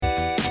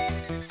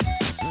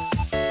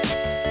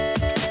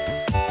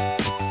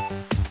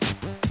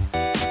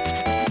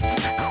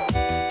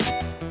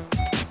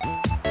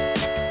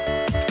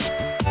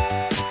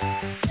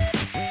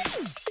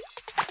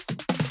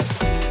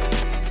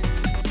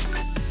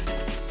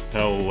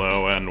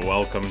Hello and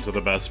welcome to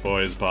the Best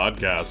Boys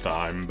podcast.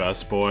 I'm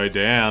Best Boy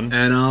Dan.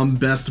 And I'm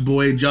Best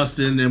Boy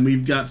Justin, and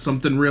we've got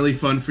something really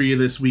fun for you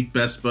this week,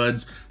 Best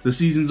Buds. The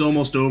season's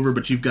almost over,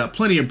 but you've got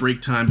plenty of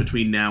break time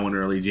between now and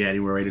early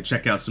January to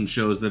check out some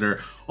shows that are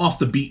off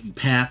the beaten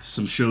path,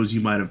 some shows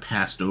you might have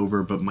passed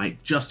over but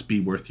might just be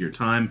worth your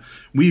time.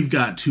 We've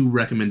got 2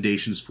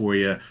 recommendations for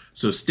you,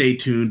 so stay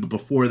tuned. But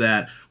before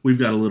that, we've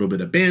got a little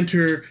bit of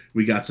banter,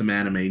 we got some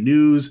anime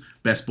news.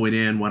 Best Boy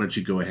Dan, why don't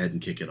you go ahead and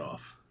kick it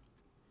off?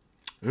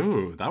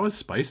 Ooh, that was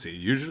spicy.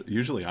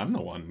 Usually I'm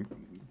the one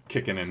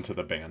kicking into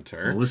the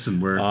banter. Well,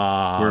 listen, we're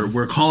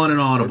calling an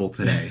audible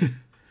today.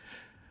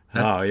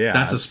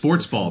 That's a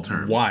sports ball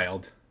term.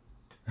 Wild.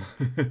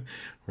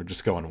 We're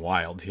just going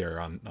wild here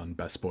on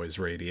Best Boys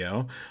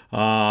Radio.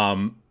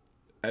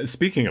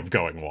 Speaking of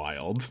going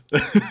wild,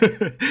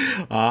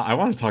 I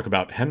want to talk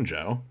about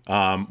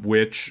Henjo,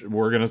 which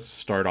we're going to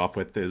start off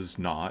with is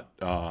not,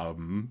 I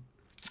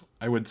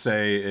would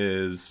say,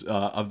 is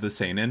of the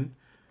seinen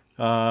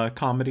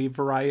comedy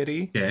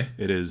variety. Okay.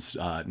 It is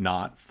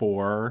not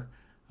for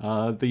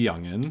the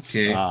youngins.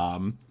 Okay.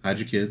 Hide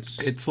your kids.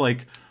 It's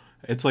like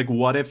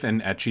what if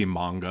an ecchi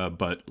manga,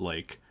 but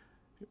like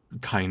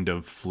kind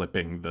of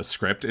flipping the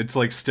script. It's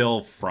like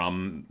still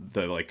from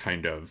the like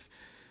kind of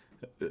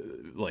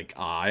like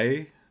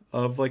eye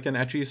of like an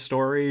ecchi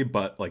story,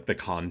 but like the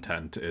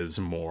content is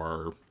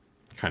more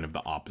kind of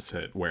the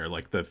opposite, where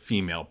like the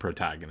female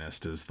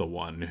protagonist is the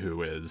one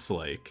who is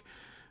like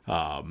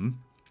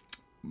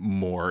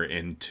more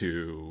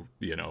into,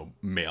 you know,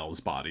 males'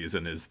 bodies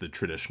and is the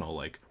traditional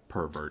like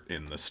pervert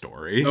in the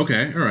story.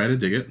 Okay, all right, I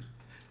dig it.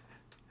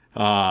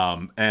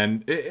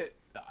 And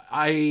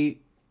I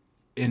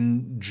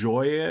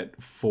enjoy it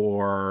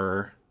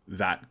for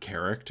that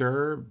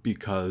character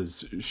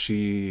because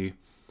she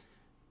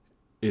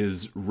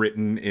is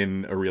written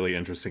in a really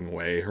interesting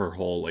way. Her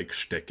whole like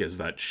shtick is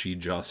that she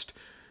just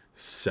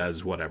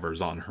says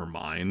whatever's on her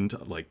mind,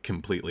 like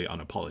completely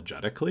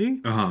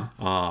unapologetically.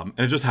 And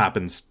it just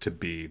happens to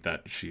be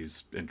that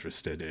she's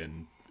interested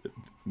in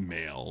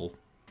male,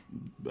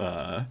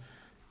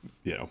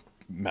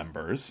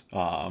 members.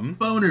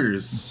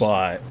 Boners.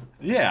 But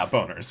yeah,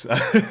 boners.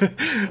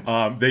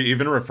 They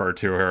even refer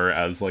to her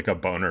as like a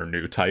boner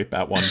new type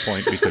at one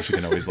point because you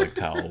can always like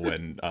tell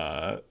when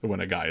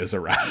a guy is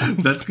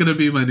aroused. That's gonna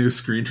be my new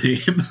screen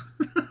name.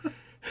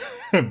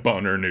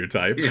 Boner new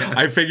type. Yeah.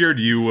 I figured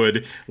you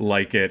would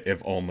like it if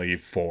only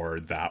for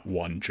that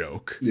one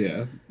joke.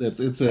 Yeah,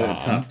 it's a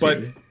top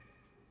tier.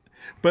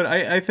 But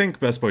I think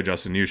Best Boy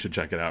Justin, you should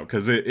check it out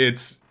because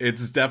it's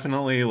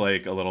definitely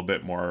like a little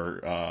bit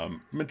more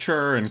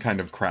mature and kind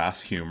of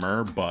crass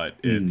humor. But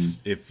it's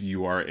if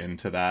you are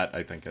into that,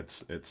 I think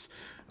it's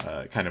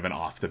kind of an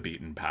off the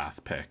beaten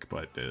path pick,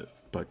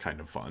 but kind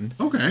of fun.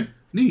 Okay,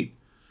 neat.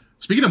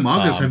 Speaking of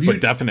mangas, have you?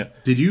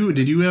 Did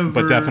you ever?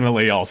 But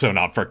definitely also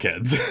not for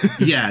kids.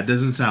 Yeah, it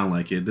doesn't sound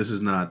like it. This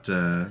is not.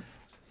 I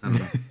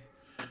don't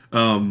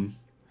know.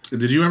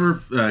 Did you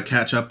ever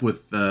catch up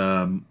with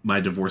My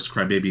Divorced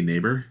Crybaby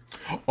Neighbor?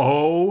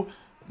 Oh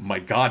my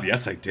God,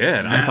 yes, I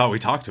did. I thought we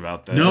talked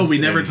about this. No, we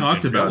never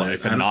talked about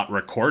it. And not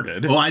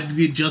recorded. Oh,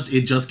 it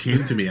just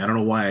came to me. I don't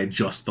know why I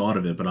just thought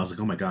of it, but I was like,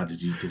 oh my God,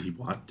 did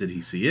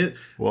he see it?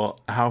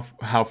 Well,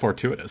 how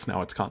fortuitous.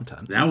 Now it's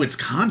content. Now it's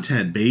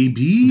content,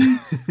 baby.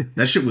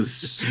 That shit was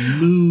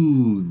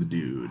smooth,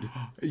 dude.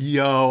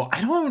 Yo,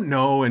 I don't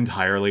know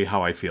entirely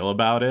how I feel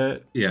about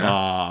it.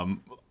 Yeah.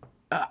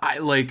 I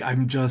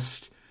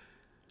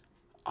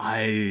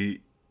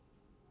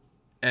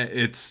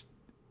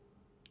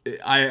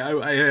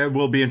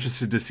will be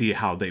interested to see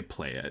how they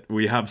play it.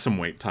 We have some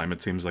wait time. It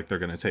seems like they're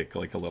going to take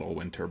like a little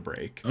winter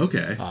break.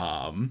 Okay.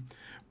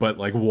 But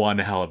like one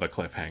hell of a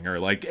cliffhanger.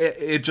 Like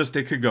it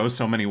could go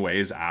so many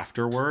ways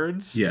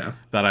afterwards. Yeah.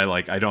 That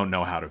I don't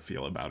know how to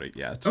feel about it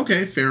yet.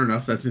 Okay, fair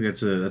enough. I think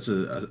that's a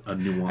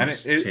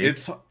nuanced take.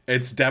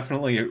 It's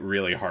definitely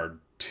really hard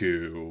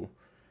to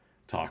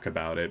talk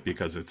about it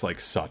because it's like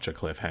such a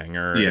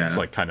cliffhanger. Yeah. It's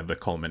like kind of the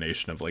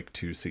culmination of like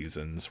 2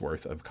 seasons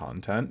worth of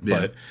content.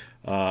 Yeah.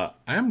 But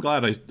I am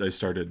glad I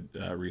started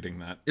reading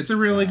that. It's a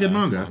really good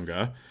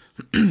manga.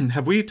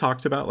 Have we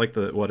talked about like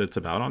what it's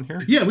about on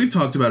here? Yeah, we've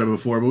talked about it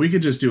before, but we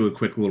could just do a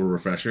quick little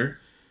refresher.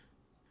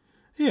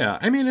 Yeah,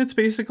 I mean, it's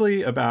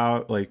basically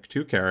about like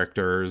 2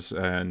 characters,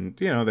 and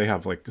you know they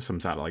have like some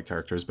satellite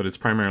characters, but it's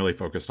primarily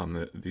focused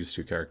on these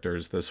 2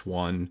 characters. This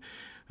one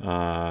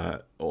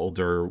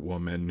older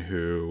woman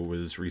who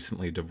was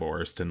recently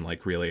divorced and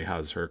like really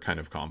has her kind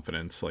of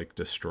confidence like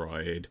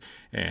destroyed,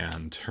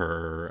 and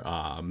her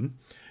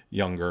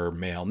younger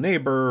male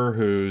neighbor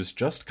who's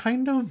just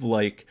kind of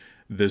like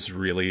this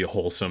really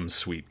wholesome,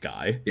 sweet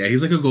guy. Yeah,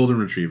 he's like a golden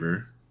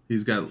retriever.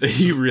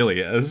 He really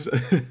is.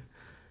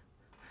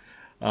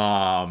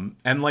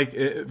 And like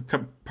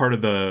part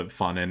of the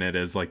fun in it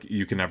is like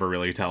you can never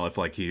really tell if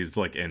like he's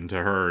like into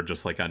her or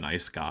just like a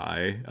nice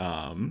guy.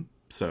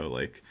 So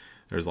like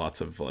there's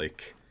lots of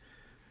like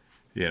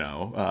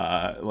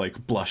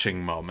like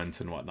blushing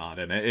moments and whatnot.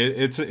 And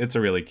it's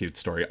a really cute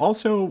story.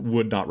 Also,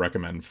 would not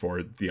recommend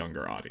for the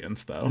younger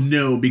audience though.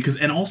 No,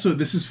 and also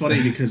this is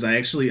funny because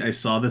I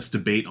saw this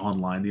debate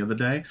online the other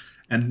day,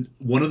 and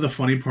one of the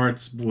funny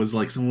parts was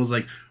like someone was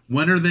like,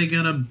 "When are they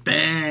gonna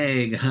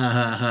bang?" Ha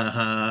ha ha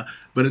ha.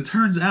 But it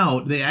turns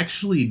out they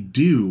actually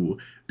do,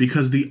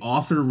 because the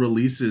author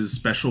releases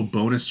special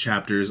bonus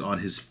chapters on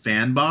his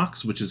fan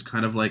box, which is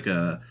kind of like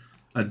a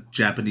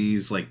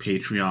Japanese like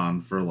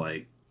Patreon for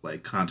like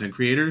content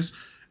creators,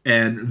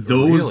 and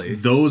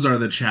those are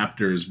the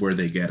chapters where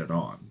they get it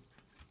on.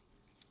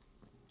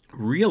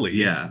 Really?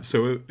 Yeah.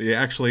 So it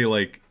actually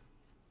like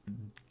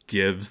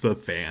gives the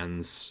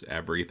fans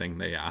everything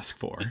they ask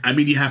for. I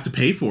mean, you have to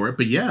pay for it,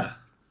 but yeah.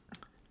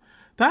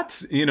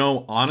 That's,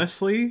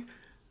 honestly,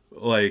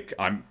 like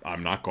I'm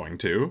not going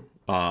to.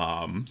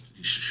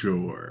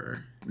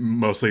 Sure.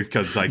 Mostly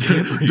because I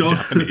can't read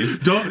Japanese.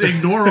 Don't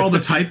ignore all the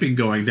typing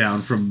going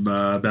down from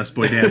Best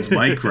Boy Dan's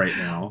mic right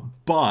now.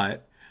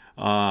 But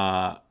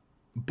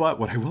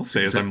what I will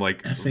say is I'm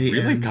like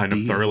really kind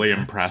of thoroughly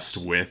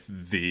impressed with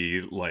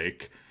the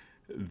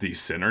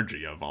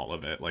synergy of all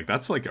of it. Like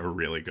that's like a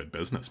really good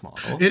business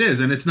model. It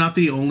is, and it's not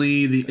the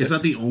only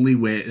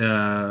way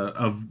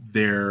of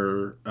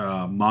their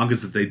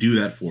mangas that they do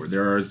that for.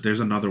 There's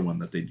another one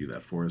that they do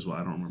that for as well.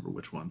 I don't remember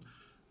which one.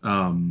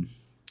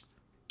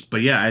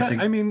 But yeah,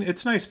 I mean,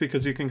 it's nice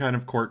because you can kind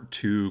of court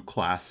two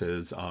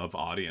classes of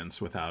audience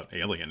without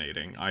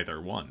alienating either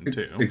one,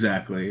 too.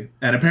 Exactly.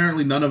 And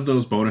apparently none of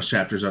those bonus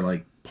chapters are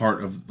like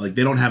part of, like,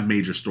 they don't have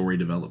major story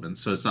development,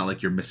 so it's not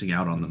like you're missing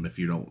out on them if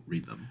you don't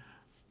read them.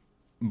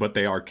 But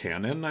they are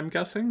canon, I'm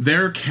guessing?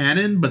 They're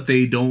canon, but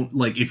they don't,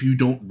 like, if you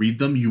don't read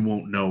them, you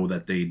won't know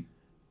that they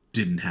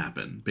didn't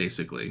happen,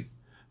 basically.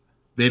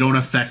 They don't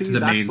affect the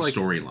main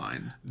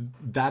storyline.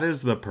 That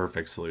is the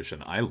perfect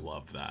solution. I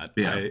love that.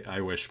 Yeah.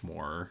 I wish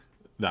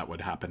that would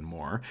happen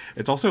more.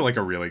 It's also like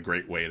a really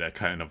great way to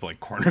kind of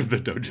like corner the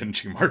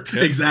doujinshi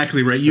market.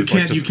 Exactly right. You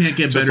can't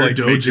get better like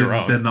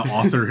doujins than the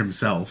author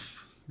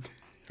himself.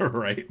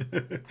 Right.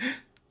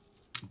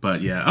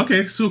 But yeah,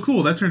 okay, so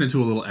cool. That turned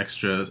into a little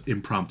extra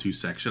impromptu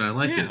section. I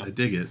like it. I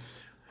dig it.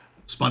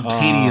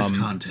 Spontaneous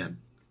content.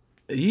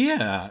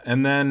 Yeah,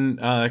 and then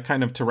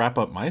kind of to wrap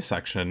up my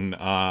section,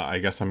 I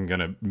guess I'm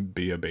gonna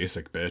be a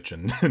basic bitch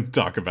and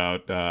talk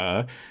about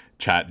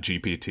Chat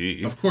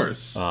GPT. Of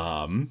course.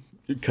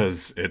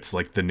 Because it's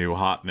like the new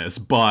hotness.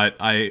 But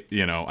I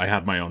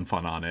had my own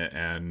fun on it,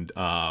 and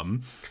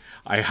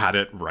I had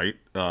it write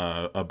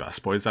a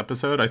Best Boys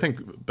episode. I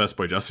think Best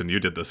Boy Justin, you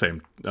did the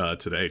same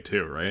today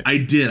too, right? I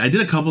did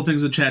a couple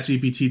things with Chat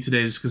GPT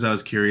today just because I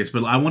was curious,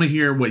 but I want to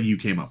hear what you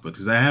came up with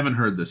because I haven't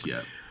heard this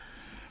yet.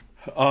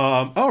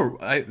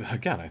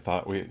 I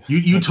thought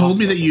you told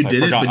me that you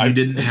did it, but you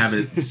didn't have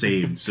it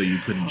saved, so you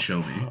couldn't show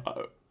me.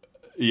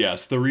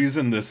 Yes, the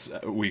reason this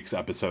week's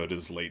episode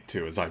is late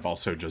too is I've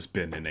also just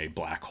been in a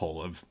black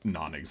hole of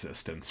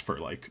non-existence for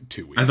like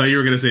 2 weeks. I thought you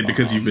were going to say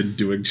because you've been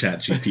doing Chat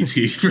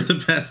GPT for the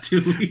past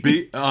 2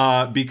 weeks.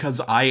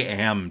 Because I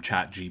am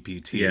Chat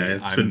GPT. Yeah,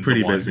 I'm been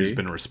pretty busy. Who's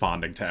been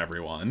responding to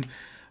everyone.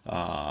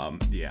 I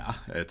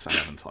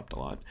haven't slept a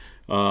lot.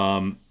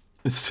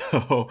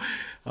 So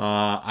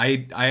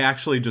I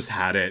actually just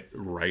had it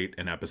write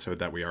an episode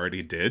that we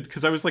already did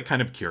because I was like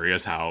kind of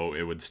curious how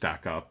it would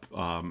stack up,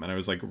 and I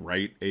was like,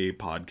 write a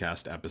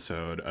podcast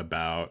episode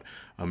about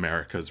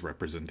America's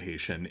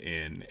representation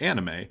in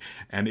anime,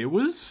 and it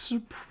was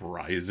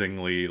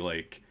surprisingly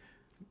like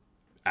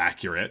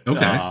accurate.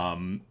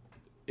 Okay.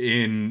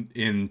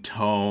 In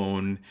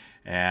tone,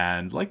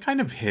 and like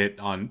kind of hit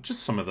on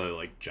just some of the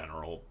like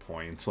general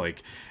points.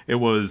 Like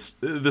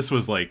this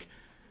was like,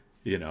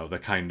 the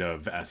kind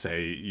of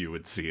essay you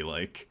would see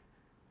like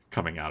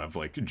coming out of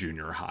like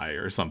junior high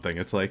or something.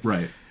 It's like,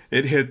 right.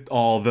 It hit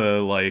all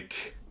the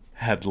like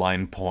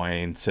headline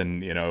points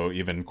and,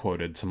 even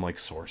quoted some like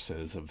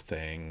sources of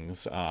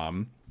things.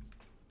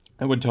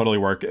 It would totally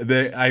work.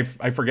 I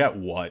forget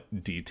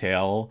what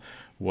detail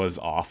was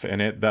off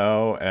in it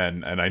though.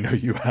 And I know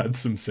you had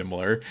some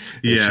similar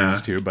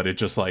issues too, but it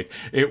just like,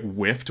 it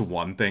whiffed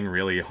one thing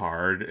really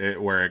hard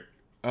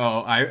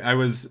I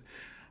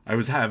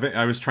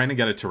was trying to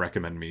get it to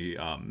recommend me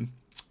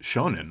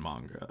shonen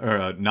manga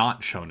or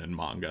not shonen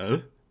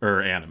manga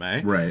or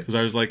anime, right? Because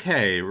I was like,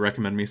 hey,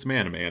 recommend me some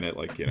anime, and it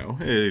like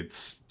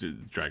it's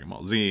Dragon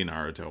Ball Z,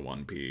 Naruto,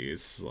 One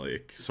Piece,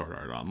 like Sword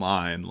Art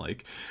Online,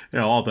 like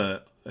all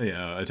the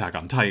Attack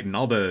on Titan,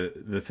 all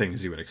the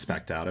things you would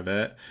expect out of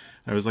it.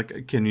 I was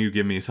like, can you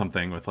give me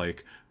something with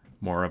like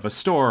more of a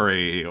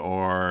story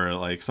or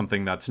like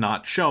something that's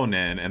not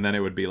shonen? And then it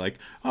would be like,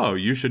 oh,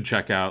 you should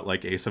check out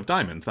like Ace of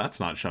Diamonds. That's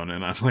not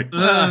shonen. I'm like,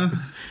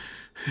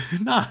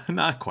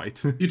 not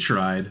quite. You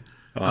tried.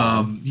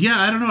 I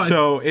don't know.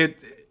 So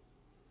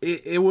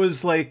it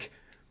was like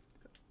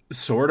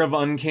sort of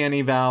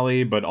Uncanny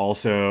Valley, but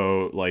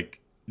also like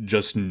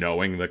just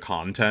knowing the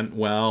content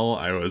well,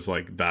 I was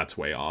like, that's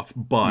way off.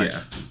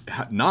 But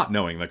not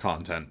knowing the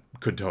content,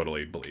 could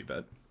totally believe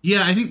it.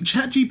 Yeah, I think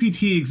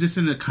ChatGPT exists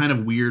in a kind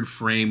of weird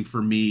frame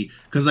for me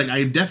because, like,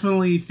 I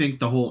definitely think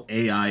the whole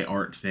AI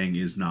art thing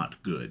is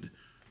not good.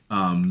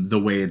 The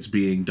way it's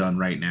being done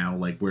right now,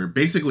 like, where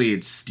basically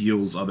it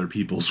steals other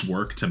people's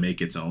work to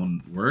make its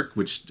own work,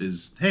 which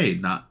is, hey,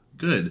 not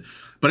good.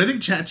 But I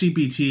think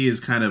ChatGPT is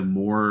kind of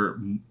more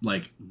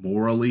like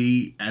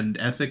morally and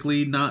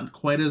ethically not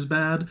quite as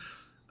bad.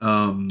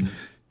 Um,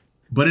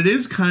 but it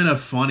is kind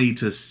of funny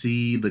to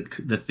see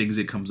the things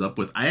it comes up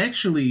with.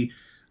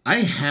 I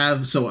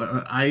have so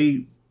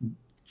I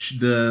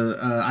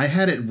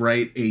had it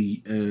write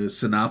a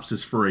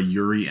synopsis for a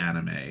Yuri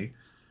anime.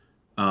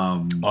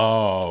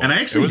 Oh, And I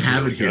actually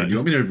have really it here. good. Do you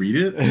want me to read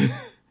it?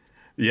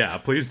 Yeah,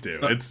 please do.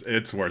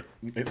 It's worth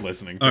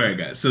listening to. All right,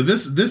 guys. So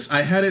this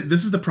I had it.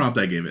 This is the prompt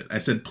I gave it. I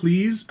said,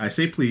 please. I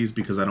say please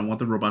because I don't want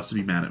the robots to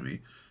be mad at me.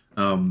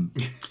 Um,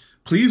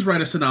 please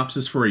write a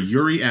synopsis for a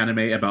Yuri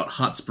anime about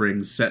hot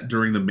springs set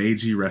during the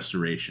Meiji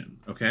Restoration.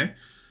 Okay.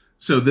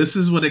 So this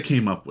is what it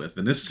came up with,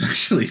 and this is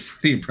actually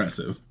pretty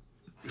impressive.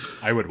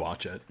 I would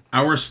watch it.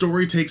 Our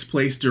story takes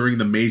place during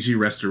the Meiji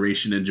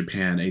Restoration in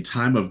Japan, a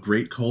time of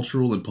great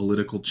cultural and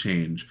political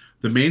change.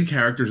 The main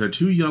characters are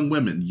two young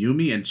women,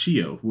 Yumi and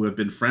Chiyo, who have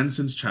been friends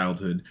since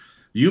childhood.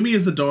 Yumi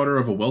is the daughter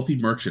of a wealthy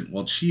merchant,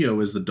 while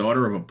Chiyo is the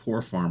daughter of a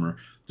poor farmer.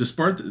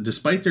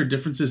 Despite their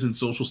differences in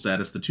social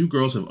status, the two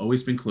girls have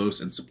always been close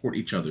and support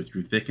each other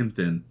through thick and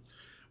thin.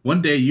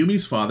 One day,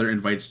 Yumi's father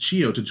invites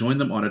Chiyo to join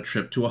them on a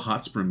trip to a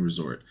hot spring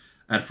resort.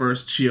 At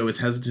first, Chiyo is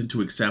hesitant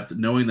to accept,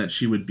 knowing that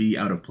she would be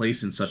out of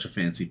place in such a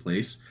fancy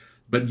place.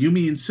 But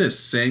Yumi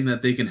insists, saying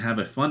that they can have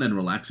a fun and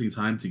relaxing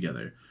time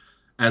together.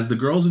 As the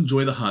girls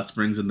enjoy the hot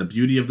springs and the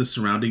beauty of the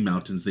surrounding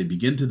mountains, they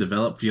begin to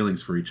develop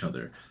feelings for each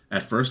other.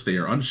 At first, they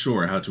are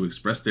unsure how to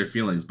express their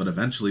feelings, but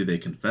eventually they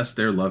confess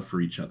their love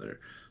for each other.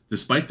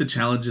 Despite the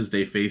challenges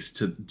they face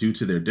due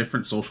to their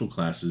different social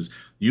classes,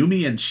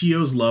 Yumi and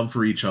Chiyo's love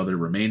for each other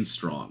remains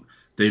strong.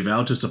 They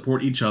vow to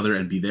support each other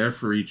and be there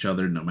for each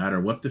other no matter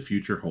what the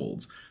future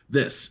holds.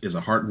 This is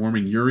a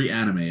heartwarming Yuri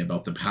anime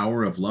about the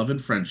power of love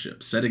and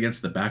friendship set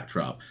against the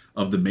backdrop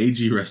of the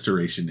Meiji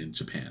Restoration in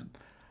Japan.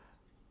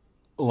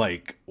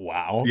 Like,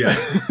 wow. Yeah.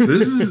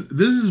 This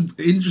is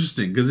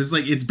interesting because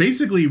it's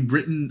basically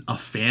written a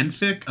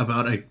fanfic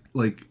about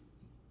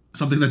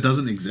something that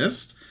doesn't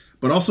exist.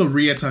 But also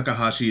Ria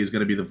Takahashi is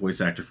going to be the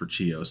voice actor for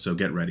Chiyo, so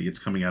get ready. It's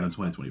coming out in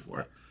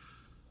 2024.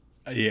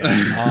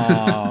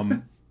 Yeah.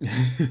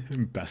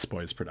 Best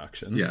Boys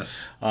Productions.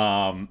 Yes.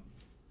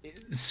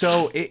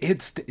 So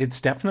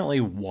it's definitely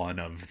one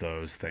of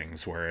those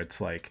things where it's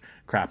like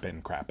crap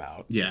in, crap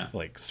out. Yeah.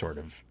 Like sort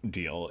of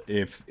deal.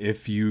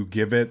 If you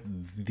give it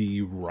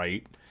the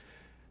right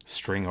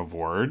string of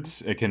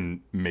words, it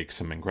can make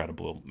some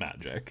incredible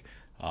magic.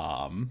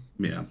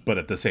 Yeah. But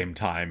at the same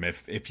time,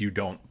 if you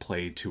don't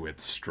play to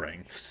its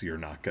strengths, you're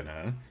not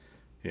gonna,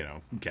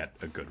 get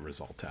a good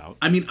result out.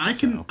 I mean, I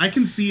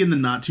can see in the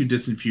not too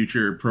distant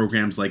future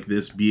programs like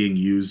this being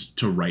used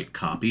to write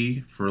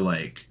copy for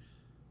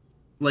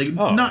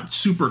not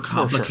super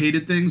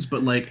complicated things,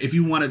 but like if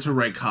you wanted to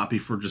write copy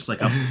for just like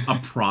a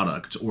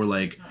product or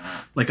like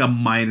a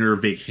minor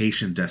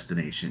vacation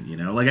destination,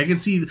 like I can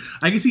see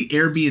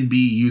Airbnb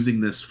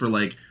using this for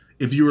like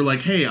if you were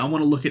like, hey, I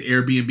want to look at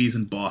Airbnbs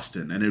in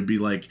Boston, and it'd be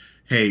like,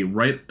 hey,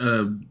 write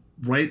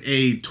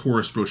a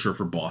tourist brochure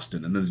for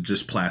Boston, and then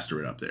just plaster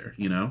it up there,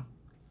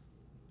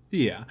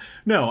 Yeah.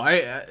 No,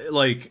 I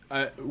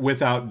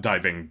without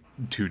diving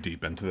too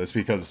deep into this,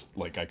 because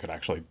like I could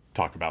actually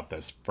talk about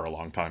this for a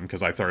long time,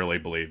 because I thoroughly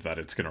believe that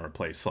it's going to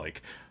replace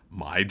like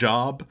my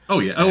job. Oh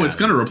yeah. Oh, it's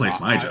going to replace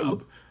my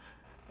job.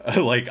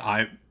 Like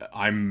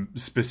I'm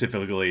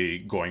specifically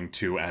going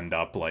to end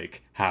up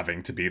like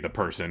having to be the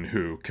person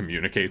who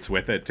communicates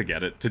with it to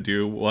get it to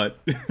do what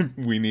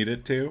we need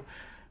it to.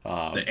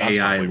 The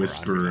AI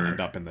whisperer. I'm end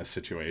up in this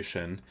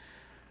situation.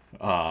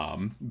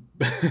 But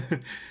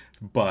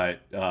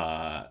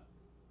I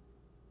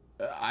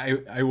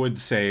would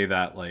say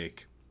that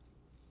like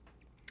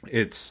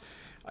it's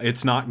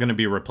not going to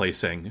be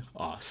replacing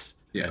us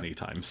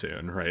anytime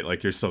soon, right?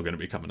 Like you're still going to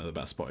be coming to the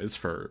Best Boys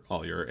for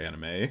all your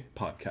anime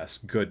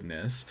podcast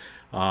goodness.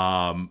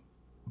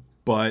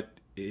 But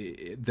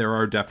there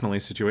are definitely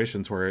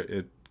situations where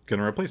it's going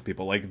to replace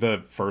people. Like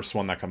the first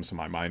one that comes to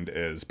my mind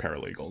is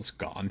Paralegals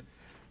Gone.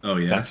 Oh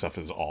yeah. That stuff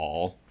is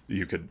all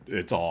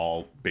it's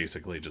all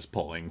basically just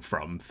pulling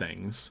from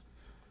things.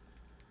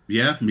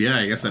 Yeah,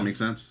 I guess that makes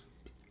sense.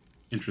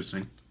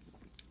 Interesting.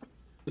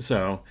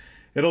 So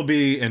it'll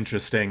be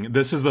interesting.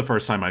 This is the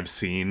first time I've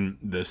seen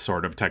this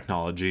sort of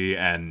technology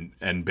and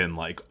been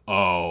like,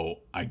 oh,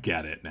 I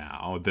get it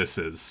now. This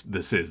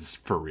is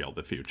for real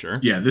the future.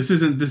 Yeah, this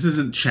isn't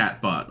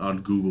chatbot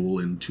on Google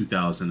in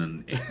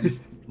 2008,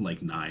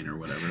 like 9 or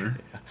whatever.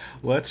 Yeah.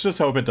 Let's just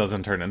hope it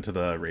doesn't turn into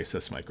the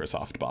racist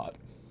Microsoft bot.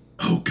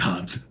 Oh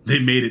God, they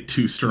made it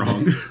too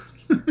strong.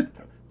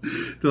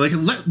 They're like,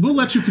 we'll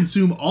let you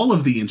consume all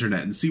of the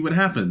internet and see what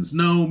happens.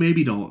 No,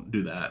 maybe don't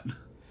do that.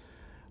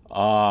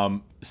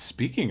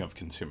 Speaking of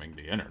consuming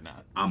the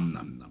internet.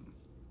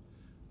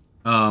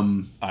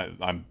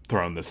 I'm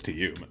throwing this to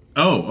you.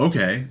 Oh,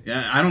 okay.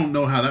 Yeah, I don't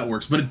know how that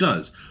works, but it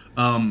does.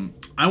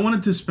 I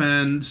wanted to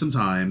spend some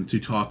time to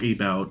talk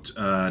about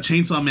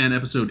Chainsaw Man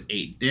episode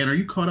 8. Dan, are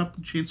you caught up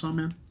in Chainsaw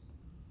Man?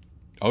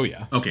 Oh,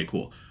 yeah. Okay,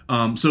 cool.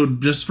 So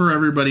just for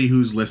everybody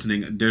who's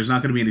listening, there's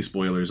not going to be any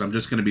spoilers. I'm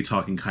just going to be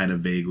talking kind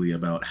of vaguely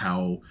about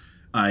how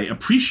I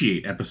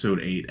appreciate episode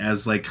 8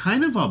 as like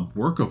kind of a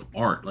work of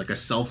art, like a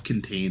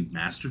self-contained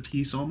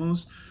masterpiece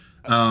almost.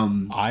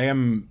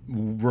 Remind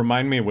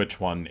me which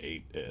one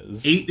 8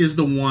 is. 8 is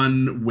the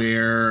one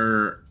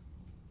where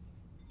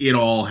it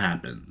all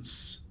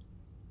happens.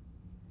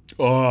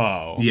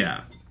 Oh.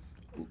 Yeah.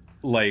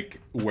 Like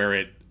where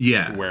it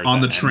where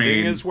on the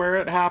train is where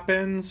it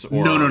happens,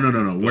 or no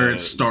where it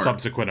starts,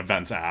 subsequent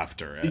events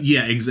after it.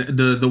 Yeah, exactly.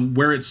 The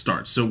where it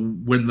starts. So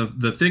when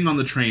the thing on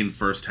the train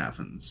first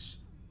happens.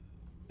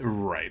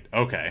 Right.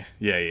 Okay.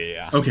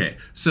 Yeah. Okay.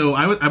 So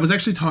I was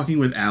actually talking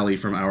with Allie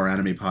from Our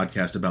Anime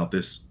Podcast about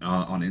this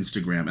on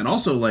Instagram, and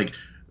also like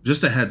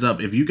just a heads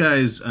up, if you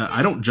guys,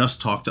 I don't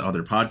just talk to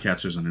other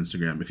podcasters on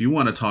Instagram. If you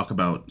want to talk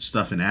about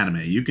stuff in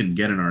anime, you can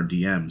get in our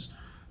DMs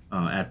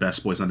at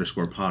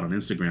bestboys_pod on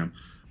Instagram.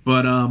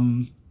 But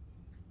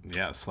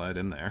yeah, slide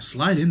in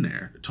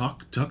there.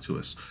 Talk to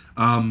us.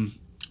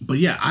 But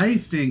yeah, I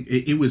think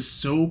it was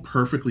so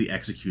perfectly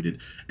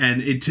executed,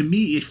 and to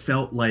me it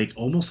felt like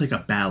almost like a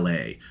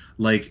ballet.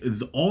 Like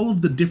all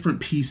of the different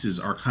pieces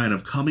are kind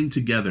of coming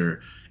together,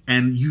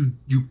 and you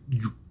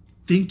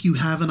think you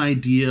have an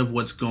idea of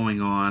what's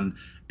going on,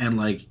 and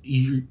like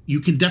you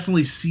can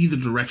definitely see the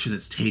direction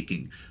it's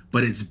taking,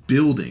 but it's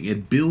building.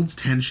 It builds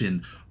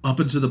tension up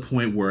until the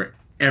point where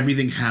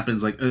everything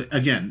happens. Like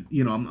again,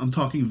 I'm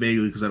talking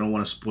vaguely because I don't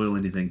want to spoil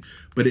anything,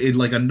 but it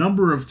like a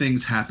number of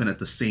things happen at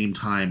the same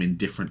time in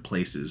different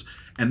places,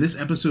 and this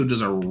episode does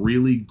a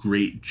really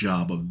great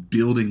job of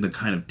building the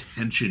kind of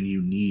tension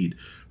you need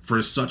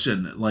for such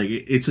an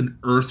it's an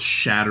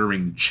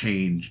earth-shattering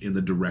change in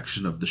the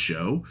direction of the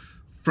show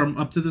from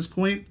up to this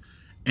point.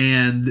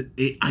 And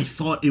I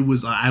thought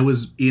I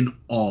was in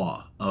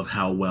awe of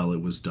how well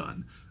it was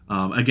done.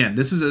 Again,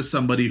 this is as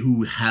somebody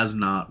who has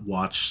not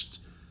watched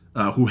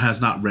who has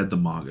not read the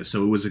manga,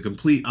 so it was a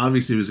complete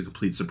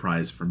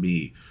surprise for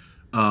me.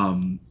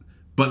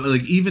 But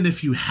like even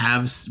if you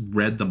have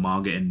read the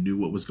manga and knew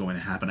what was going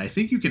to happen, I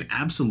think you can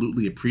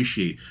absolutely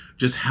appreciate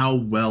just how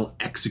well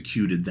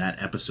executed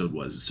that episode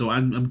was. So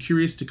I'm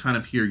curious to kind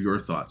of hear your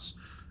thoughts,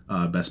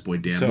 Best Boy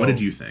Dan. What did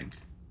you think?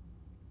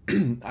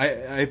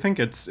 I think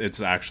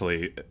it's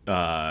actually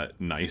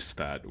nice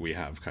that we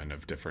have kind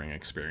of differing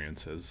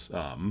experiences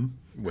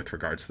with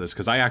regards to this,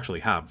 because I actually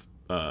have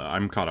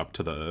I'm caught up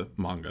to the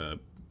manga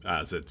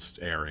as it's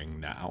airing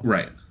now.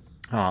 Right.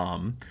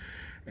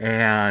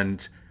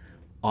 And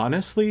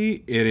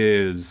honestly, it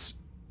is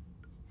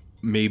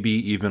maybe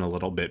even a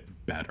little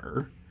bit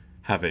better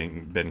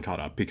having been caught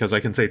up, because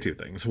I can say two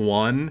things.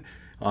 One,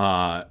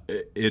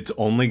 it's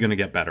only going to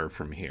get better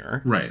from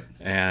here. Right.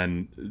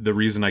 And the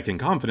reason I can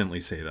confidently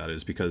say that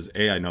is because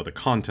A, I know the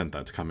content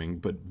that's coming,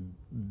 but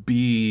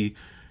B,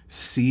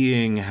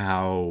 seeing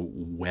how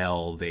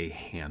well they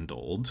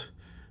handled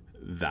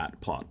that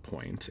plot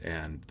point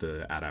and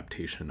the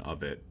adaptation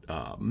of it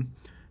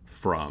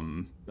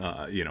from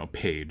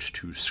page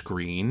to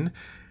screen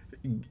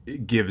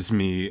gives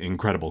me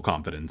incredible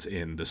confidence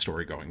in the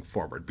story going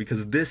forward,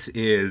 because this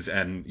is,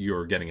 and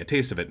you're getting a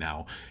taste of it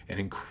now, an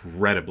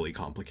incredibly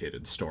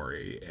complicated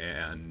story,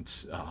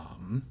 and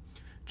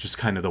just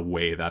kind of the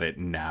way that it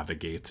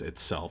navigates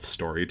itself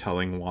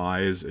storytelling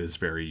wise is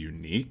very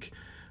unique.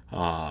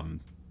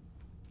 And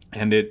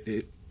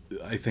it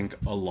I think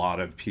a lot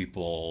of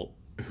people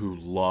who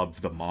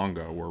love the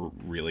manga were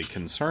really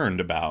concerned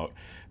about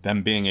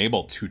them being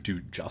able to do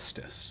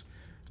justice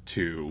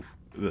to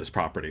this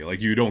property. Like,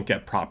 you don't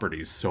get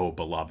properties so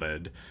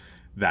beloved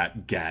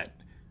that get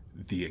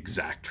the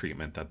exact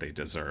treatment that they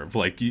deserve.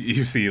 Like,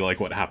 you see like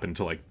what happened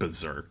to like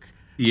Berserk.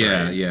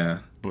 Yeah, right? yeah.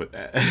 But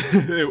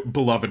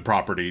beloved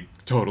property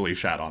totally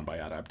shat on by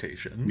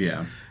adaptations.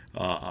 Yeah.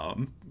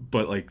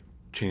 But like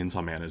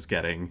Chainsaw Man is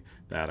getting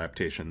the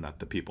adaptation that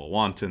the people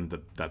want and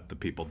that the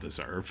people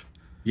deserve.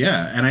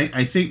 Yeah, and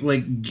I think,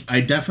 like, I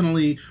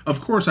definitely...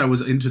 Of course, I was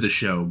into the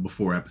show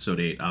before episode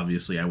 8.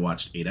 Obviously, I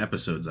watched 8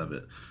 episodes of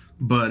it.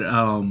 But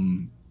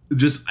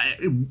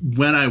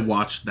when I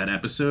watched that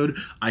episode,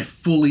 I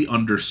fully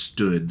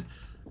understood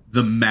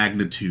the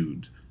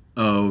magnitude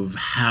of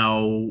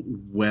how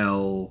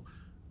well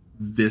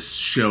this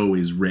show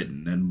is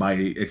written, and by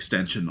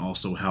extension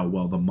also how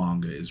well the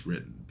manga is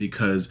written,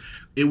 because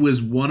it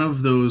was one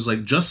of those,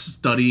 like, just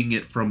studying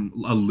it from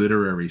a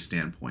literary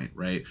standpoint,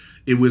 right?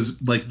 It was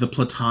like the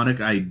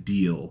platonic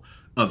ideal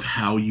of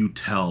how you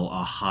tell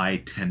a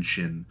high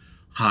tension,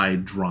 high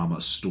drama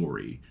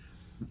story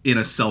in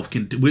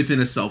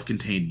within a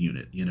self-contained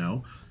unit,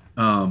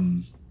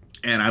 and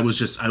I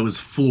was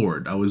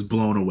floored. I was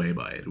blown away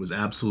by it. It was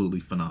absolutely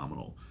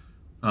phenomenal.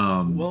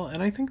 Well,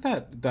 and I think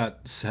that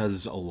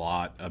says a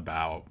lot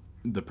about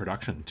the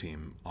production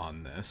team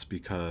on this,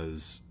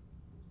 because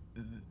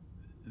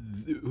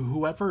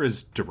whoever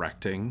is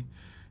directing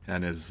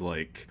and is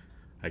like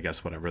I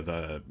guess whatever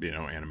the,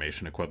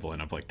 animation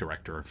equivalent of like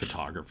director of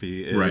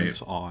photography is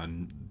Right.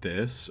 on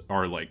this,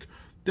 are like,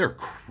 they're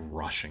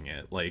crushing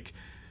it. Like,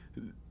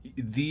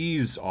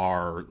 these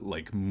are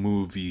like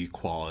movie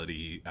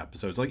quality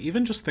episodes. Like,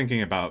 even just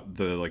thinking about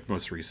the like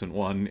most recent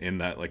one in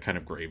that like kind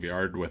of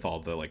graveyard with all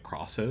the like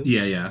crosses.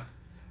 Yeah.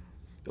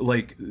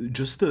 Like,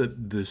 just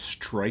the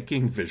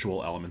striking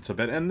visual elements of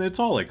it, and it's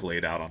all like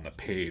laid out on the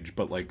page,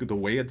 but like the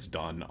way it's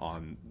done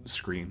on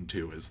screen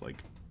too is like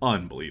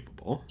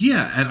unbelievable.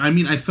 Yeah, and I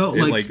mean, I felt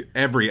Like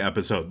every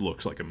episode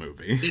looks like a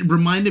movie. it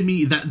reminded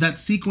me that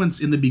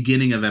sequence in the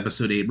beginning of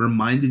episode 8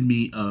 reminded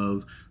me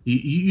of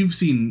you've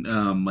seen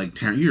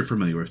you're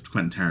familiar with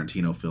Quentin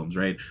Tarantino films,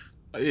 right?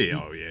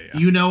 Yeah.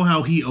 You know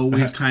how he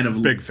always kind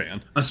of Big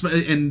fan.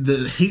 And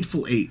the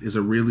Hateful Eight is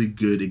a really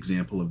good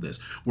example of this,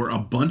 where a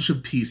bunch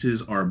of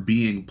pieces are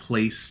being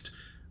placed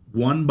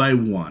one by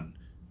one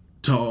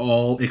to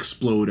all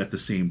explode at the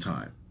same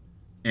time.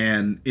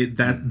 And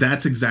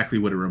that's exactly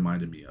what it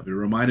reminded me of. It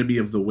reminded me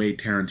of the way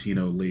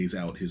Tarantino lays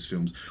out his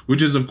films,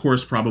 which is, of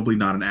course, probably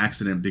not an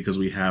accident, because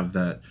we have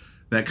that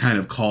kind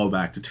of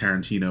callback to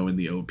Tarantino in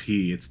the OP.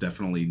 It's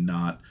definitely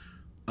not.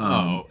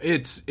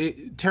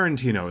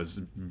 Tarantino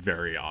is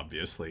very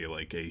obviously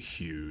like a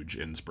huge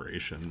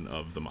inspiration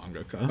of the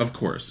mangaka. Of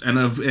course, and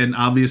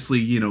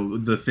obviously,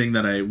 the thing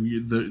that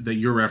that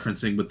you're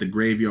referencing with the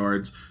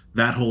graveyards,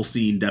 that whole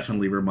scene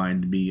definitely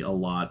reminded me a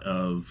lot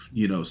of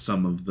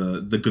some of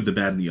the Good, the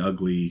Bad, and the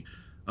Ugly,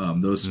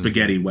 those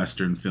spaghetti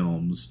western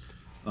films,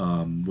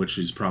 which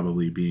is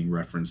probably being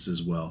referenced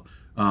as well.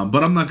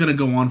 But I'm not going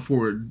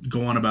to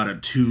go on about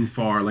it too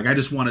far. Like, I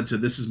just wanted to.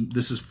 This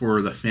is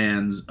for the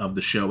fans of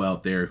the show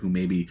out there who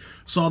maybe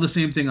saw the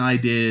same thing I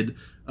did.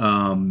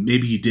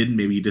 Maybe you didn't.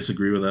 Maybe you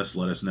disagree with us.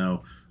 Let us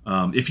know.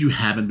 If you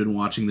haven't been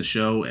watching the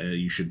show,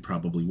 you should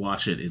probably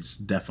watch it. It's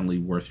definitely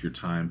worth your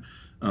time.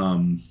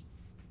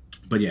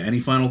 But yeah, any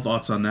final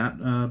thoughts on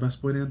that,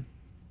 Best Boy Dan?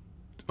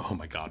 Oh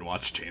my God,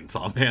 watch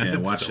Chainsaw Man. Yeah,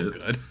 it's watch so it.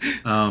 Good.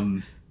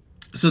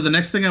 So the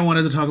next thing I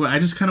wanted to talk about, I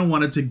just kind of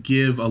wanted to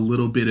give a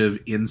little bit of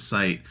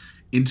insight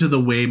into the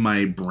way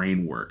my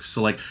brain works.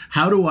 So, like,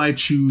 how do I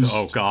choose?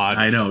 Oh God,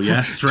 I know.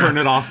 Yes, turn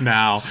it off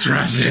now.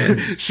 Strap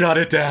in. Shut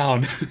it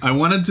down. I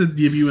wanted to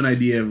give you an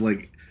idea of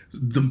like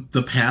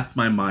the path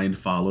my mind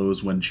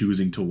follows when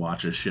choosing to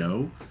watch a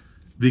show,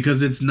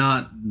 because it's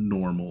not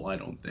normal, I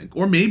don't think,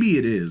 or maybe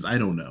it is. I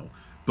don't know.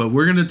 But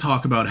we're going to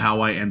talk about how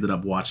I ended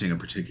up watching a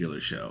particular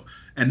show.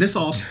 And this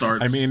all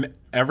starts... I mean,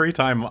 every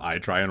time I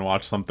try and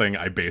watch something,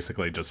 I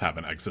basically just have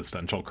an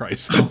existential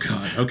crisis. Oh,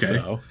 God. Okay.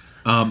 So,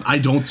 I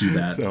don't do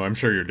that. so I'm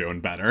sure you're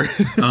doing better.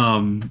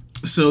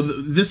 So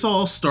this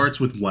all starts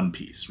with One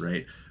Piece,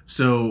 right?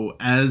 So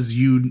as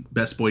you,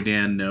 Best Boy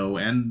Dan, know,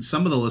 and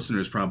some of the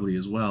listeners probably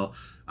as well,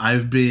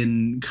 I've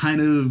been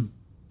kind of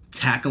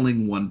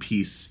tackling One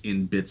Piece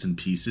in bits and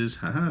pieces.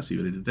 Haha, see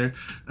what I did there?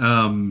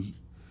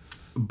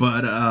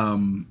 But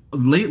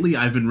lately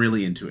I've been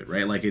really into it,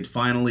 right? Like, it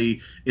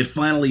finally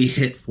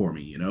hit for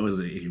me,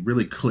 it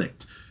really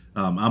clicked.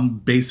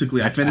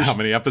 I finished... How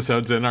many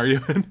episodes in are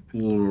you in?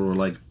 Or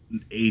like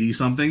 80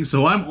 something,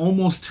 so I'm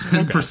almost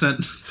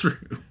 10%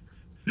 through.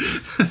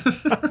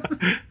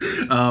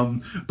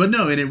 But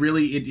no, and it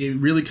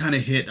really kind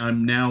of hit.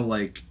 I'm now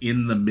like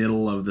in the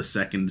middle of the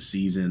second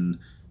season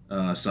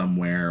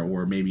somewhere,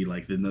 or maybe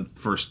like in the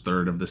first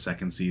third of the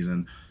second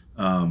season.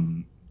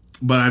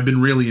 But I've been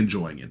really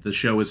enjoying it. The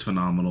show is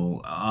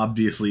phenomenal.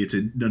 Obviously, it's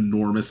an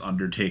enormous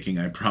undertaking.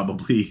 I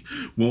probably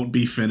won't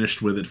be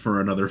finished with it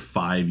for another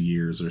 5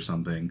 years or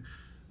something,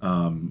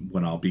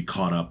 when I'll be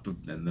caught up,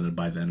 and then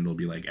by then it'll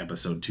be like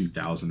episode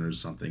 2000 or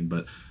something.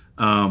 But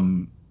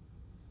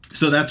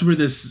so that's where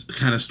this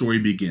kind of story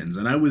begins.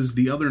 And I was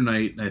the other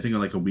night, I think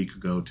like a week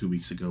ago, 2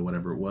 weeks ago,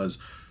 whatever it was,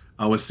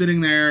 I was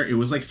sitting there. It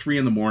was like 3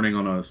 a.m.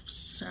 on a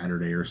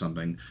Saturday or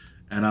something.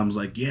 And I was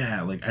like,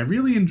 yeah, like, I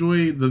really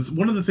enjoy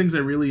one of the things I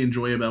really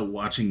enjoy about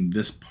watching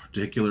this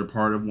particular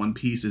part of One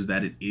Piece is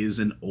that it is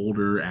an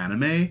older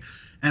anime. And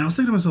I was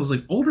thinking to myself, I was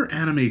like, older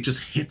anime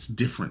just hits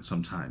different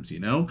sometimes,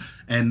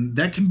 and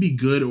that can be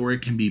good or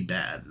it can be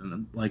bad.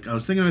 And like, I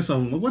was thinking to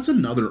myself, well, what's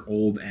another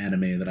old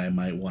anime that I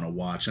might want to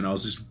watch? And I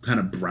was just kind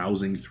of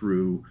browsing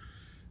through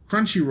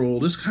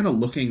Crunchyroll, just kind of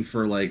looking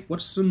for like,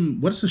 what's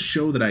a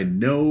show that I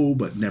know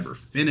but never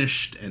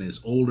finished and is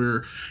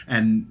older.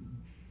 And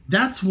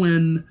that's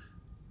when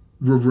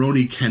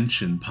Rurouni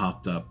Kenshin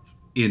popped up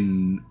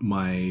in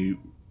my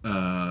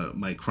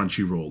my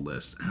Crunchyroll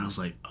list, and I was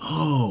like,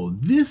 oh,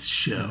 this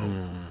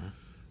show.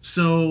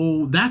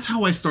 So that's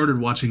how I started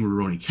watching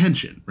Rurouni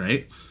Kenshin,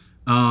 right?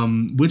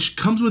 Which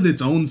comes with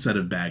its own set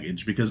of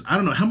baggage, because I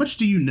don't know, how much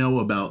do you know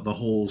about the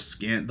whole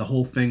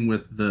thing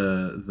with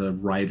the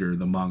writer,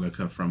 the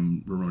mangaka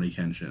from Rurouni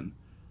Kenshin?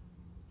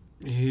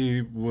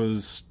 He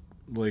was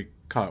like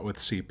caught with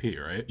CP,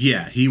 right?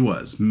 Yeah, he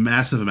was.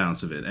 Massive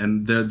amounts of it.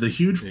 And the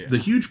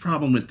huge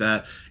problem with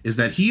that is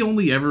that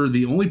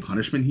the only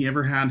punishment he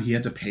ever had, he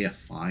had to pay a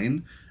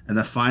fine, and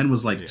the fine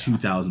was like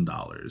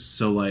 $2,000.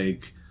 So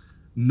like,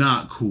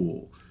 not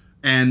cool.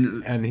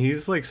 And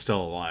he's like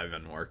still alive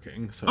and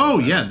working. So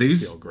yeah, they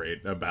feel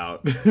great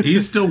about.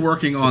 He's still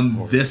working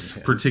on this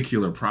him.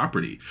 particular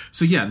property.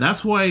 So yeah,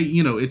 that's why,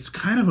 you know, it's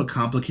kind of a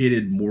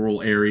complicated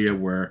moral area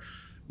where,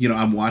 you know,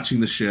 I'm watching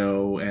the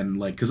show and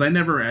like, because I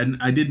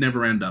did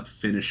never end up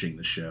finishing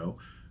the show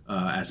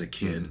as a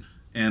kid,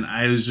 and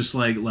I was just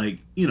like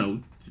you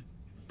know,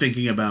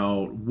 thinking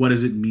about what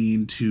does it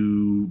mean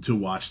to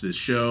watch this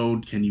show?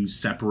 Can you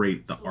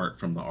separate the art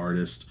from the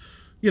artist?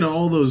 You know,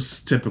 all those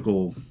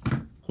typical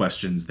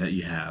questions that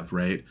you have,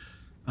 right?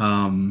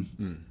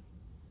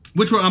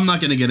 Which I'm not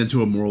going to get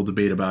into a moral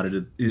debate about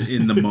it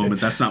in the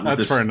moment. That's not what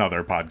That's for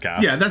another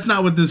podcast. Yeah, that's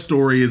not what this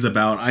story is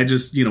about. I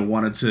just, you know,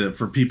 wanted to,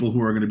 for people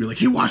who are going to be like,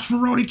 he watched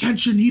Rurouni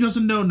Kenshin, he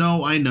doesn't know.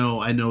 No, I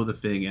know the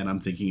thing, and I'm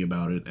thinking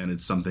about it, and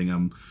it's something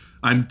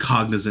I'm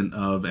cognizant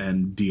of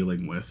and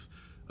dealing with.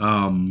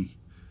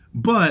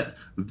 But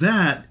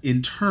that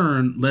in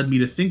turn led me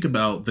to think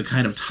about the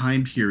kind of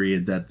time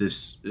period that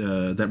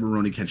that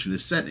Rurouni Kenshin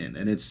is set in,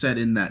 and it's set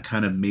in that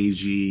kind of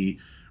Meiji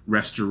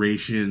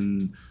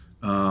Restoration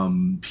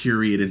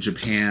period in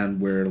Japan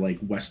where like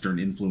Western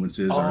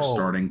influences are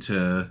starting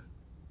to.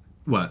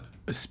 What?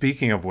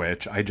 Speaking of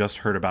which, I just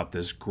heard about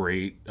this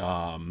great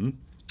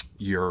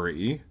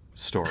Yuri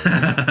story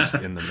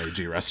in the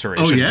Meiji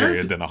Restoration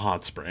period in a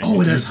hot spring.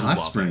 Oh, it has hot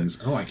springs.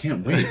 Oh, I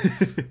can't wait.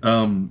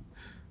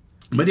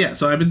 But yeah,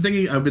 so I've been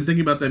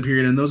thinking about that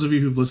period, and those of you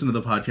who've listened to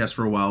the podcast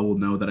for a while will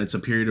know that it's a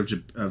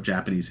period of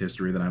Japanese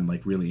history that I'm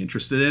like really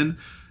interested in,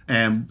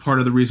 and part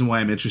of the reason why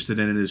I'm interested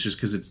in it is just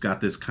because it's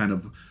got this kind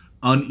of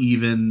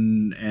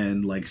uneven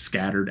and like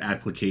scattered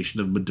application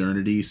of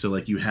modernity. So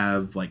like you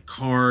have like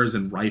cars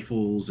and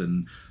rifles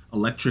and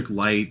electric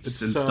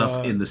lights and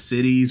stuff in the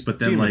cities, but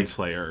then Demon like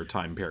Slayer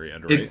time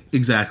period, right?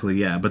 Exactly,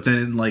 yeah. But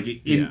then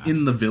like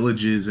in the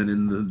villages and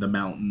in the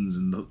mountains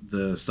and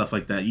the stuff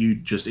like that,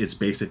 it's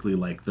basically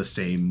like the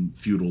same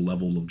feudal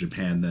level of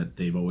Japan that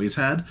they've always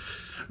had.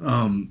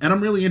 And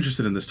I'm really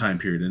interested in this time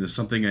period, and it's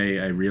something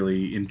I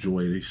really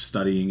enjoy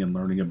studying and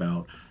learning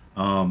about.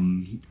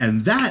 And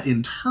that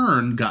in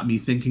turn got me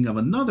thinking of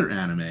another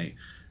anime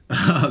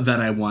that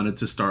I wanted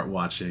to start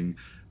watching.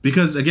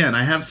 Because again,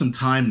 I have some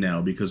time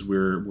now because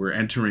we're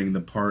entering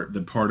the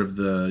part of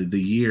the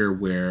year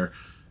where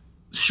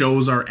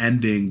shows are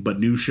ending, but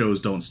new shows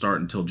don't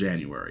start until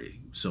January.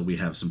 So we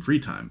have some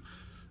free time.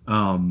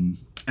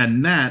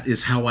 And that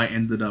is how I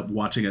ended up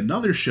watching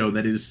another show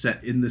that is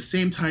set in the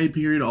same time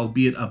period,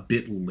 albeit a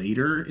bit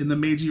later in the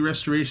Meiji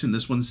Restoration.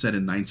 This one's set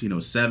in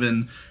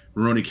 1907.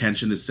 Rurouni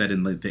Kenshin is set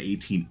in like the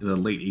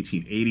late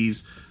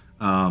 1880s.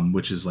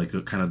 Which is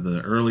like kind of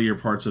the earlier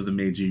parts of the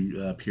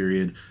Meiji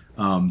period.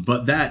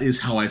 But that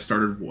is how I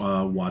started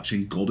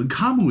watching Golden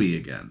Kamuy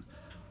again.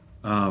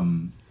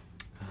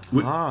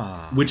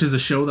 Which is a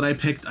show that I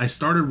picked. I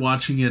started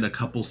watching it a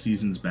couple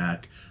seasons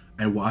back.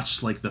 I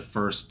watched like the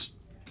first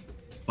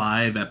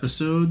 5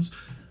 episodes,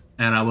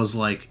 and I was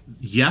like,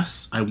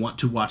 yes, I want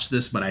to watch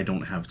this, but I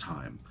don't have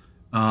time.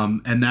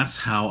 And that's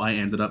how I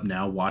ended up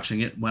now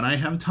watching it when I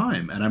have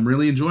time, and I'm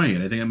really enjoying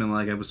it. I think I'm in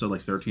like episode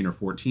like 13 or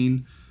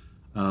 14.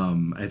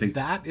 I think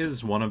that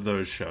is one of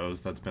those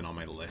shows that's been on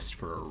my list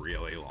for a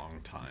really long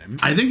time.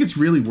 I think it's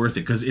really worth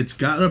it because it's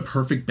got a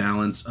perfect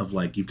balance of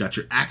like, you've got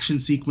your action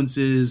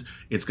sequences,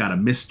 it's got a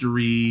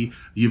mystery,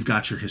 you've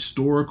got your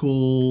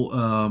historical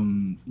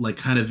like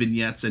kind of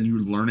vignettes, and you're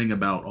learning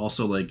about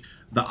also like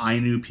the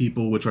Ainu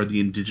people, which are the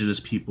indigenous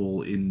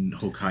people in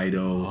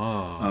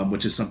Hokkaido,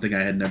 which is something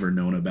I had never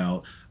known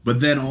about. But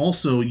then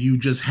also you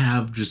just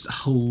have just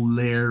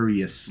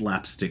hilarious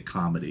slapstick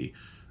comedy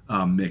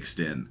mixed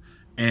in.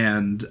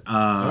 And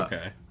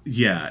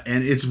yeah,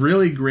 and it's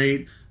really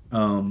great.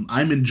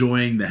 I'm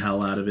enjoying the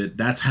hell out of it.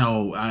 That's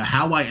how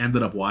I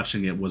ended up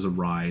watching it, was a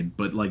ride,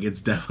 but like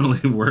it's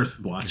definitely worth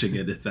watching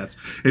it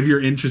if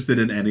you're interested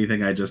in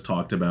anything I just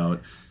talked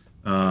about.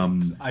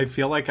 I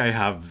feel like I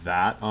have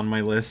that on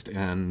my list,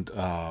 and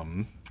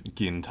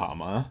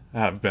Gintama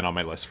have been on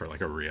my list for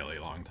like a really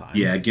long time.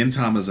 Yeah,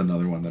 Gintama is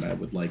another one that I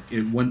would like.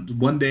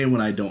 One day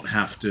when I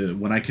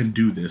can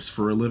do this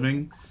for a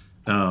living.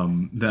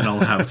 Then I'll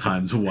have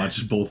time to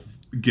watch both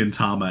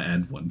Gintama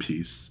and One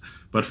Piece.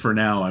 But for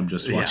now, I'm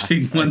just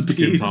watching One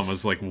Piece.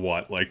 Gintama's like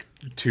what, like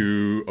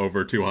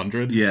over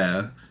 200?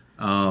 Yeah.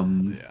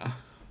 Yeah.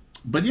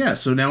 But yeah,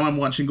 so now I'm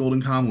watching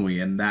Golden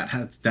Kamuy, and that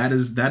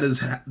is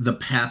the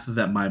path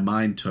that my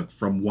mind took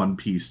from One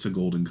Piece to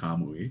Golden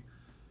Kamuy.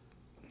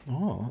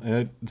 Oh,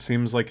 it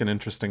seems like an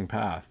interesting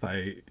path.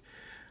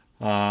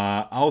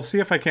 I'll see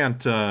if I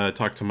can't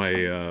talk to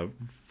my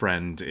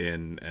friend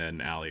in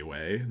an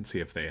alleyway and see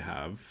if they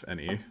have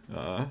any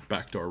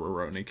backdoor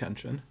Rurouni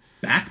Kenshin.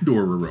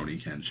 Backdoor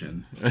Rurouni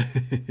Kenshin?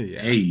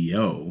 Yeah. Hey,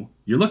 yo.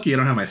 You're lucky I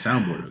don't have my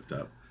soundboard hooked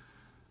up.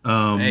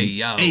 Hey,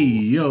 yo. Hey,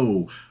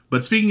 yo.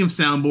 But speaking of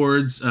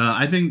soundboards,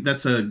 I think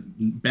that's a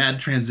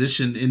bad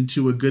transition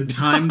into a good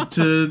time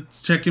to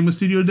check in with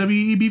Studio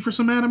WEB for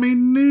some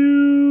anime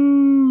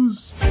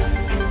news.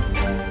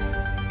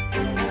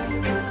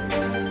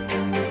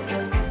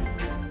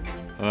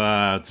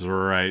 That's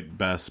right,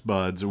 best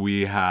buds.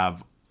 We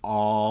have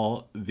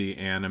all the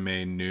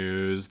anime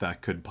news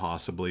that could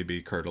possibly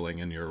be curdling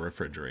in your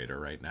refrigerator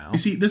right now. You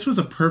see, this was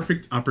a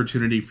perfect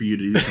opportunity for you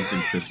to do something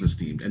Christmas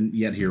themed, and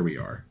yet here we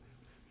are.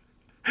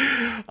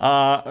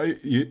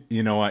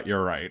 You know what?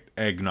 You're right.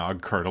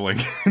 Eggnog curdling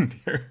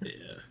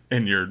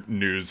in your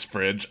news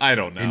fridge. I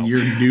don't know. In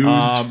your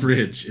news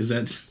fridge. Is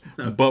that...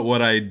 But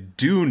what I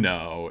do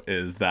know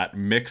is that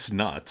Mixed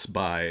Nuts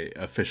by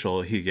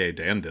Official Hige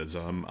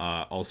Dandism,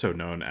 also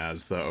known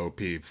as the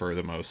OP for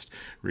the most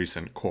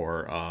recent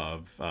core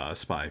of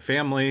Spy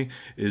Family,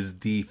 is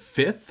the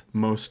 5th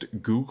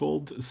most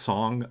Googled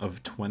song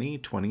of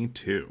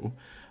 2022,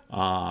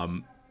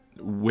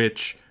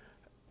 which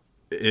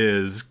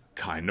is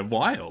kind of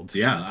wild.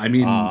 Yeah, I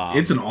mean,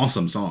 it's an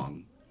awesome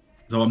song,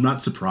 so I'm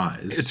not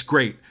surprised. It's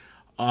great.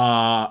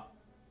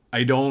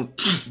 I don't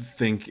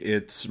think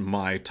it's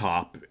my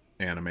top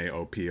anime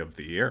OP of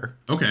the year.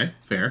 Okay,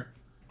 fair.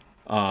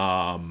 So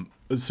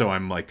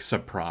I'm like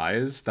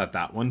surprised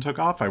that one took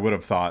off. I would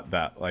have thought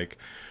that, like,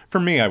 for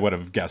me, I would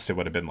have guessed it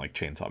would have been like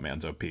Chainsaw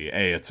Man's OP.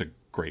 It's a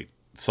great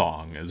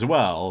song as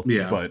well,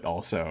 yeah, but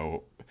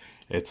also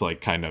it's like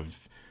kind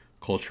of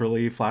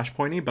culturally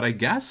flashpointy. But I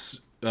guess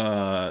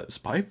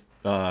Spy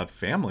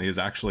Family is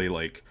actually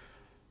like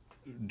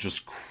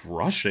just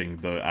crushing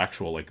the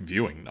actual like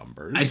viewing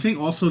numbers. I think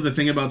also the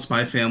thing about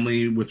Spy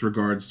Family with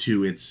regards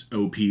to its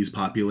OP's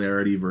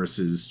popularity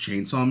versus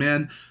Chainsaw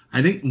Man,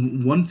 I think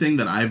one thing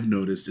that I've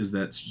noticed is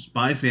that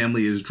Spy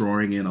Family is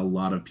drawing in a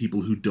lot of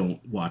people who don't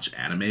watch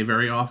anime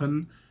very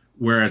often,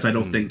 whereas I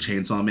don't think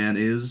Chainsaw Man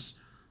is,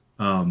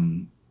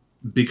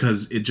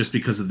 because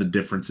of the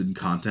difference in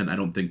content. I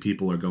don't think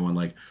people are going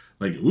like,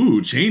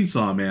 ooh,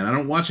 Chainsaw Man. I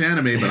don't watch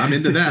anime, but I'm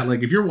into that.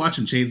 Like, if you're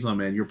watching Chainsaw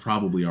Man, you're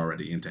probably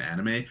already into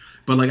anime.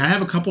 But like, I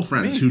have a couple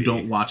friends who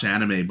don't watch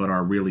anime but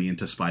are really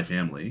into Spy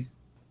Family.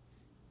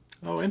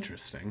 Oh,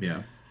 interesting.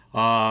 Yeah.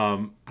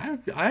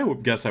 I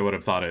would guess I would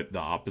have thought it the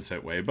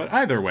opposite way, but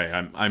either way,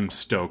 I'm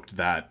stoked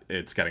that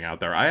it's getting out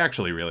there. I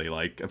actually really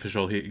like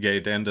Official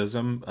Hige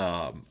Dandism.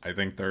 I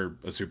think they're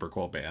a super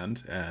cool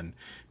band, and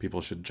people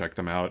should check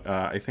them out.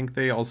 I think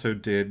they also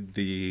did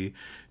the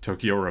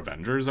Tokyo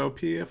Revengers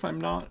OP, if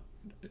I'm not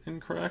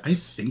incorrect. I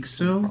think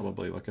so.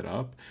 Probably look it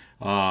up.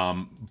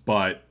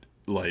 But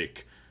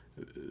like,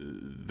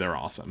 they're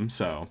awesome,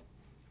 so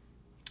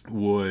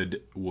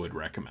would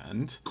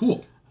recommend.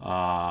 Cool.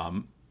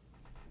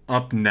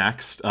 Up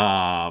next,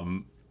 I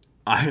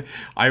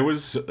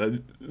was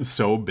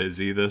so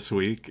busy this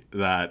week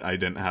that I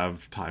didn't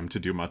have time to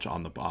do much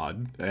on the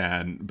pod,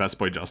 and Best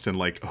Boy Justin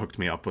like hooked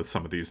me up with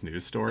some of these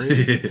news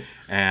stories,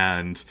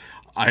 and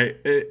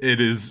it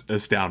is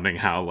astounding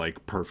how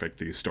like perfect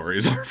these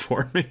stories are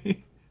for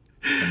me.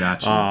 I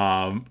got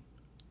you.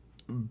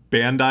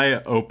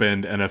 Bandai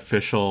opened an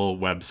official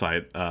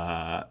website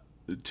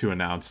to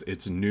announce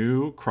its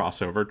new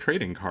crossover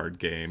trading card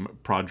game,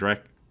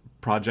 Project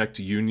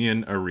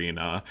Union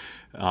Arena,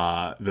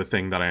 the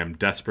thing that I am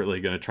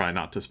desperately going to try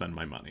not to spend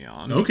my money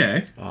on.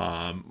 Okay.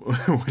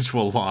 Which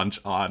will launch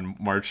on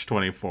March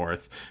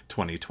 24th,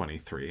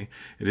 2023.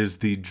 It is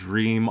the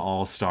Dream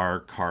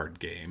All-Star card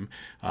game,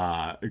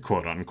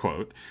 quote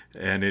unquote,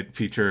 and it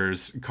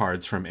features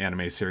cards from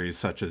anime series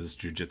such as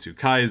Jujutsu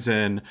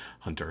Kaisen,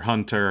 Hunter x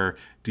Hunter,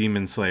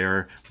 Demon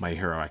Slayer, My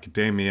Hero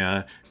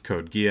Academia,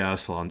 Code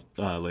Geass,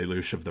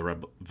 Lelouch of the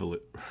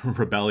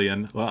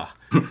Rebellion,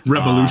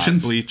 Revolution,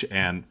 Bleach,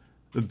 and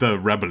the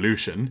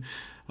Revolution.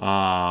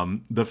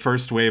 The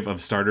first wave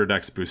of starter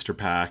decks, booster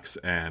packs,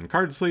 and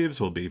card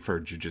sleeves will be for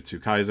Jujutsu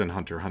Kaisen,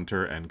 Hunter x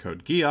Hunter, and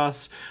Code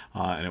Geass,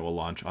 and it will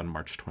launch on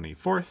March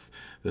 24th.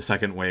 The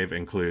second wave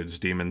includes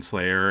Demon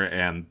Slayer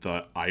and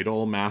the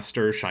Idol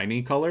Master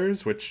shiny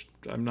colors, which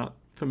I'm not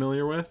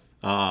familiar with.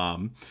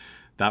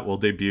 That will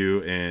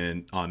debut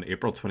on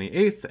April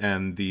 28th,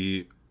 and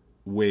the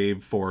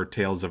wave for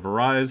Tales of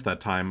Arise, that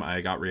time I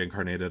got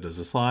reincarnated as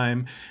a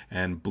slime,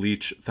 and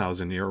Bleach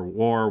Thousand Year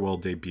War will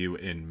debut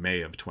in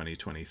May of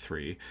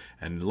 2023.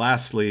 And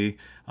lastly,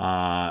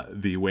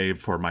 the wave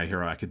for My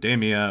Hero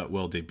Academia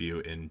will debut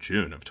in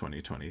June of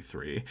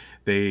 2023.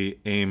 They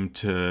aim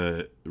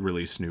to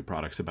release new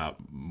products about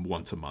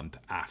once a month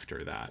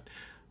after that.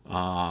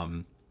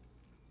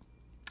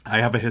 I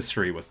have a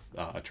history with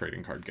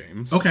trading card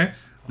games. Okay,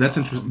 that's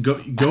interesting.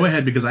 Go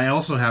ahead, because I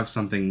also have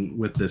something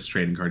with this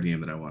trading card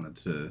game that I wanted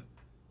to.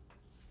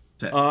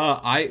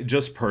 I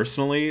just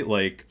personally,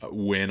 like,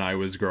 when I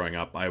was growing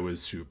up, I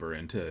was super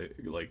into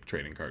like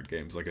trading card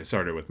games. Like, I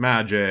started with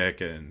Magic,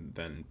 and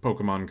then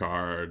Pokemon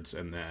cards,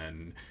 and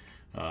then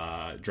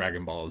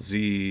Dragon Ball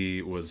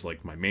Z was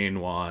like my main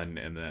one,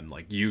 and then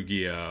like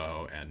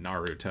Yu-Gi-Oh and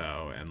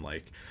Naruto, and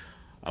like,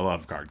 I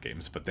love card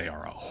games, but they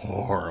are a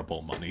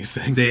horrible money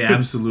sink. They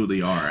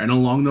absolutely are. And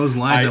along those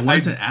lines, I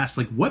wanted to ask,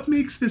 like, what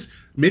makes this...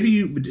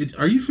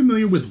 Are you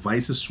familiar with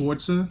Weiss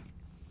Schwarzer?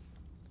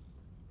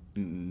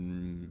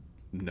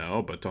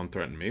 No, but don't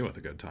threaten me with a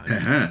good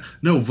time.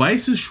 No,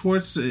 Weiss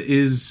Schwarzer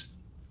is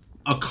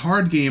a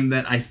card game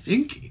that I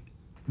think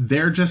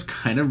they're just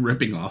kind of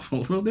ripping off a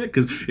little bit,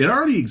 because it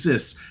already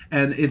exists,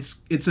 and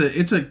it's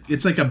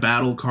like a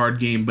battle card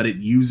game, but it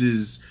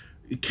uses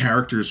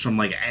characters from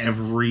like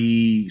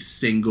every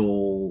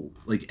single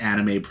like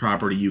anime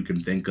property you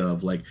can think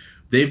of. Like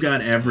they've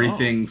got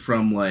everything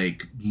from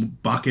like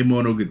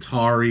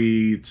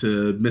Bakemonogatari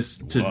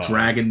to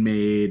Dragon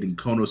Maid and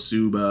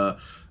Konosuba.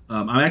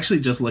 I'm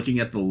actually just looking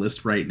at the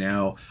list right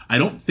now. I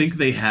don't think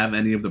they have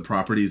any of the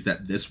properties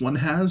that this one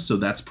has, so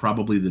that's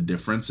probably the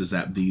difference, is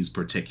that these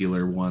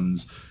particular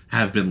ones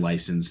have been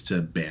licensed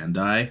to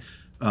Bandai.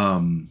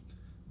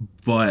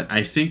 But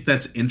I think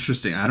that's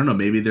interesting. I don't know,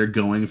 maybe they're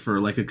going for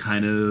like a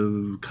kind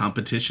of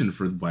competition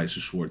for Weiss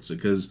Schwarz,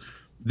 because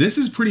this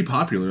is pretty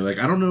popular. Like,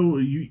 I don't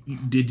know,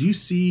 did you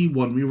see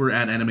when we were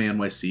at Anime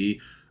NYC,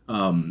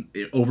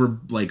 over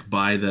like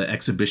by the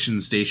exhibition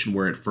station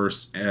where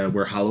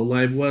where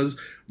HoloLive was,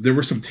 there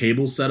were some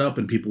tables set up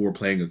and people were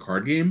playing a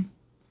card game?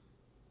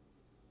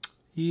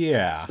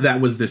 Yeah. That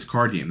was this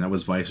card game. That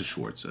was Weiss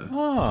Schwarz.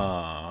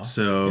 Oh,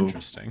 so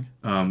interesting.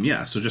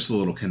 Yeah, so just a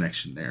little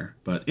connection there.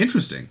 But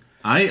interesting.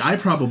 I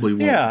probably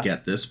won't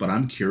get this, but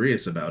I'm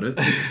curious about it.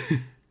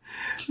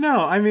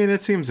 No, I mean,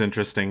 it seems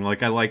interesting.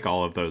 Like, I like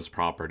all of those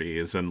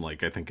properties, and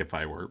like, I think if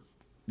I were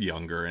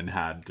younger and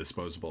had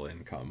disposable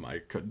income, I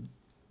could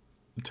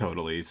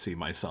totally see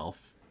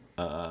myself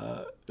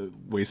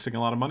wasting a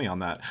lot of money on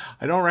that.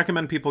 I don't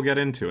recommend people get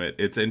into it.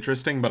 It's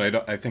interesting,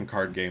 but I think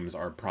card games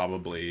are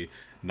probably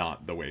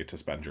not the way to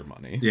spend your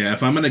money. Yeah,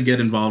 if I'm going to get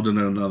involved in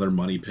another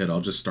money pit,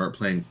 I'll just start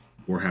playing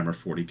Warhammer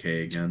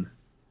 40K again.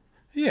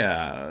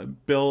 Yeah,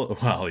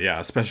 well, yeah,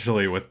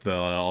 especially with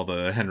all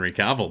the Henry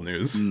Cavill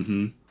news.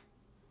 Mm-hmm.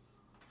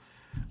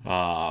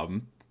 I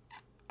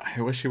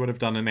wish he would have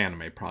done an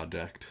anime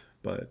project,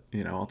 but,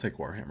 you know, I'll take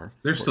Warhammer.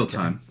 There's still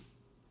time.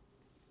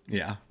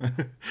 Yeah.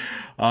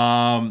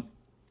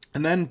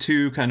 And then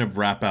to kind of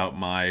wrap out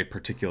my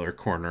particular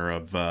corner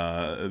of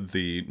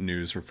the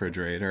news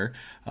refrigerator,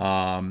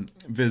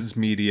 Viz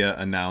Media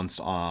announced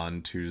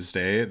on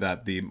Tuesday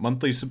that the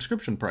monthly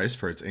subscription price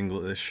for its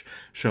English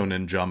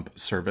Shonen Jump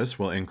service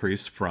will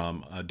increase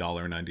from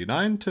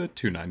 $1.99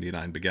 to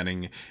 $2.99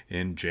 beginning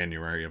in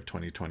January of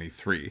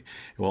 2023. It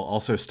will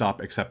also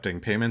stop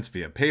accepting payments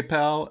via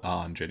PayPal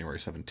on January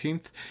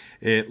 17th.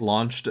 It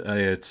launched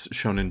its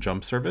Shonen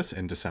Jump service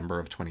in December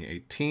of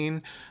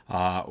 2018,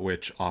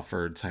 which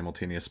offered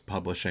simultaneous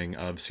publishing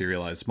of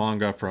serialized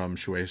manga from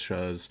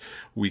Shueisha's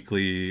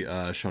weekly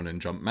Shonen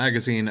Jump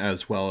magazine,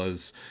 as well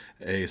as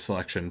a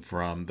selection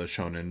from the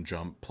Shonen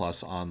Jump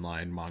Plus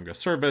online manga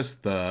service,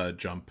 the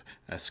Jump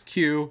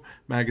SQ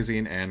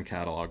magazine, and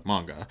catalog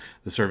manga.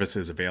 The service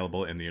is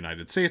available in the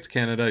United States,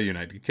 Canada,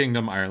 United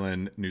Kingdom,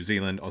 Ireland, New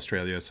Zealand,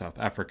 Australia, South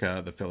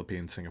Africa, the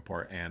Philippines,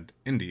 Singapore, and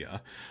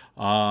India.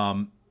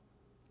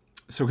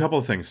 So a couple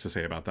of things to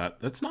say about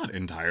that. That's not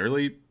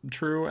entirely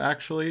true,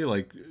 actually.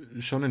 Like,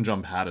 Shonen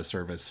Jump had a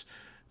service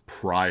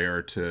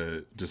prior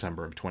to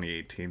December of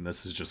 2018.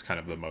 This is just kind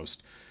of the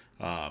most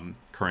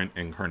current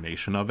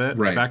incarnation of it.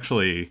 Right. I've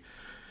actually,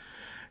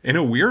 in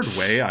a weird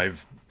way,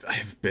 I've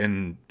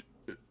been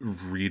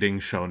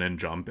reading Shonen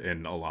Jump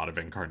in a lot of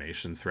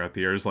incarnations throughout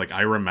the years. Like,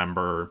 I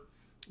remember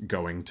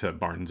going to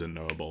Barnes &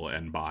 Noble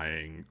and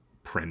buying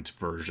print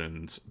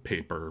versions,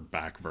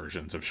 paperback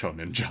versions of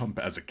Shonen Jump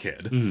as a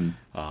kid. You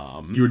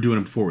were doing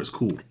it before it was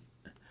cool.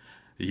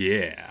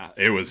 Yeah,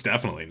 it was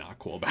definitely not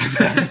cool back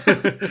then.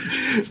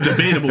 It's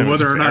debatable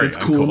whether or not it's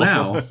cool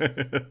now.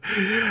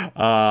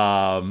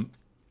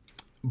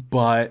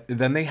 But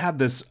then they had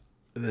this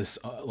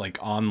like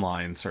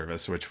online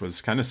service, which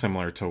was kind of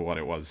similar to what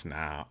it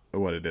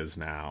is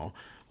now.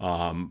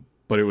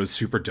 But it was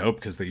super dope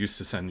because they used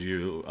to send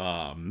you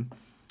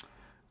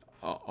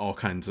all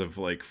kinds of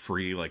like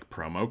free like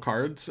promo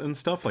cards and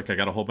stuff. Like, I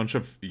got a whole bunch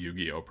of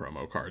Yu-Gi-Oh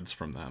promo cards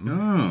from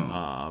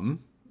them.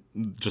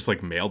 Just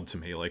like mailed to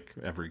me like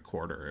every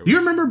quarter. You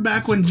remember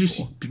back when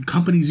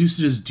companies used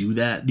to just do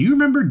that? Do you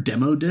remember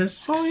demo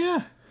discs? Oh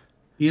yeah.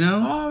 You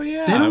know? Oh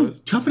yeah.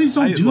 Companies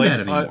don't do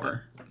that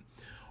anymore.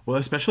 Well,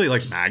 especially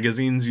like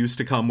magazines used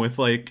to come with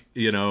like,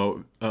 you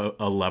know,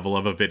 a level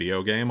of a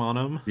video game on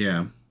them.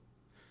 Yeah.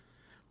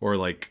 Or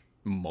like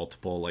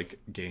multiple like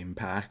game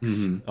packs.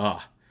 Mm-hmm.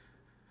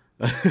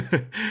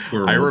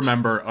 I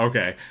remember,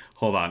 okay,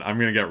 hold on. I'm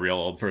going to get real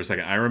old for a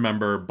second. I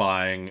remember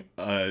buying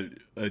a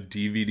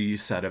DVD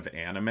set of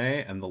anime,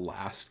 and the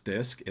last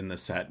disc in the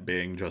set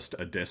being just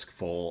a disc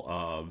full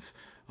of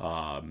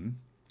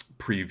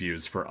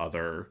previews for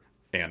other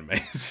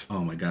animes.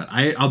 Oh my god.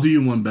 I'll do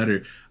you one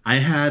better. I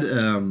had,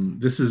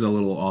 this is a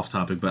little off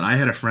topic, but I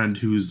had a friend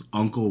whose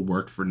uncle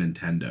worked for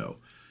Nintendo.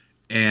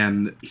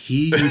 And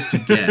he used to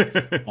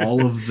get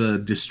all of the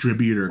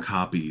distributor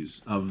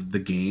copies of the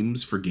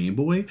games for Game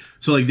Boy.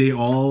 So like they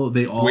all.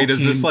 Wait,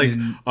 is this like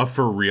a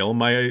for real?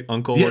 My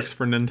uncle works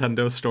for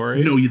Nintendo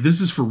story? No,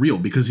 this is for real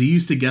because he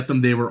used to get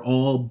them. They were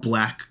all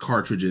black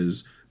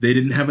cartridges. They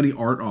didn't have any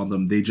art on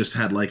them. They just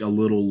had like a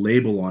little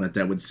label on it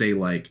that would say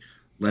like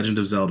Legend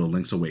of Zelda: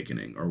 Link's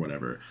Awakening or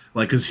whatever.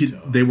 Like because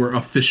they were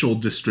official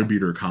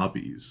distributor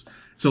copies.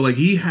 So, like,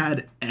 he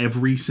had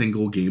every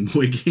single Game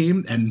Boy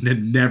game and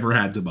never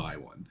had to buy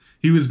one.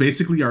 He was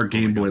basically our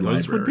Game Boy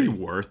Those library. would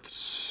be worth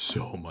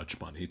so much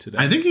money today.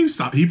 I think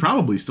he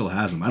probably still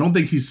has them. I don't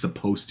think he's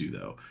supposed to,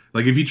 though.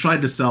 Like, if he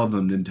tried to sell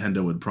them,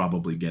 Nintendo would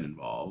probably get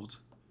involved.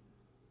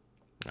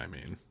 I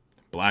mean,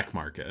 black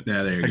market.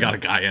 Yeah, there you go. I got a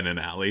guy in an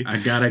alley. I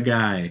got a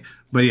guy.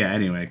 But yeah,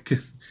 anyway,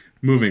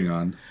 moving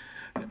on.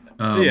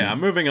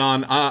 Moving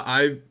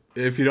on.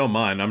 If you don't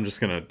mind, I'm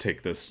just gonna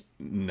take this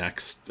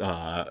next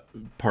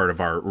part of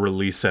our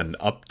release and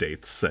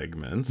updates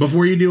segments.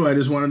 Before you do, I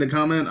just wanted to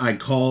comment. I'm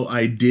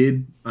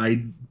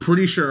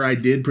pretty sure I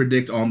did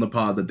predict on the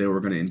pod that they were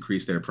going to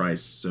increase their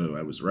price, so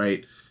I was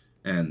right.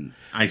 And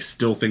I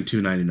still think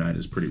 $2.99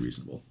 is pretty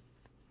reasonable.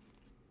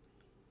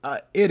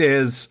 It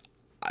is.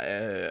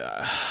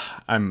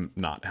 I'm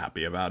not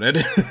happy about it.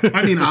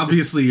 I mean,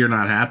 obviously you're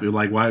not happy.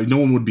 Like, why? No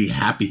one would be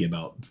happy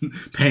about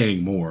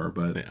paying more,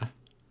 but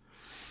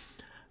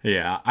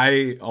yeah.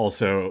 I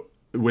also,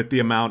 with the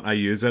amount I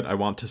use it, I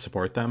want to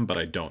support them, but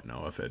I don't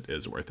know if it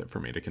is worth it for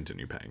me to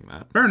continue paying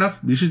that. Fair enough.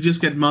 You should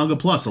just get Manga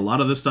Plus. A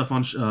lot of this stuff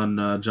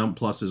on Jump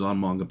Plus is on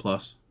Manga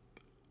Plus.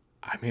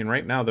 I mean,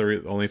 right now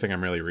the only thing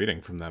I'm really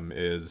reading from them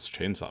is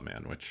Chainsaw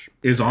Man, which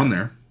is on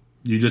there.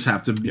 You just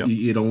have to. Yep.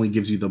 It only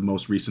gives you the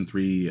most recent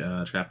 3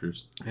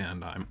 chapters.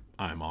 And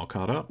I'm all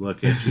caught up.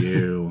 Look at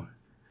you.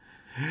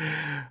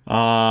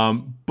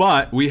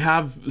 But we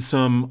have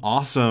some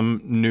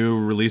awesome new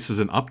releases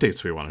and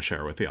updates we want to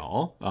share with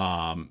y'all.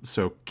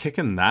 So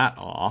kicking that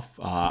off,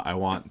 I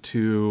want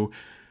to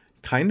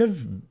kind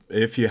of,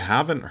 if you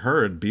haven't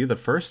heard, be the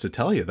first to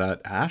tell you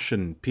that Ash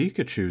and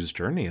Pikachu's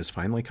journey is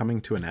finally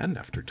coming to an end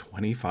after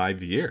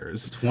 25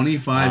 years.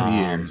 25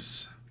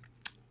 years.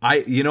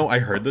 I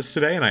heard this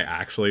today and I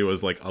actually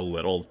was like a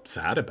little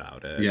sad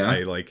about it. Yeah.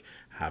 I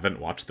haven't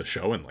watched the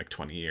show in like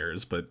 20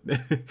 years, but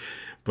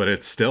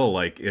it's still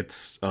like it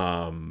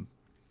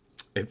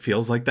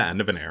feels like the end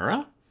of an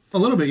era. A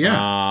little bit,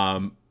 yeah.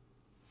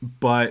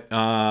 But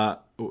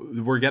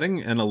we're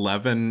getting an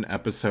 11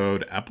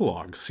 episode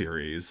epilogue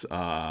series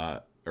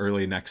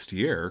early next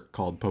year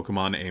called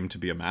Pokemon Aim to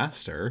be a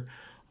Master.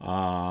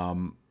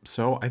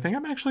 So I think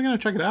I'm actually going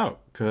to check it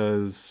out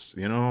because,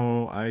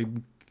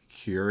 I'm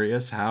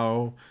curious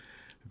how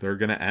they're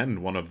going to end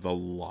one of the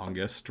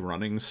longest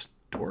running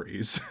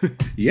stories.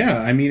 Yeah,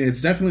 I mean, it's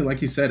definitely,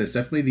 like you said, it's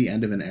definitely the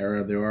end of an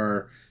era. There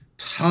are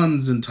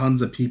tons and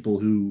tons of people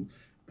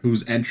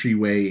whose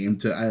entryway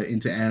into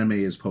anime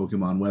is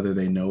Pokemon, whether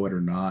they know it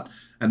or not.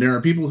 And there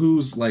are people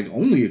whose like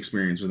only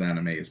experience with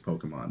anime is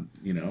Pokemon,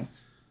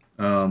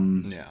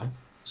 Yeah.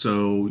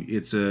 So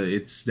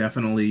it's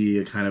definitely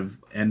a kind of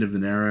end of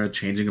an era,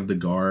 changing of the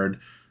guard.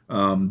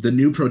 The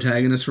new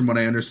protagonist, from what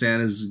I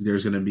understand, is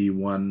there's going to be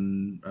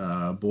one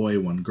boy,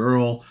 one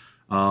girl.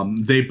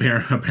 They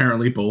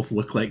apparently both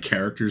look like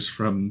characters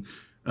from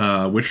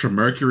Witch from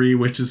Mercury,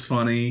 which is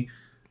funny.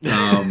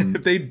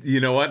 They,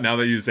 you know what? Now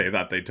that you say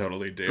that, they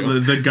totally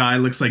do. The guy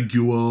looks like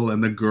Guel,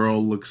 and the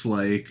girl looks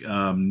like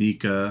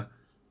Nika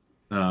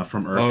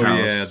from Earth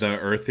House. Oh yeah,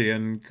 the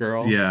Earthian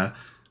girl. Yeah.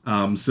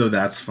 So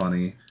that's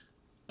funny.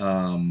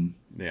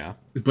 Yeah.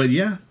 But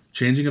yeah,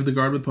 changing of the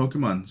guard with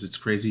Pokemon. It's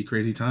crazy,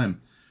 crazy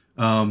time.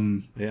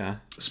 Yeah.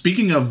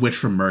 Speaking of Witch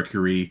from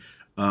Mercury,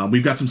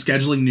 we've got some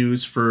scheduling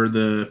news for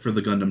the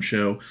Gundam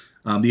show.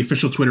 The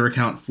official Twitter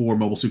account for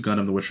Mobile Suit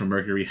Gundam: The Witch from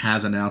Mercury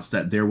has announced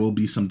that there will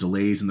be some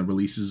delays in the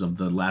releases of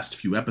the last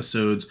few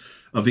episodes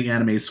of the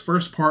anime's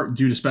first part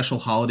due to special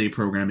holiday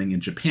programming in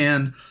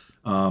Japan.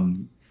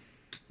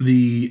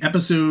 The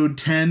episode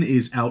 10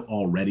 is out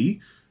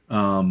already.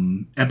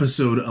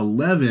 Episode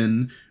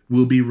 11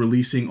 will be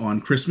releasing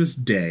on Christmas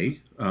Day.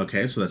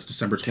 Okay, so that's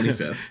December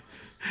 25th.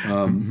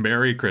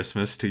 Merry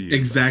Christmas to you.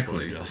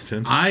 Exactly.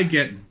 Justin. I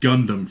get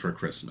Gundam for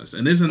Christmas,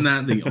 and isn't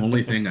that the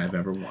only thing I've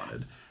ever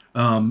wanted?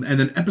 And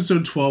then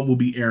episode 12 will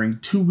be airing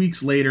 2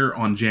 weeks later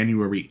on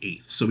January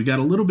 8th. So we got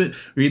a little bit,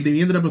 they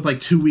ended up with like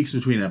 2 weeks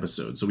between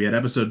episodes. So we had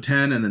episode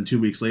 10, and then 2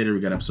 weeks later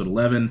we got episode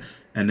 11,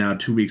 and now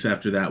 2 weeks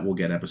after that we'll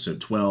get episode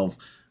 12.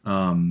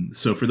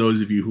 So for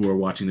those of you who are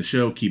watching the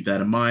show, keep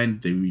that in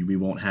mind. We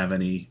won't have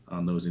any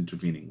on those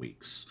intervening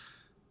weeks.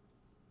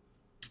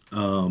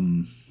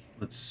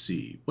 Let's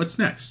see. What's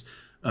next?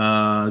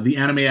 The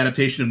anime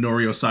adaptation of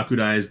Norio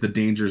Sakurai's The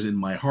Dangers in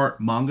My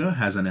Heart manga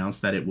has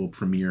announced that it will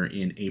premiere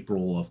in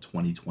April of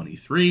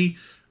 2023.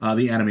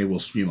 The anime will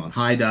stream on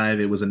High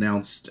Dive. It was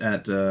announced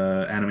at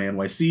Anime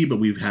NYC, but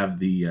we have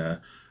the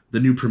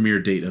new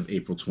premiere date of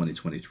April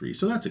 2023.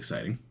 So that's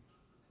exciting.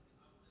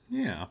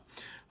 Yeah.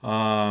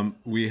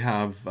 We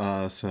have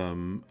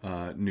some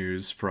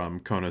news from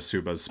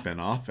Konosuba's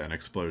spinoff, An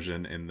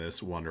Explosion in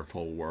This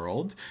Wonderful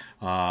World.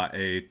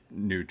 A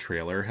new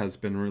trailer has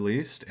been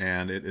released,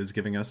 and it is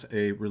giving us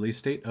a release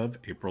date of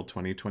April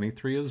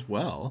 2023 as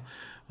well.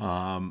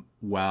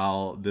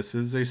 While this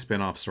is a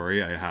spin-off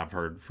story, I have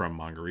heard from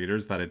manga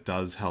readers that it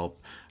does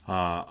help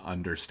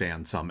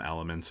understand some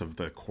elements of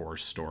the core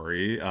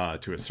story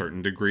to a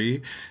certain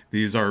degree.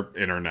 These are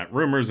internet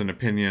rumors and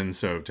opinions,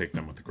 so take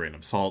them with a grain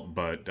of salt,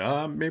 but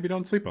maybe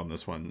don't sleep on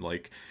this one.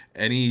 Like,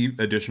 any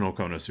additional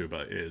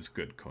Konosuba is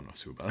good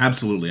Konosuba.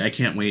 Absolutely. I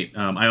can't wait.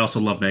 I also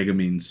love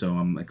Megumin, so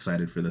I'm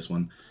excited for this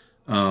one.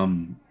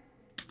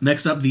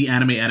 Next up, the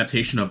anime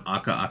adaptation of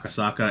Aka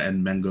Akasaka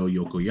and Mengo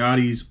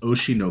Yokoyari's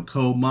Oshi no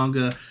Ko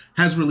manga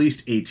has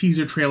released a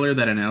teaser trailer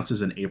that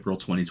announces an April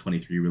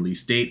 2023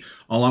 release date,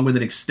 along with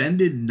an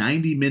extended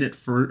 90-minute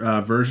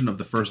version of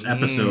the first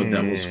episode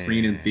that will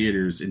screen in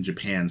theaters in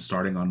Japan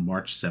starting on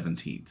March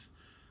 17th.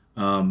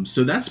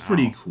 So that's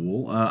pretty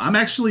cool. I'm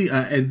actually,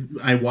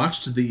 I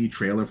watched the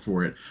trailer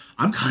for it.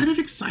 I'm kind of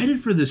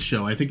excited for this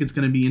show. I think it's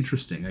going to be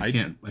interesting. I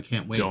can't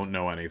wait. Don't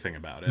know anything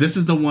about it. This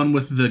is the one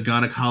with the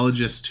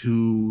gynecologist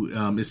who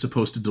is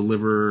supposed to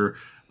deliver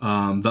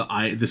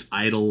this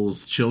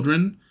idol's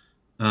children.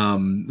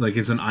 Like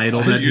it's an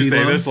idol that you he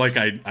say loves. this like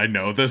I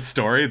know this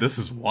story. This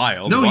is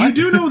wild. No, What? you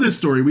do know this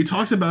story. We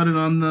talked about it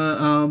on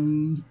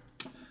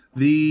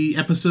the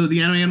episode,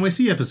 the Anime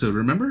NYC episode.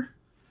 Remember?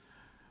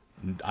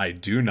 I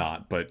do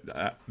not, but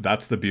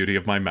that's the beauty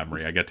of my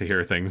memory. I get to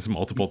hear things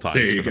multiple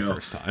times for the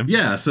first time.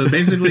 Yeah, so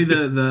basically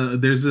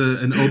there's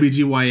an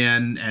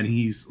OBGYN and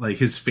he's like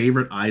his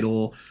favorite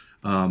idol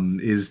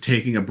is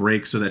taking a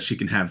break so that she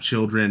can have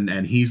children,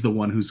 and he's the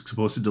one who's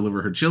supposed to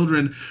deliver her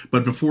children,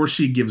 but before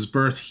she gives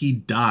birth, he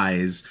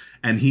dies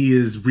and he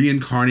is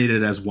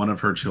reincarnated as one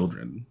of her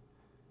children.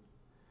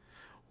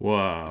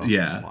 Whoa.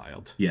 Yeah.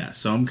 Wild. Yeah,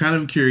 so I'm kind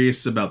of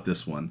curious about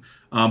this one.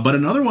 But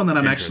another one that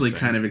I'm actually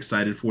kind of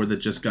excited for that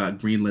just got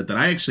greenlit that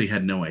I actually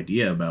had no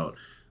idea about.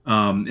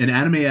 An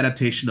anime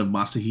adaptation of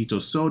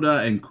Masahito Soda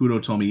and Kuro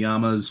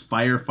Tomiyama's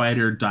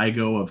Firefighter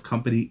Daigo of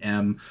Company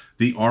M,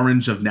 The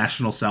Orange of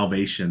National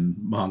Salvation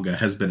manga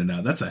has been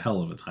announced. That's a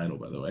hell of a title,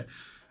 by the way.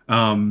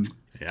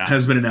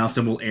 Has been announced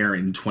and will air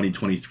in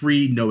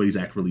 2023. No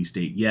exact release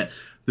date yet.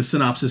 The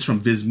synopsis from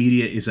Viz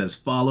Media is as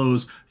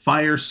follows.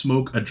 Fire,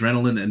 smoke,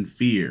 adrenaline, and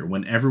fear.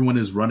 When everyone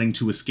is running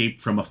to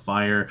escape from a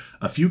fire,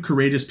 a few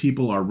courageous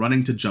people are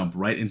running to jump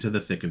right into the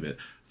thick of it.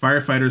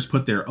 Firefighters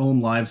put their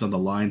own lives on the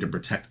line to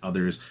protect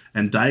others,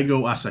 and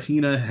Daigo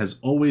Asahina has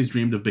always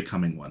dreamed of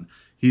becoming one.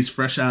 He's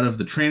fresh out of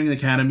the training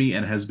academy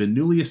and has been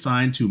newly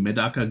assigned to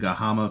Medaka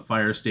Gahama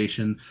Fire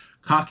Station.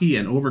 Cocky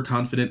and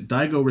overconfident,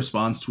 Daigo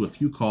responds to a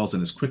few calls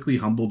and is quickly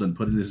humbled and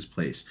put in his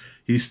place.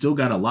 He's still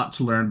got a lot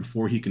to learn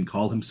before he can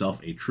call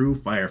himself a true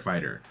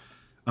firefighter.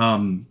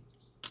 And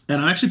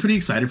I'm actually pretty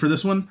excited for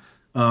this one.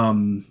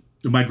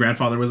 My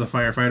grandfather was a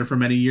firefighter for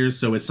many years,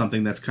 so it's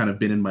something that's kind of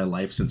been in my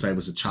life since I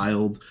was a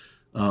child.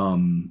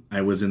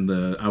 I was in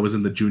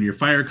the junior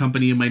fire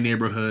company in my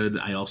neighborhood.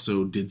 I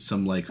also did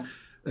some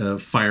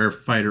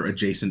firefighter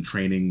adjacent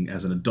training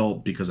as an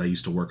adult because I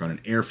used to work on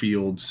an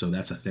airfield, so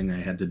that's a thing I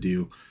had to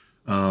do.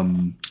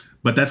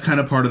 But that's kind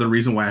of part of the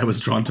reason why I was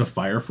drawn to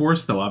Fire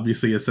Force, though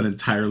obviously it's an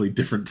entirely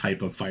different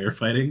type of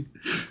firefighting.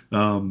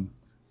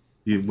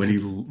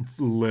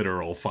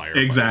 Literal firefighting.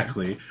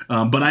 Exactly.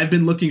 But I've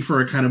been looking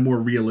for a kind of more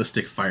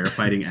realistic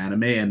firefighting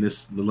anime, and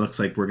this looks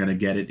like we're going to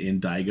get it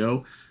in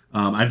Daigo.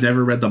 I've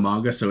never read the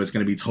manga, so it's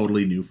going to be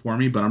totally new for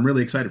me, but I'm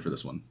really excited for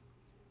this one.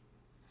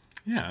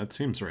 Yeah, it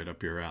seems right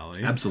up your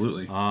alley.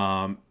 Absolutely.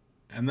 And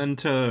then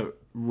to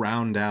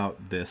round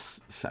out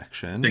this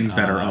section, things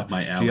that are up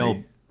my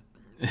alley.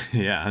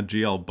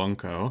 GL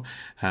Bunko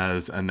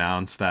has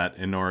announced that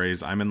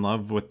Inori's I'm in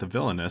Love with the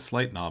Villainess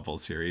light novel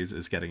series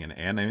is getting an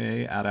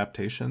anime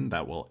adaptation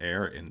that will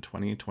air in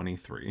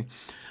 2023.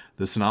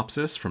 The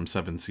synopsis from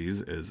Seven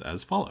Seas is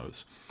as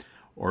follows.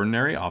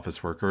 Ordinary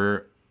office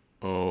worker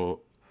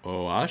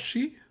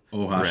Ohashi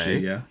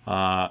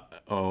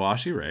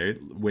Rei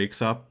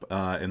wakes up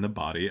in the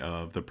body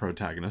of the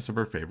protagonist of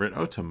her favorite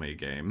otome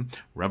game,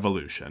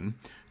 Revolution.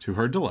 To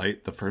her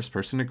delight, the first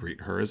person to greet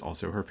her is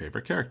also her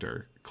favorite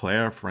character,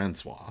 Claire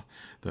Francois,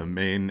 the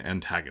main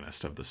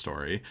antagonist of the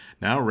story.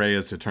 Now Rei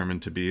is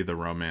determined to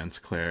romance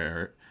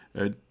Claire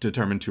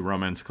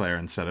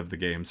instead of the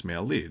game's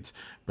male leads.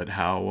 But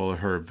how will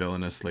her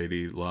villainous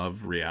lady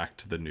love react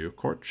to the new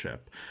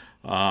courtship?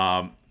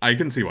 I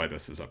can see why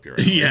this is up your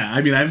alley. Yeah,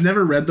 I mean, I've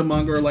never read the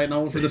manga or light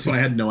novel for this one. I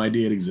had no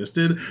idea it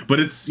existed, but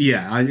it's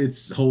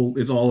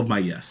all of my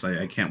yes.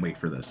 I can't wait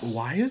for this.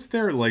 Why is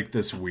there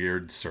this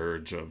weird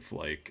surge of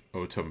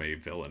otome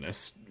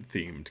villainous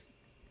themed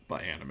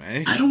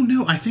anime? I don't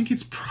know. I think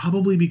it's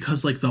probably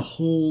because the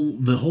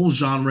whole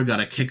genre got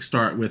a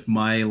kickstart with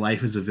My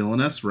Life as a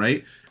Villainess,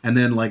 right? And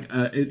then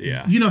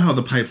you know how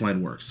the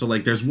pipeline works. So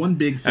there's one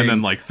big thing,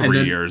 and then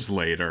 3 years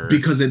later,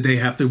 because they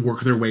have to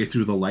work their way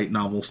through the light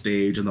novel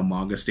stage and the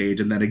manga stage,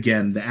 and then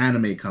again the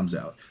anime comes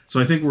out. So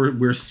I think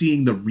we're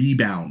seeing the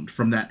rebound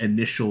from that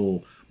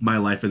initial My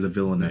Life as a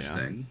Villainess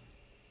thing.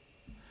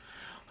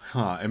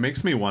 It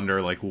makes me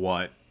wonder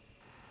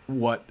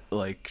what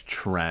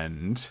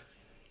trend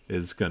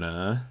is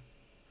gonna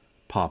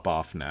pop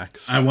off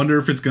next. I wonder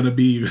if it's gonna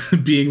be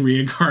being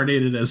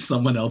reincarnated as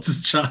someone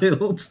else's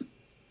child.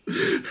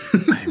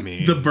 I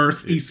mean, the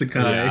birth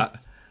isekai.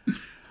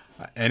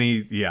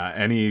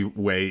 Any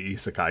way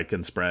isekai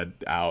can spread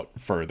out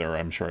further,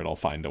 I'm sure it'll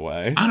find a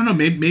way. I don't know.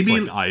 Maybe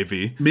it's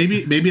Ivy.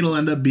 Maybe it'll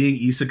end up being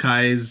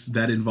isekais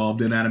that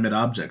involved inanimate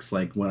objects,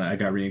 like when I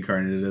got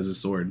reincarnated as a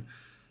sword.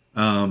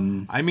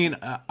 I mean,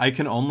 I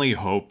can only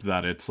hope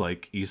that it's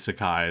like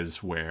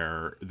isekais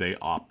where they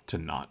opt to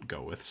not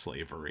go with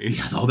slavery.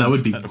 Yeah, that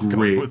would be instead of going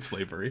great. with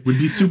slavery Would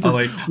be super.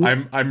 like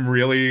I'm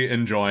really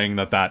enjoying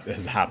that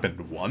has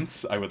happened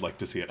once. I would like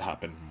to see it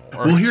happen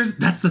more. Well,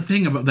 that's the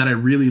thing about that I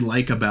really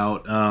like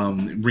about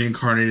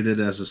Reincarnated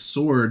as a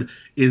Sword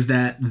is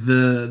that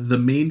the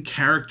main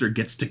character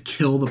gets to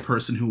kill the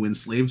person who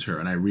enslaved her,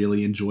 and I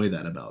really enjoy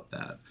that about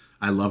that.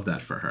 I love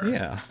that for her.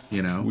 Yeah.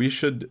 You know? We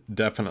should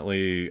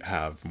definitely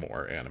have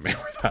more anime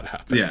where that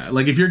happens. Yeah,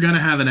 like if you're going to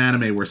have an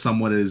anime where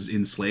someone is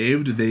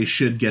enslaved, they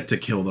should get to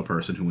kill the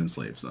person who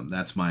enslaves them.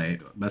 That's my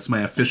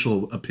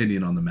official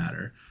opinion on the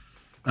matter.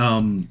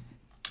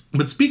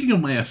 But speaking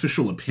of my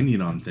official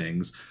opinion on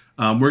things,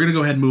 we're going to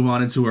go ahead and move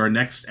on into our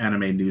next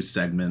anime news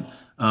segment.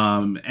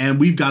 And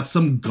we've got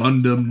some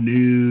Gundam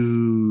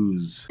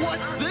news.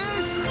 What's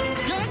this?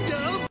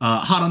 Gundam?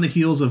 Hot on the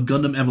heels of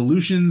Gundam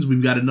Evolutions,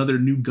 we've got another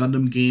new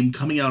Gundam game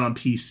coming out on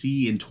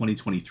PC in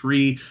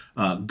 2023.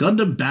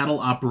 Gundam Battle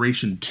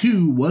Operation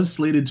 2 was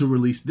slated to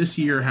release this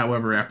year.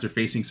 However, after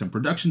facing some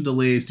production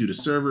delays due to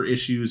server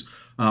issues,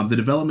 the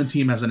development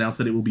team has announced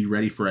that it will be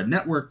ready for a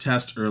network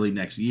test early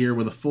next year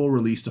with a full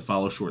release to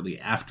follow shortly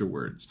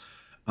afterwards.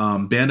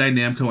 Bandai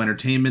Namco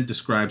Entertainment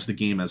describes the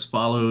game as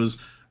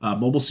follows.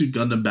 Mobile Suit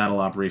Gundam Battle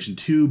Operation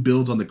 2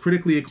 builds on the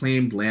critically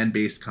acclaimed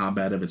land-based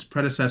combat of its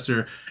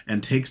predecessor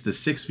and takes the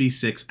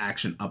 6v6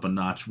 action up a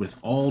notch with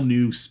all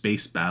new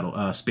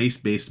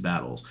space-based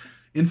battles.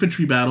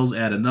 Infantry battles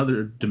add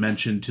another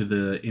dimension to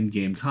the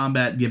in-game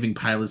combat, giving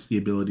pilots the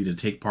ability to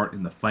take part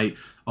in the fight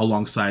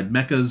alongside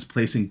mechas,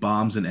 placing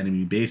bombs in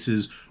enemy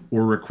bases,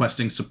 or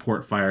requesting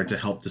support fire to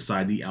help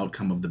decide the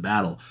outcome of the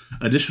battle.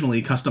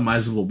 Additionally,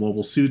 customizable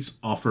mobile suits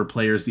offer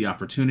players the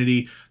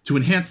opportunity to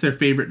enhance their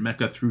favorite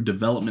mecha through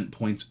development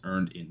points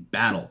earned in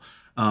battle.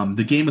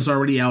 The game is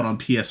already out on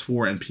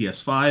PS4 and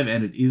PS5,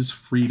 and it is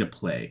free to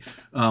play.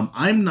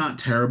 I'm not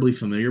terribly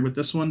familiar with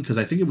this one because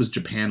I think it was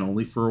Japan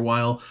only for a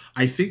while.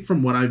 I think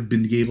from what I've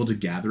been able to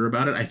gather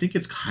about it, I think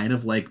it's kind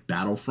of like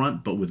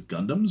Battlefront, but with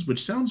Gundams,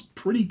 which sounds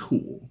pretty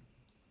cool.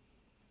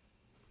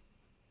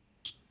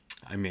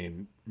 I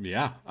mean,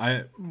 yeah,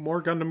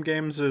 more Gundam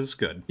games is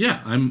good. Yeah,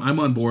 I'm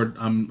on board.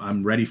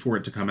 I'm ready for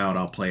it to come out.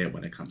 I'll play it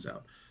when it comes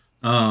out.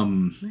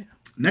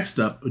 Next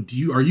up,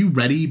 are you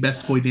ready,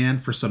 Best Boy Dan,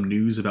 for some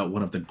news about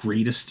one of the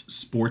greatest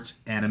sports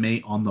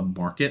anime on the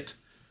market?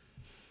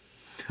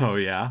 Oh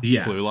yeah?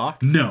 Yeah. Blue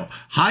Lock? No.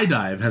 High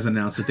Dive has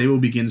announced that they will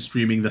begin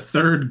streaming the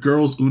third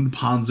Girls und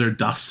Panzer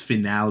Das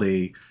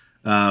Finale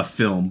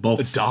film.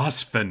 Both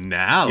Das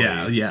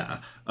Finale?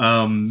 Yeah.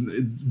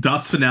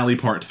 Das Finale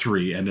Part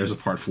 3, and there's a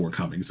Part 4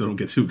 coming, so don't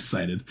get too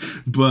excited.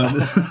 But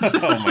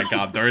oh my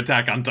god, they're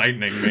Attack on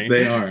Titaning me.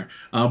 They are.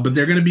 But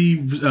they're going to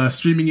be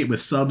streaming it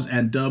with subs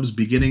and dubs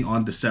beginning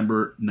on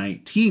December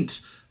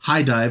 19th.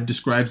 High Dive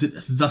describes it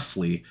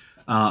thusly.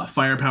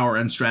 Firepower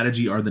and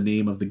strategy are the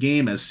name of the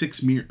game as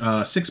six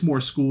more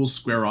schools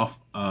square off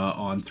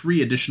on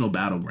 3 additional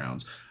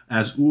battlegrounds.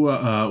 As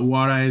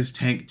Uarai's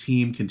tank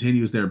team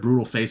continues their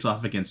brutal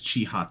face-off against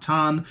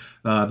Chi-Ha-Tan,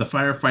 the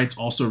firefights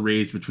also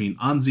rage between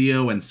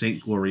Anzio and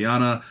St.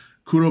 Gloriana,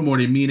 Kuro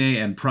Morimine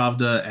and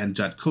Pravda, and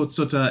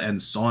Jatkotsuta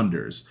and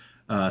Saunders.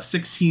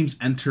 6 teams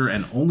enter,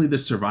 and only the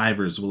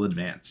survivors will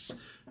advance.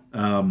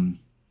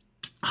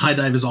 High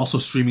Dive is also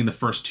streaming the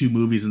first 2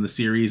 movies in the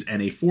series,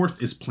 and a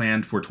 4th is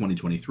planned for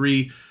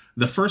 2023.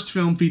 The first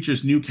film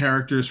features new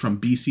characters from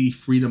BC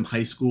Freedom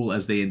High School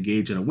as they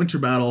engage in a winter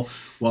battle,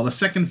 while the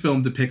second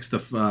film depicts the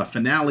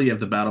finale of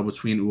the battle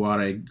between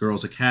Uarai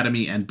Girls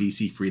Academy and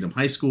BC Freedom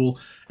High School,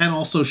 and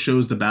also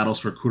shows the battles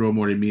for Kuro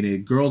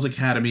Morimine Girls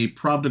Academy,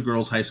 Pravda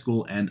Girls High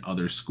School, and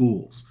other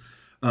schools.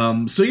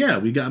 So yeah,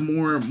 we got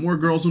more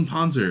Girls und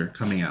Panzer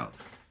coming out.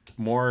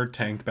 More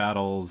tank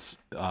battles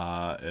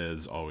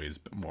is always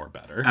more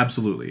better.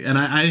 Absolutely. And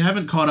I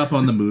haven't caught up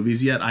on the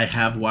movies yet. I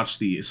have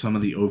watched some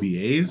of the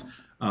OVAs,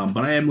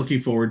 but I am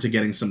looking forward to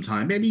getting some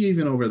time, maybe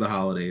even over the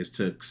holidays,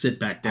 to sit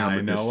back down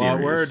with this series. I know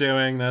what we're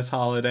doing this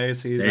holiday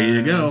season. There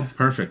you go.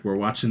 Perfect. We're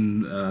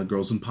watching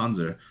Girls und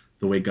Panzer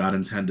the way God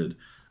intended.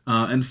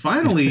 And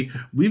finally,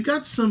 we've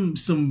got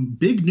some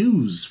big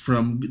news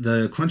from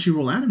the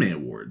Crunchyroll Anime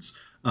Awards.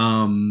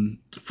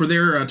 For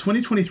their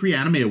 2023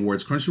 Anime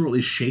Awards, Crunchyroll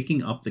is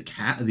shaking up the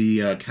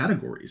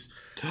categories.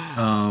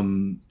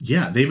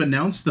 They've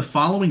announced the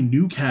following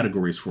new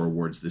categories for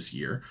awards this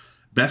year: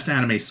 Best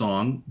Anime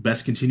Song,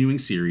 Best Continuing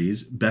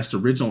Series, Best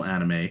Original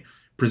Anime,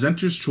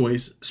 Presenter's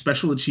Choice,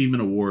 Special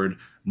Achievement Award,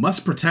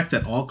 Must Protect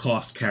at All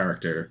Cost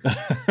Character.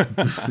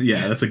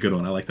 Yeah, that's a good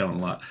one. I like that one a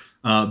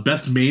lot.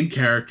 Best Main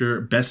Character,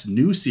 Best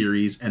New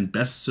Series, and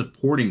Best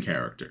Supporting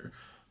Character.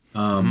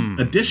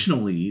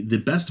 Additionally, the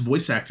Best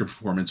Voice Actor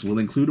Performance will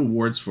include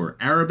awards for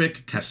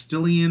Arabic,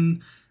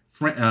 Castilian,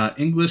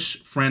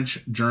 English,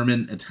 French,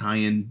 German,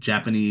 Italian,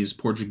 Japanese,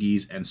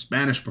 Portuguese, and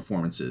Spanish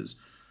performances.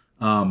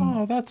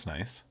 Oh, that's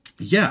nice.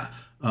 Yeah.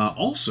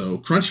 Also,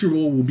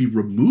 Crunchyroll will be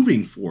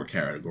removing 4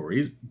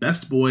 categories: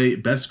 Best Boy,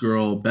 Best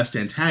Girl, Best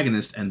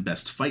Antagonist, and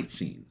Best Fight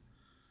Scene.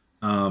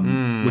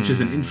 Which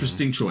is an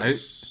interesting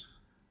choice.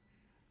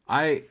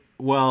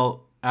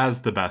 Well,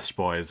 as the Best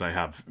Boys, I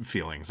have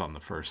feelings on the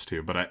first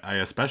two, but I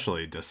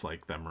especially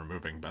dislike them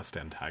removing Best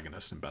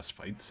Antagonist and Best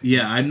Fight Scene.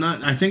 Yeah, I'm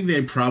not. I think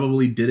they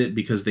probably did it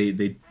because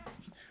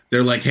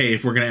they're like, hey,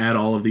 if we're gonna add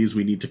all of these,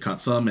 we need to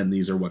cut some, and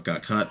these are what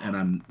got cut.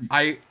 And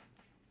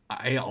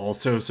I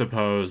also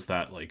suppose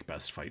that like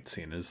Best Fight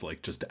Scene is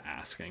like just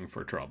asking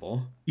for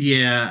trouble.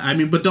 yeah, I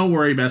mean, but don't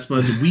worry, Best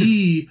Buds.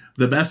 We,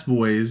 the Best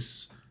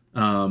Boys,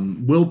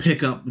 will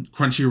pick up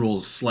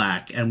Crunchyroll's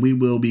slack, and we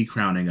will be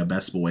crowning a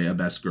Best Boy, a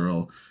Best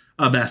Girl,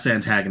 a Best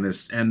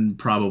Antagonist, and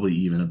probably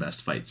even a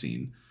Best Fight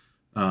Scene.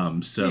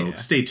 So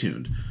stay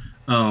tuned.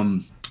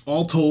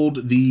 All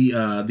told,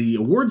 the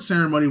awards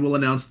ceremony will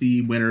announce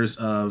the winners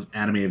of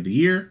Anime of the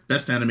Year,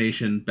 Best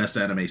Animation, Best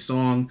Anime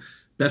Song,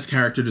 Best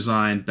Character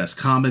Design, Best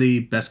Comedy,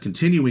 Best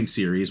Continuing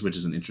Series, which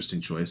is an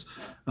interesting choice,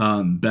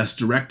 Best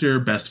Director,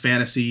 Best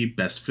Fantasy,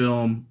 Best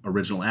Film,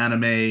 Original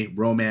Anime,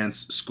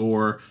 Romance,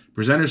 Score,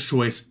 Presenter's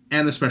Choice,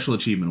 and the Special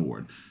Achievement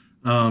Award.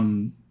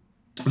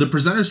 The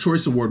Presenter's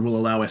Choice Award will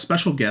allow a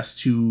special guest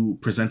to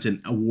present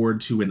an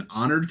award to an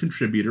honored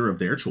contributor of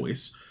their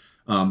choice.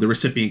 The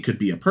recipient could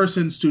be a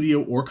person,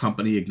 studio, or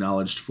company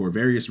acknowledged for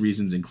various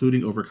reasons,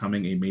 including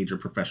overcoming a major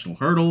professional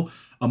hurdle,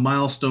 a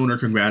milestone, or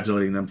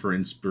congratulating them for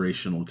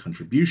inspirational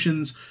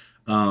contributions.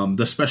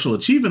 The Special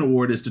Achievement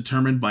Award is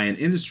determined by an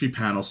industry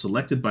panel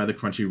selected by the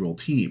Crunchyroll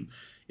team.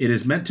 It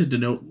is meant to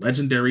denote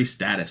legendary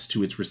status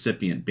to its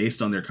recipient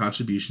based on their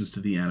contributions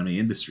to the anime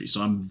industry.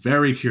 So I'm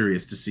very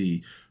curious to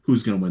see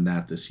who's going to win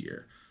that this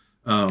year.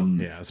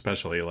 Yeah,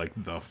 especially like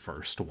the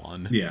first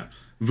one. Yeah.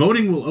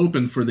 Voting will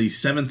open for the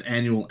 7th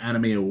Annual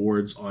Anime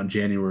Awards on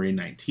January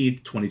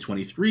 19th,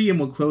 2023, and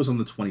will close on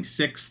the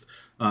 26th.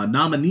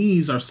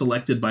 Nominees are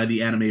selected by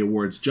the Anime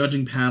Awards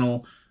judging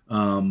panel.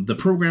 The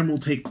program will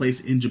take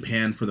place in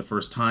Japan for the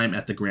first time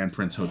at the Grand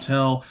Prince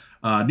Hotel,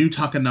 New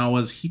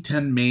Takanawa's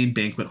Hiten Main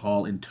Banquet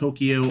Hall in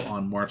Tokyo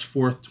on March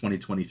 4th,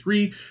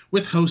 2023,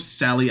 with hosts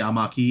Sally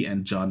Amaki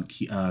and John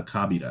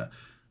Kabita.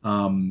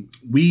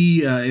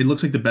 It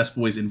looks like the Best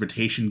Boys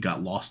invitation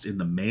got lost in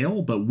the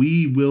mail, but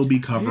we will be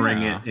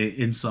covering it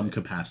in some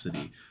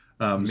capacity.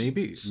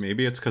 Maybe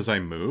it's because I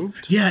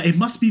moved. Yeah, it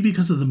must be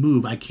because of the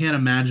move. I can't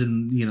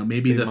imagine,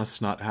 maybe they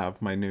must not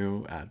have my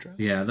new address.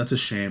 Yeah, that's a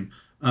shame.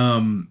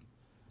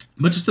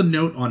 But just a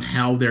note on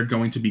how they're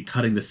going to be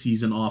cutting the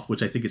season off,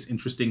 which I think is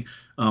interesting.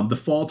 The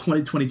fall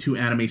 2022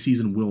 anime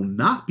season will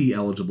not be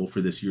eligible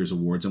for this year's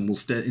awards and will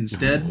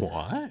instead...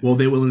 What? Well,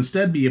 they will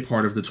instead be a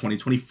part of the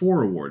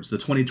 2024 awards. The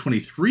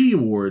 2023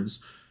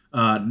 awards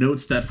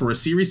notes that for a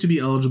series to be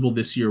eligible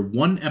this year,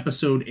 one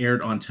episode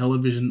aired on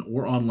television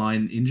or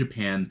online in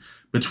Japan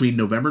between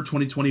November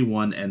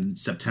 2021 and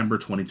September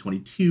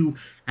 2022,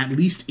 at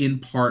least in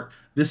part.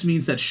 This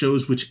means that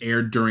shows which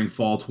aired during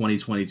fall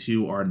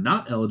 2022 are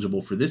not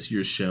eligible for this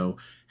year's show.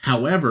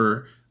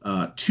 However,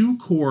 two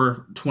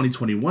core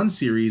 2021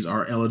 series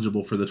are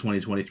eligible for the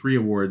 2023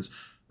 awards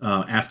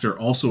after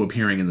also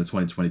appearing in the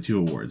 2022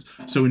 awards.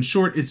 So in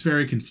short, it's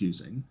very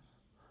confusing.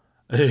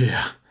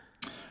 Yeah.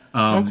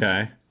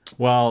 Okay.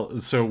 Well,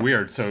 so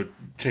weird. So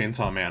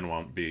Chainsaw Man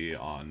won't be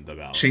on the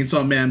ballot.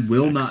 Chainsaw Man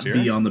will not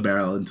be on the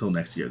ballot until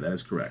next year. That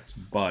is correct.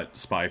 But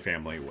Spy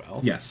Family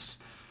will. Yes.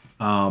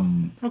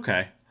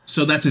 Okay.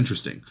 So that's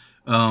interesting.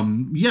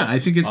 Yeah, I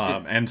think it's...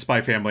 and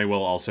Spy Family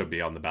will also be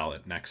on the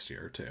ballot next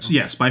year, too. So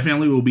yeah, Spy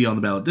Family will be on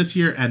the ballot this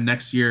year, and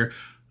next year,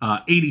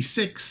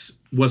 86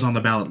 was on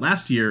the ballot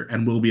last year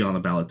and will be on the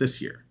ballot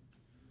this year.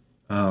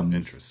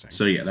 Interesting.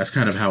 So yeah, that's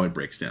kind of how it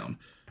breaks down.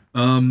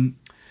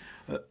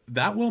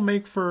 That will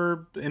make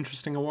for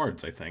interesting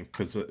awards, I think,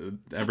 because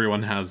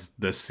everyone has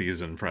this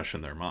season fresh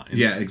in their minds.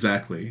 Yeah,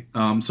 exactly.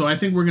 So I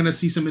think we're going to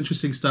see some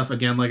interesting stuff.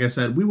 Again, like I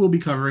said, we will be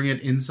covering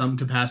it in some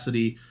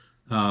capacity.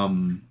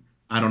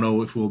 I don't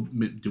know if we'll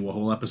do a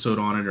whole episode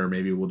on it, or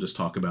maybe we'll just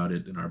talk about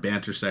it in our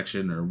banter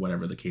section, or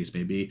whatever the case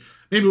may be.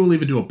 Maybe we'll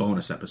even do a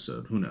bonus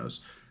episode. Who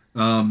knows?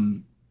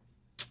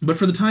 But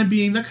for the time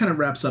being, that kind of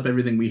wraps up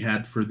everything we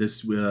had for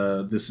this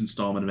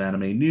installment of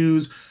Anime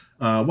News.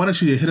 Why don't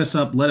you hit us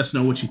up? Let us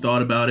know what you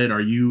thought about it. Are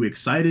you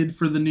excited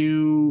for the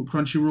new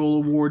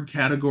Crunchyroll Award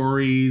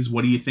categories?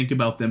 What do you think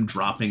about them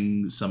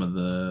dropping some of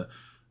the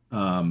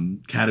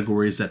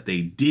categories that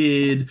they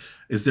did?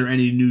 Is there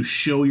any new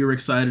show you're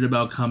excited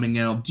about coming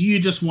out? Do you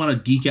just want to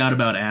geek out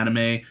about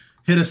anime?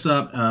 Hit us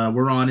up.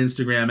 We're on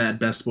Instagram at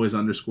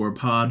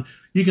bestboys_pod.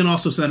 You can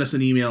also send us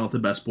an email at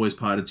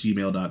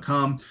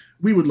thebestboyspod@gmail.com.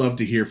 We would love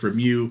to hear from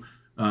you.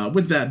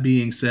 With that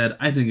being said,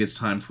 I think it's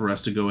time for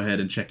us to go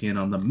ahead and check in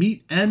on the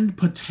meat and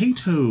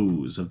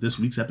potatoes of this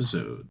week's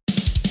episode.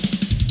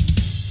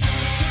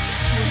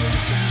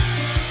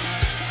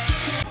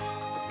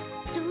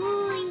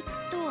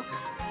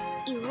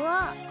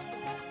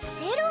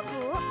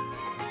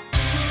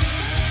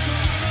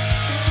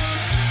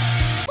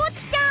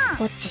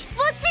 ぼっちで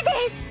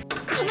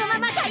す。このま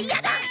まじゃ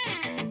嫌だ。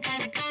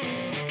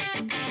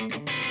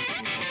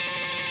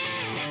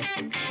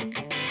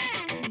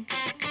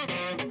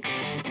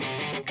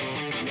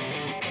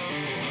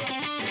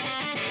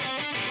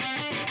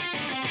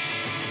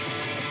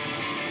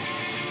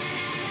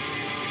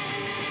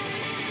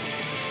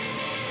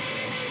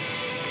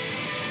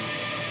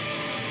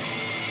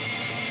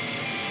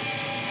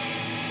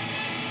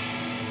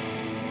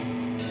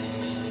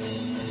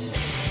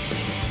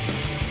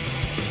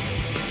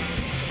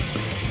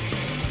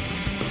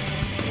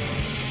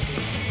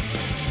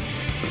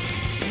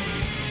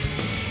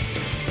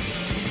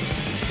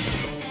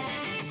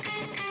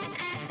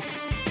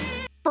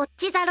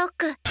タロッ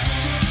ク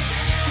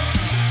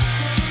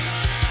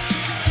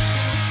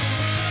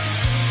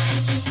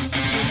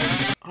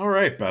All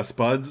right, best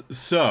buds.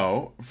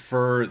 So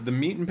for the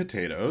meat and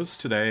potatoes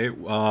today,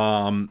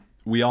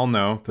 we all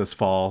know this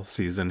fall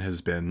season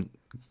has been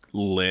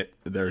lit.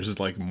 There's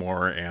like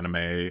more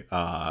anime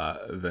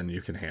than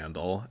you can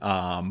handle.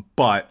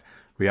 But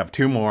we have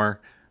two more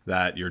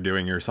that you're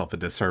doing yourself a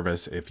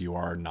disservice if you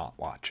are not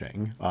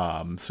watching.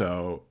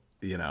 So,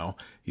 you know,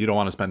 you don't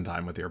want to spend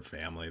time with your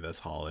family this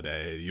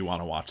holiday. You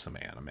want to watch some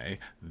anime.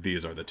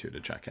 These are the two to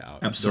check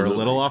out. Absolutely. They're a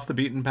little off the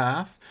beaten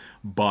path,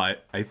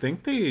 but I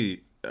think they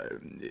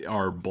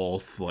are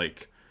both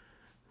like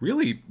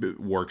really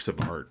works of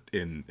art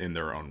in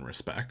their own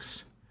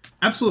respects.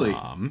 Absolutely.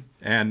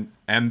 And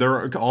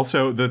they're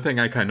also, the thing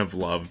I kind of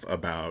love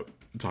about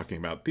talking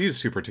about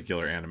these two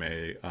particular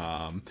anime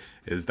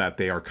is that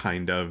they are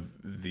kind of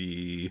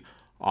the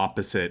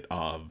opposite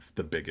of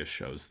the biggest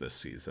shows this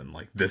season.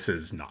 Like, this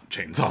is not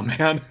Chainsaw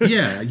Man.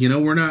 Yeah, you know,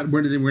 we're not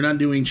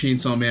doing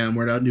Chainsaw Man,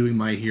 we're not doing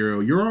My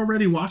Hero. You're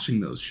already watching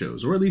those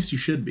shows, or at least you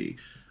should be.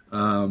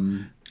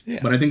 Yeah.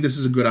 But I think this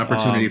is a good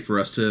opportunity for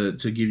us to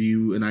give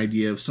you an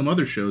idea of some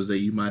other shows that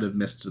you might have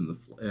missed in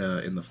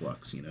the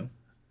flux, you know.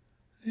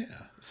 Yeah.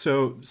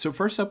 So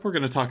first up, we're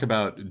going to talk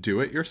about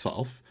Do It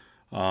Yourself,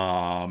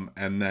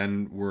 and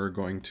then we're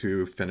going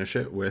to finish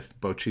it with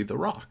Bocchi the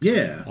Rock.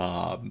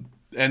 Yeah.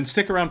 And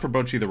stick around for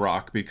Bocchi the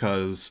Rock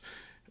because,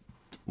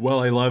 well,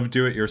 I love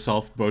Do It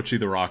Yourself. Bocchi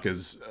the Rock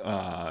is,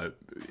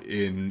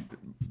 in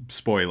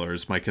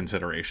spoilers, my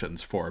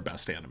considerations for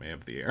best anime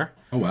of the year.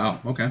 Oh wow.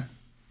 Okay.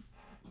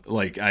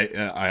 Like,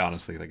 I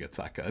honestly think it's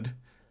that good.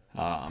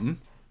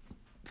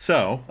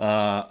 So,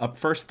 up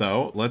first,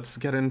 though, let's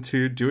get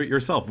into Do It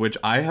Yourself, which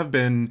I have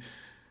been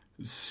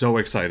so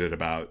excited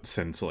about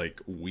since,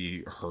 like,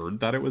 we heard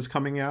that it was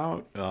coming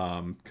out.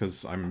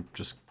 Because I'm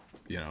just,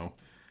 you know,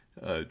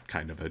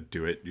 kind of a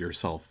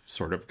do-it-yourself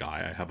sort of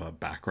guy. I have a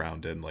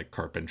background in, like,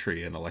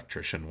 carpentry and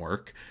electrician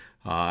work.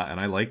 And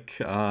I like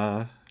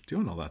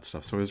doing all that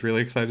stuff. So I was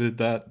really excited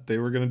that they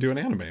were going to do an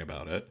anime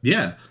about it.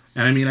 Yeah.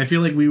 And I mean, I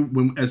feel like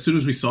as soon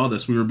as we saw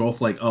this, we were both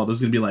like, oh, this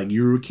is going to be like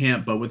Yuru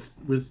Camp, but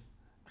with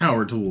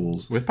power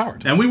tools. With power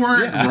tools. And we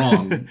weren't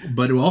wrong,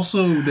 but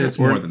also it's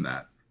more than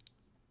that.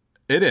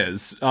 It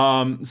is.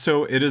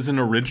 So it is an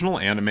original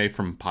anime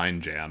from Pine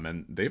Jam,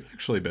 and they've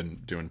actually been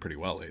doing pretty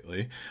well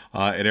lately.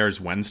 It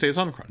airs Wednesdays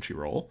on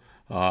Crunchyroll,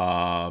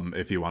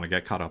 if you want to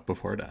get caught up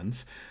before it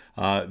ends.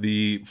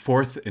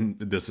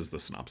 This is the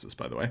synopsis,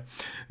 by the way.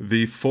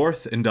 The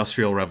fourth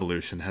industrial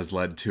revolution has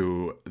led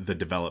to the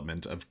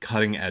development of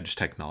cutting-edge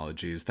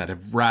technologies that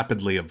have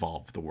rapidly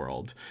evolved the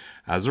world.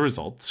 As a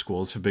result,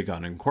 schools have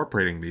begun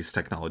incorporating these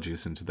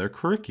technologies into their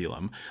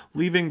curriculum,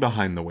 leaving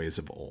behind the ways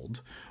of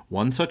old.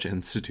 One such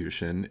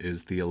institution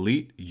is the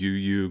elite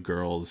UU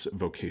Girls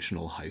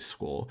Vocational High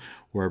School,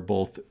 where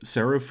both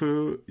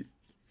Serufu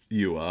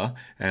Yua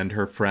and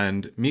her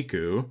friend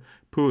Miku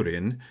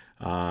Purin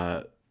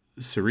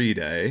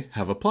Suride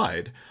have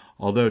applied.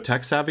 Although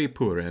tech-savvy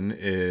Purin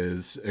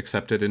is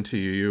accepted into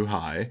UU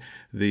High,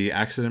 the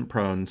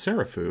accident-prone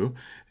Serufu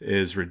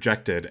is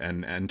rejected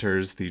and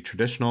enters the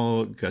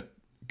traditional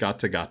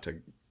Gata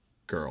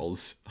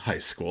Girls High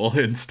School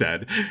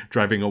instead,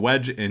 driving a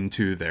wedge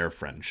into their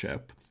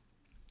friendship.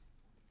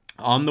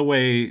 On the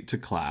way to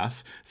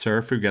class,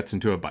 Serufu gets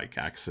into a bike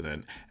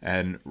accident,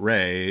 and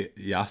Rei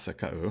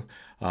Yasuko,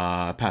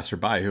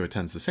 passerby who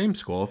attends the same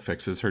school,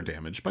 fixes her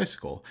damaged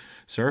bicycle.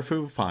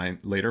 Serufu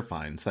later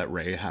finds that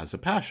Rei has a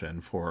passion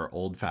for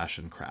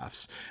old-fashioned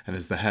crafts and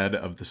is the head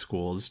of the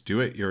school's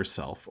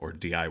Do-It-Yourself, or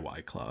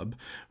DIY club,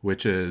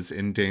 which is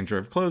in danger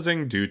of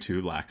closing due to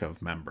lack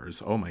of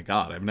members. Oh my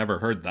god, I've never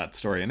heard that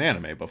story in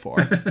anime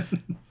before.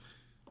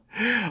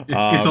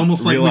 It's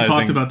almost like we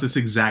talked about this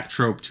exact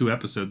trope 2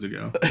 episodes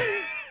ago.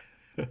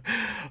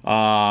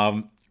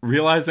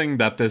 Realizing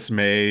that this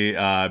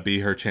may be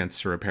her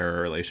chance to repair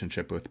a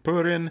relationship with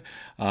Purin,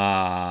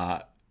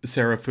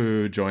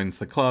 Serufu joins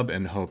the club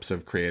in hopes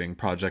of creating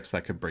projects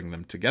that could bring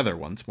them together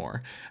once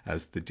more.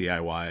 As the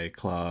DIY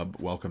club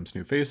welcomes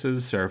new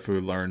faces, Serufu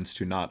learns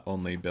to not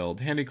only build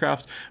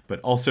handicrafts,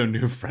 but also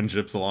new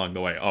friendships along the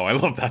way. Oh, I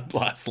love that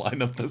last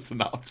line of the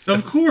synopsis.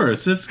 Of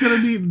course, it's going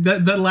to be...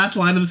 That last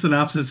line of the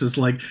synopsis is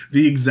like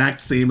the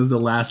exact same as the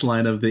last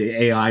line of the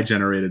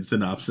AI-generated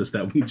synopsis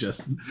that we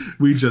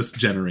just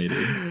generated.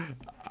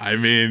 I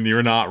mean,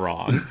 you're not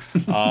wrong.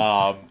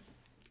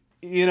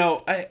 You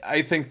know,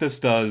 I think this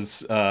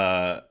does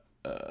a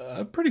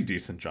pretty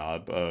decent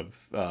job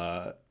of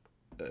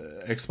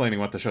explaining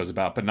what the show's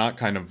about, but not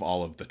kind of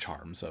all of the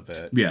charms of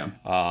it. Yeah.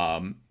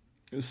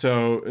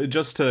 So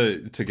just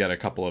to get a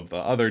couple of the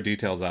other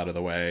details out of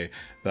the way,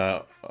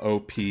 the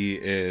OP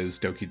is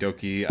Doki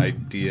Doki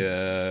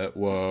Idea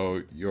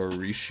wo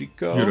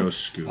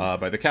Yoroshiku,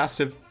 by the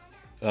cast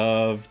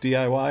of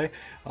DIY.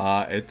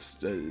 It's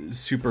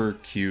super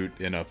cute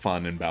in a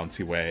fun and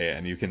bouncy way,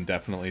 and you can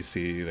definitely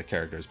see the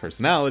characters'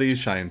 personalities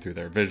shine through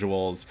their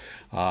visuals.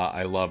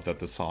 I love that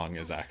the song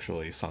is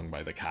actually sung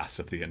by the cast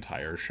of the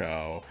entire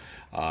show,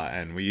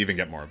 and we even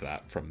get more of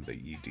that from the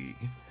ED.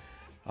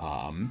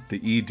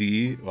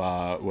 The ED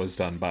was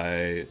done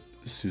by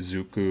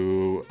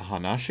Suzuku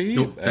Hanashi.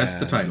 Nope, that's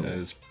the title.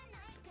 Is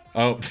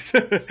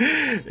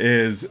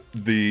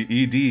the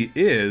ED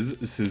is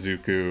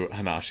Suzuku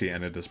Hanashi,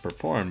 and it is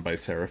performed by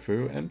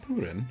Serafu and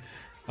Purin,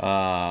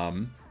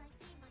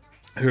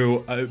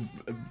 who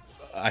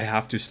I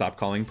have to stop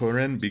calling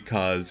Purin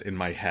because in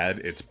my head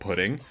it's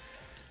pudding.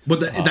 But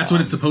that's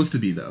what it's supposed to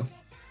be, though.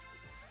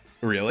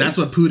 Really? That's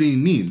what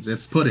pudding means.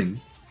 It's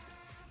pudding.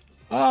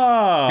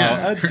 Oh,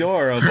 Yeah,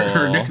 adorable.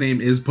 Her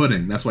nickname is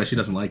Pudding. That's why she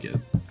doesn't like it.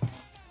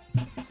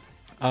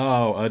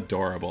 Oh,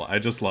 adorable. I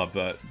just love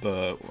that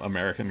the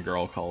American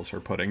Girl calls her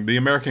pudding. The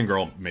American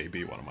Girl may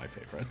be one of my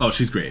favorites. Oh,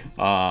 she's great.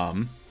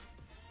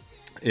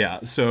 Yeah,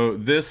 so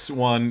this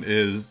one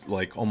is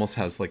like almost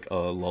has like a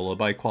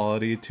lullaby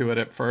quality to it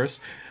at first,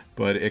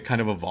 but it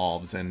kind of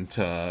evolves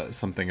into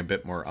something a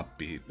bit more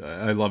upbeat.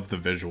 I love the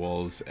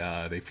visuals.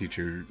 They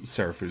feature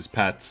Serafu's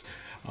pets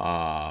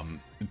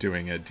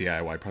doing a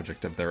DIY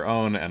project of their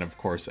own, and of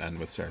course end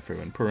with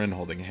Serafu and Purin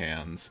holding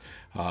hands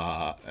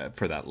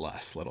for that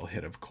last little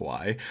hit of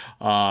kawaii.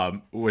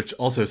 Which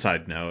also,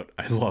 side note,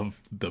 I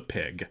love the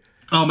pig.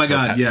 Oh my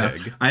god, yeah.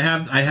 Pig. I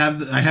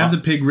have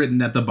the pig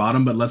written at the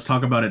bottom, but let's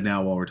talk about it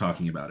now while we're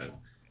talking about it.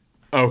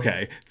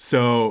 Okay,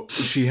 so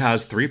she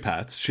has 3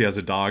 pets. She has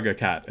a dog, a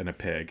cat, and a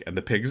pig. And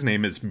the pig's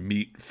name is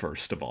Meat,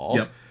 first of all.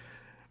 Yep.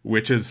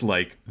 Which is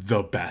like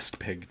the best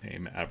pig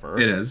name ever.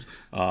 It is.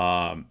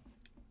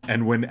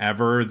 And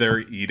whenever they're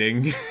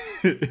eating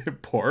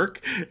pork,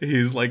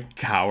 he's like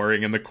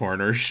cowering in the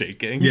corner,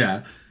 shaking.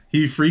 Yeah.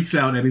 He freaks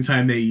out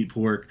anytime they eat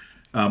pork.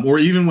 Or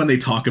even when they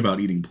talk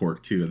about eating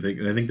pork too.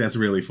 I think that's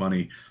really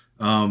funny.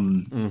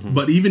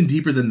 But even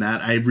deeper than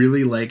that, I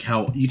really like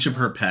how each of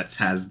her pets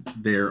has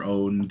their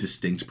own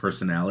distinct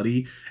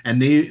personality,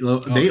 and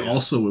they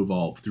also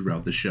evolve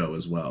throughout the show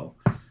as well.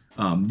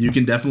 You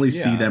can definitely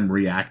see them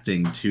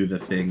reacting to the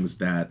things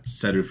that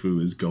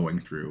Serafu is going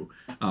through,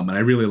 and I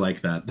really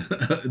like that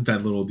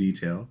that little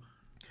detail.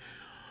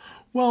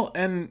 Well,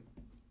 and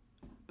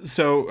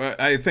so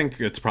I think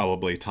it's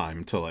probably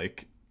time to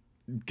like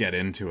get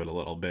into it a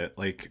little bit.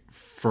 Like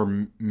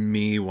for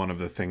me, one of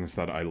the things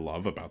that I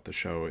love about the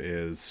show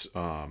is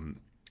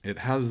it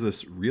has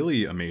this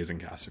really amazing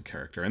cast of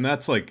character, and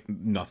that's like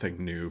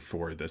nothing new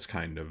for this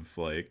kind of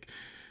like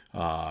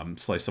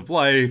slice of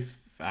life,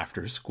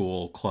 after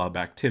school club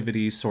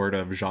activity sort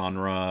of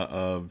genre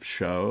of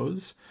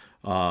shows.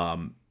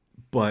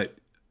 But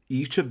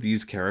each of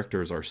these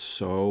characters are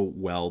so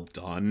well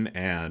done,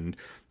 and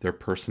their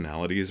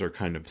personalities are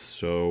kind of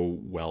so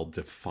well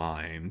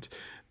defined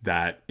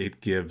that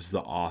it gives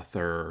the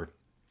author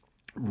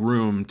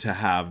room to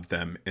have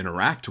them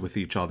interact with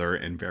each other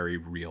in very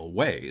real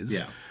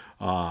ways.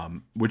 Yeah.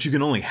 Which you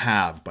can only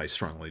have by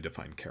strongly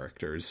defined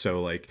characters.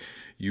 So like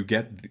you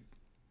get,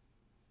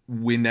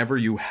 whenever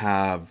you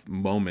have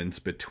moments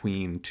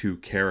between two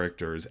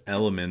characters,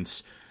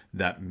 elements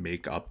that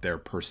make up their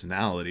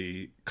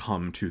personality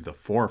come to the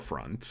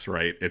forefront,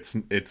 right?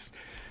 It's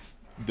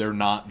they're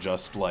not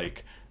just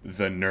like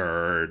the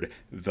nerd,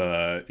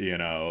 the, you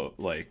know,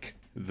 like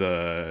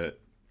the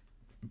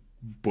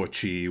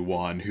butchy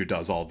one who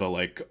does all the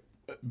like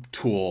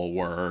tool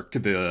work,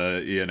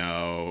 the, you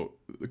know,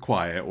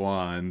 quiet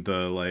one,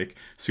 the like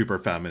super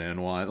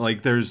feminine one.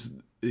 Like there's,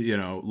 you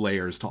know,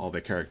 layers to all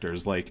the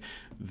characters. Like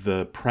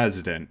the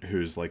president,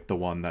 who's like the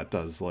one that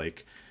does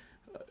like,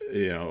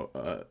 you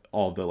know,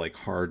 all the like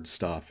hard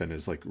stuff and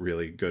is like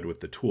really good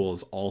with the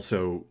tools,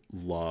 also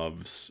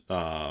loves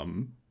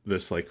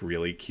this like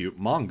really cute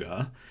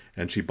manga,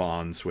 and she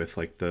bonds with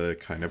like the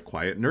kind of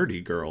quiet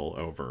nerdy girl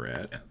over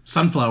it.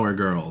 Sunflower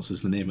Girls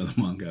is the name of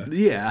the manga.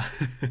 Yeah.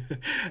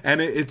 And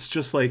it's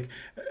just like,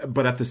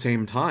 but at the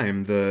same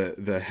time,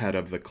 the head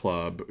of the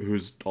club,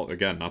 who's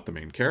again not the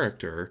main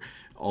character,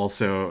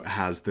 also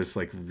has this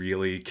like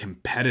really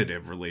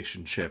competitive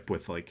relationship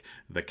with like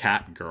the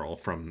cat girl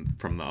from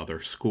the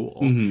other school.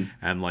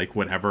 And like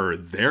whenever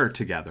they're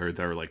together,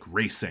 they're like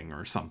racing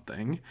or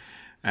something.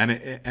 And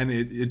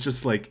it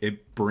just like,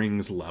 it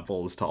brings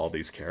levels to all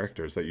these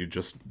characters that you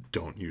just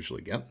don't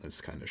usually get in this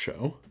kind of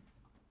show.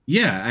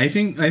 Yeah, I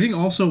think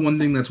also one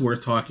thing that's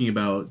worth talking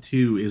about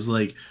too is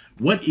like,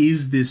 what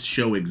is this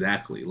show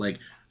exactly? Like,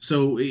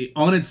 so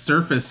on its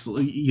surface,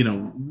 you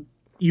know,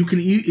 you can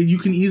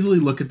easily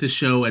look at this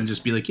show and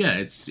just be like, yeah,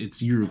 it's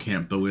Yuru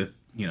Camp, but with,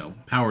 you know,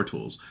 power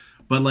tools.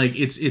 But like,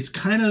 it's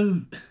a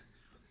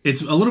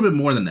little bit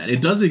more than that. It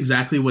does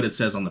exactly what it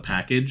says on the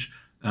package.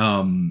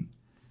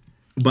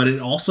 But it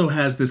also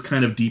has this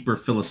kind of deeper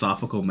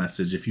philosophical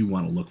message if you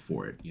want to look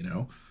for it, you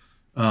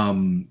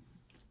know?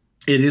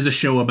 It is a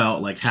show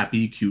about like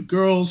happy, cute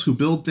girls who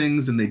build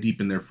things and they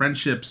deepen their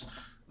friendships.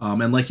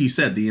 And like you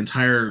said, the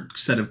entire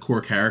set of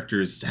core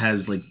characters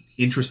has like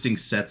interesting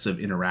sets of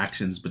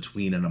interactions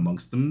between and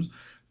amongst them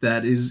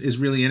that is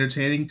really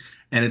entertaining.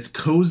 And it's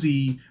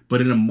cozy,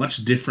 but in a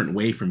much different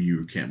way from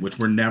Yuru Camp, which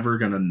we're never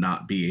going to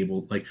not be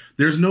able, like,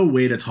 there's no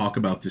way to talk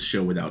about this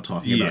show without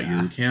talking about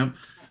Yuru Camp.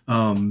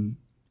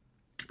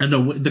 And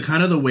the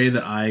kind of the way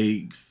that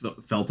I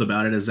felt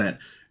about it is that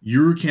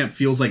Yuru Camp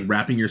feels like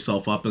wrapping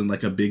yourself up in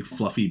like a big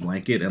fluffy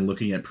blanket and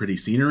looking at pretty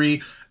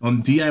scenery.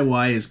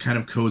 DIY is kind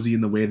of cozy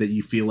in the way that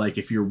you feel like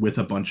if you're with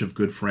a bunch of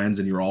good friends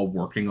and you're all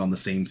working on the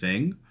same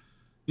thing,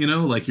 you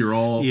know, like you're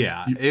all...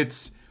 Yeah,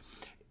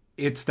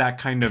 it's that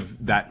kind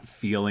of, that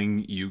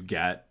feeling you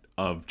get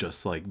of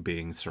just like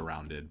being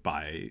surrounded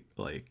by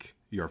like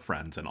your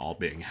friends and all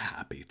being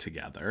happy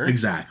together.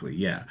 Exactly,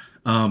 yeah.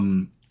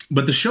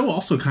 But the show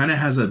also kind of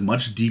has a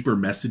much deeper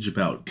message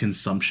about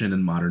consumption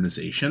and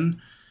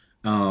modernization.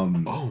 Oh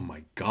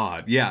my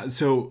god. Yeah,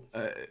 so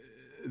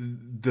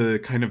the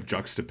kind of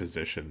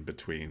juxtaposition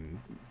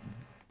between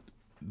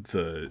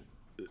the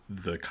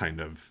kind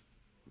of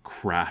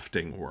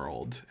crafting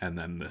world and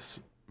then this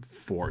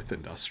fourth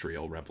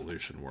industrial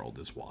revolution world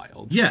is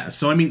wild. Yeah,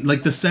 so I mean,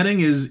 like the setting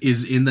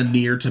is in the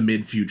near to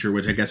mid future,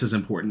 which I guess is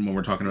important when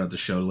we're talking about the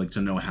show, like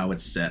to know how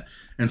it's set.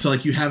 And so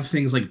like you have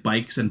things like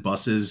bikes and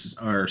buses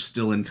are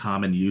still in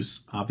common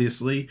use,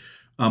 obviously,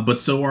 but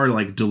so are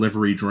like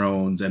delivery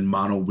drones and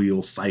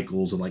monowheel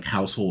cycles and like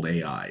household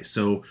AI.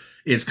 So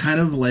it's kind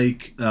of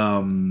like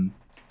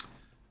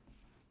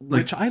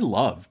which I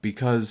love,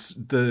 because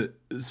the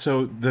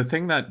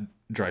thing that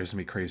drives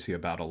me crazy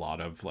about a lot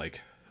of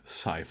like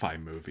sci-fi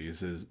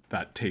movies is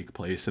that take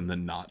place in the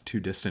not too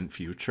distant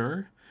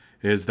future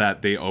is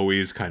that they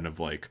always kind of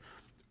like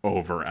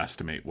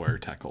overestimate where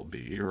tech will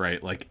be,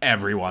 right? Like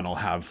everyone will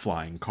have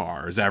flying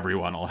cars,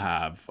 everyone will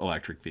have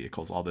electric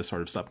vehicles, all this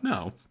sort of stuff.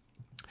 No,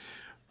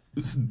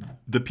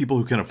 the people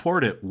who can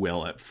afford it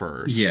will at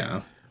first.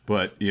 Yeah.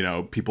 But, you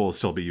know, people will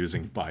still be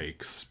using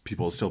bikes,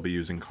 people will still be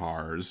using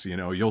cars, you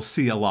know, you'll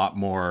see a lot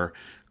more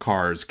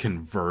cars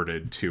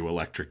converted to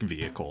electric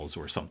vehicles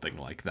or something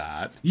like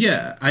that.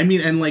 Yeah, I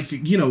mean, and like,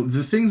 you know,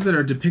 the things that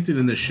are depicted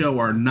in the show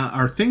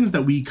are things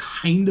that we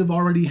kind of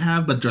already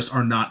have, but just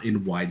are not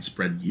in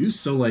widespread use.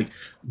 So like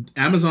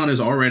Amazon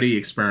is already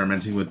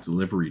experimenting with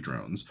delivery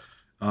drones.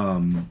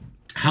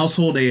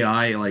 Household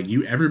AI, like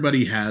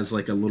everybody has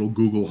like a little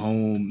Google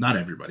Home, not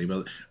everybody,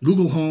 but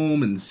Google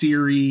Home and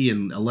Siri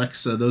and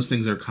Alexa, those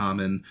things are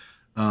common.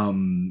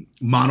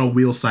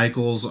 Monowheel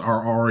cycles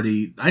are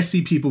already, I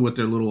see people with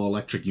their little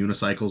electric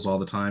unicycles all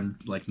the time,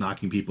 like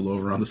knocking people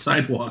over on the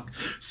sidewalk.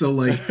 So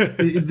like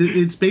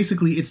it's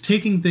basically, it's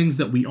taking things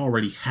that we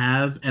already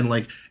have and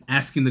like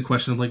asking the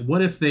question of like,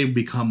 what if they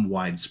become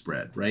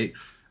widespread, right?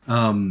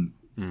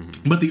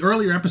 But the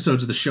earlier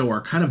episodes of the show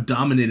are kind of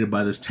dominated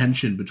by this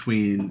tension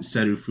between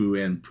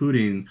Serufu and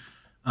Pudding.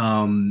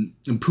 And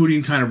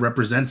Pudding kind of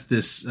represents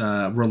this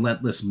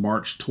relentless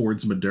march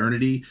towards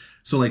modernity.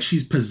 So like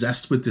she's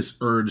possessed with this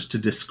urge to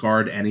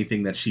discard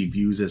anything that she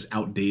views as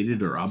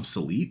outdated or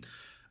obsolete.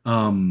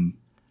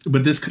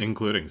 But this,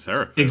 including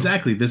Serufu.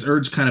 Exactly. This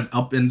urge kind of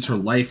upends her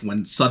life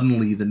when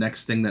suddenly the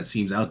next thing that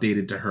seems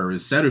outdated to her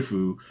is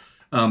Serufu.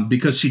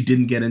 Because she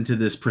didn't get into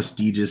this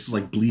prestigious,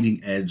 like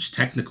bleeding edge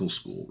technical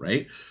school,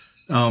 right?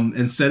 And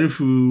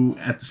Serufu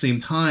at the same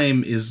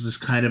time is this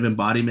kind of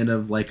embodiment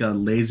of like a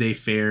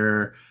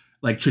laissez-faire,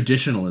 like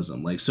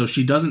traditionalism. Like, so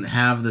she doesn't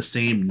have the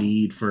same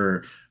need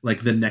for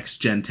like the next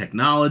gen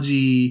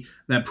technology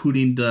that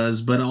Pudding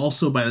does, but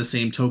also by the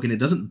same token, it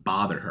doesn't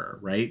bother her,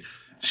 right?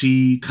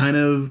 She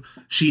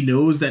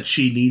knows that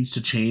she needs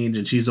to change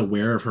and she's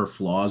aware of her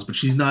flaws, but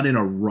she's not in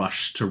a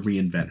rush to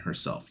reinvent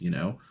herself, you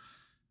know?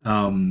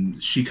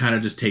 She kind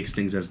of just takes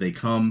things as they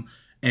come.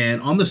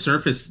 And on the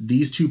surface,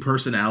 these two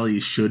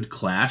personalities should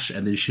clash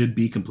and they should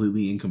be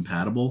completely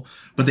incompatible,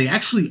 but they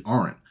actually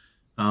aren't.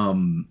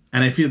 And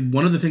I feel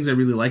one of the things I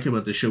really like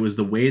about the show is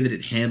the way that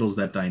it handles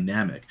that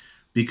dynamic,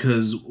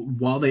 because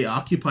while they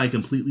occupy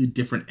completely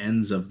different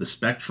ends of the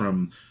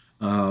spectrum,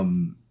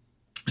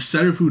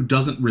 Serufu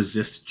doesn't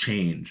resist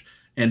change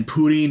and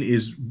Pudding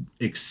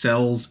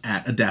excels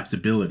at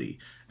adaptability.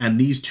 And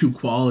these two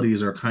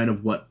qualities are kind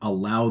of what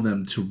allow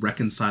them to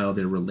reconcile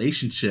their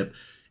relationship.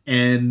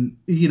 And,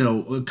 you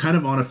know, kind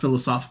of on a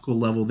philosophical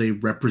level, they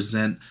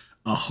represent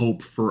a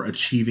hope for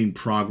achieving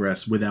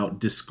progress without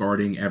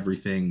discarding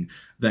everything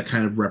that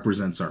kind of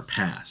represents our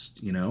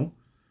past, you know?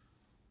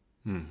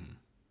 Mm-hmm.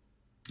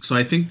 So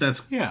I think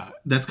that's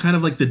kind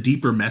of like the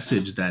deeper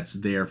message that's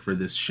there for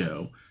this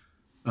show.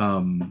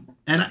 And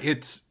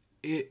it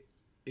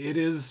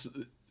is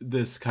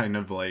this kind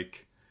of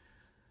like,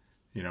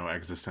 you know,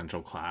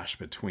 existential clash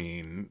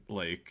between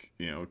like,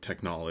 you know,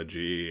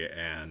 technology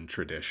and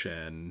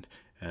tradition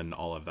and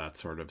all of that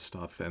sort of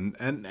stuff. And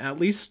at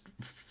least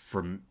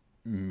for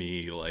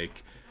me,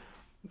 like,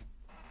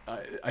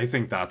 I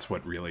think that's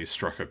what really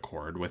struck a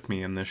chord with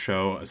me in this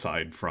show,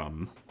 aside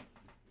from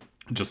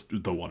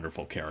just the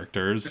wonderful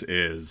characters,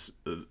 is,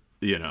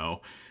 you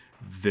know,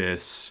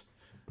 this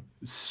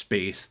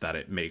space that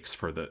it makes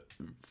for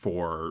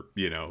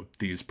you know,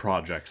 these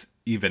projects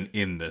even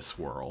in this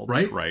world,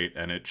 right?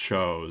 And it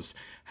shows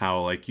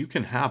how like you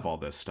can have all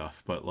this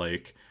stuff, but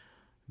like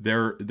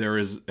there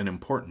is an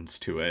importance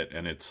to it,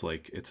 and it's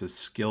like it's a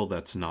skill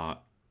that's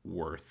not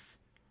worth,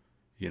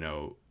 you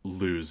know,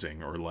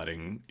 losing or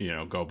letting, you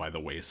know, go by the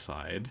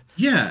wayside.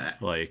 Yeah,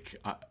 like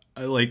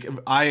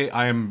I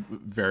am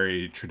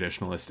very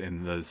traditionalist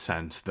in the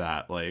sense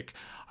that like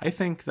I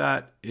think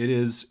that it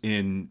is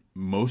in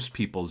most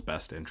people's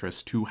best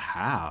interest to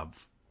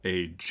have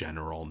a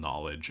general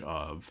knowledge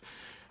of,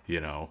 you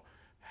know,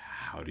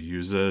 how to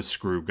use a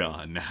screw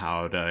gun,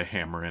 how to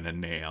hammer in a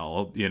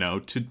nail, you know,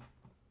 to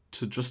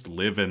just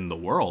live in the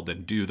world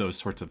and do those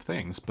sorts of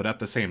things. But at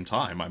the same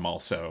time, I'm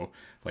also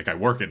like, I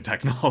work in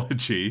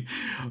technology.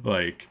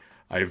 Like,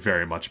 I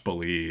very much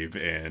believe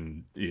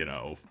in, you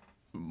know,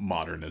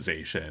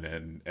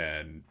 modernization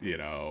and you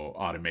know,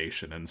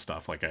 automation and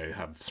stuff. Like, I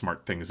have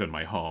smart things in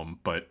my home,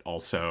 but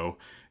also,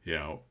 you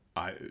know,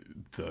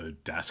 the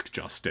desk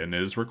Justin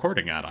is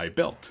recording at, I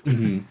built.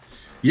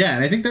 Yeah,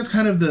 and I think that's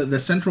kind of the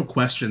central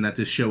question that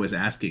this show is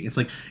asking. It's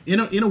like, in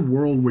a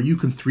world where you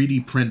can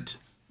 3D print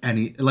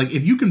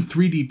if you can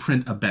 3D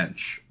print a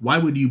bench, why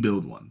would you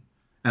build one?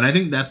 And I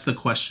think that's the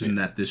question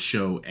that this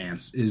show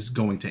is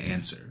going to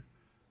answer,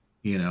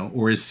 you know,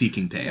 or is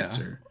seeking to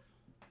answer.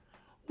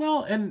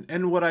 Well,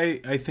 and what I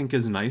think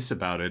is nice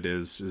about it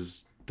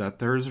is that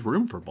there's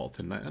room for both,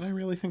 and I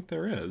really think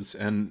there is,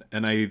 and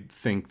I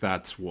think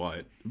that's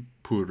what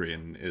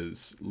Purin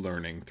is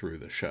learning through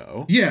the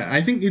show. Yeah,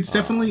 I think it's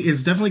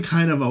definitely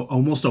kind of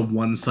almost a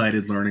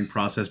one-sided learning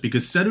process,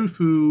 because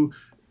Serufu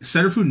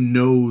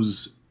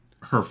knows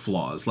her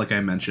flaws, like I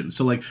mentioned.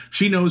 So like,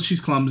 she knows she's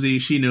clumsy.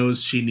 She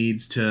knows she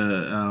needs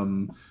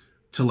to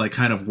like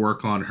kind of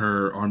work on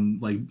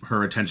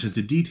her attention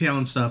to detail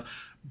and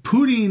stuff.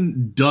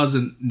 Putin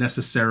doesn't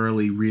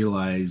necessarily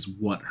realize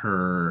what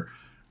her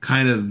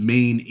kind of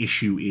main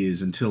issue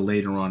is until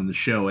later on in the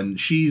show, and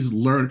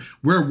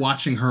we're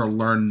watching her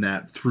learn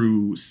that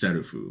through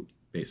Serufu,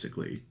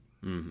 basically.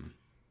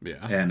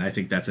 Yeah, and I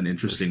think that's an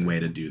interesting way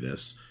to do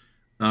this.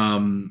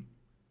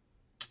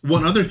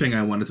 One other thing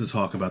I wanted to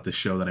talk about this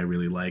show that I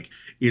really like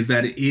is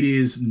that it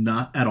is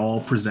not at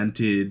all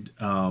presented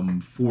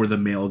for the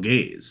male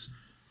gaze.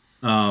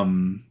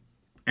 And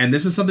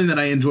this is something that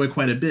I enjoy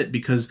quite a bit,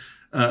 because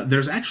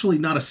there's actually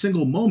not a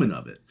single moment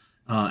of it.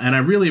 And I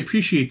really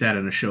appreciate that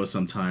in a show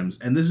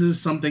sometimes. And this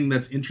is something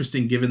that's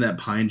interesting, given that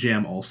Pine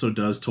Jam also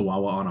does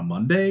Tawawa on a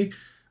Monday.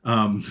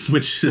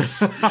 Which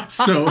is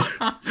so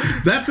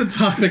that's a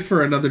topic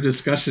for another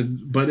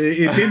discussion, but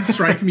it did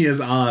strike me as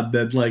odd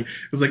that like,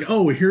 it was like,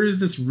 oh, here is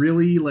this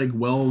really like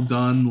well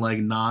done, like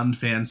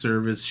non-fan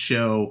service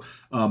show,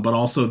 but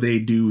also they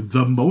do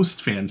the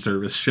most fan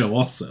service show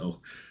also.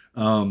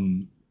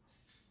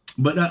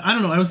 But I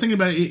don't know, I was thinking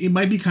about it. It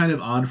might be kind of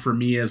odd for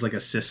me as like a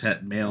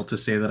cishet male to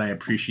say that I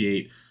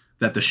appreciate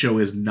that the show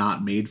is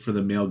not made for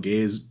the male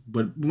gaze.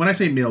 But when I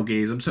say male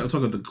gaze, I'm talking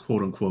about the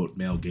quote unquote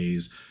male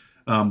gaze.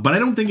 But I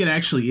don't think it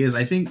actually is.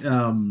 I think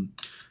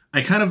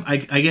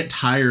I get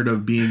tired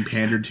of being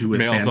pandered to with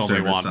males fan only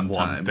service want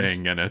sometimes. one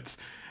thing, and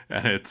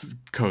it's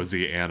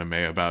cozy anime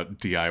about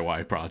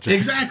DIY projects.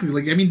 Exactly.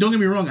 Like, I mean, don't get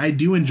me wrong, I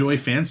do enjoy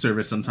fan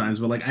service sometimes,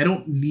 but like, I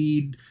don't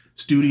need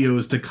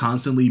studios to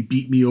constantly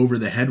beat me over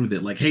the head with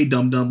it. Like, hey,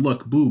 dum dum,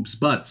 look, boobs,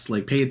 butts,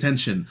 like, pay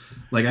attention.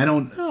 Like, I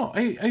don't. No,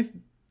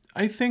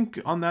 I think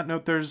on that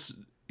note, there's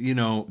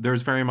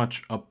very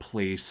much a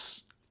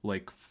place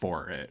like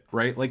for it,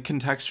 right? Like,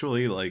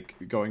 contextually, like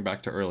going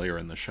back to earlier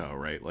in the show,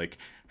 right? Like,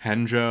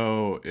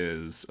 Henjo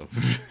is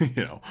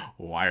a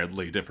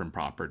wildly different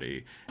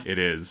property. It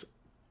is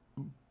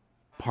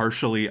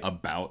partially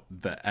about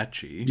the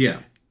ecchi. Yeah.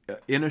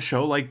 In a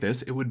show like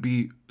this, it would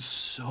be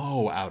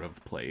so out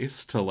of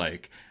place to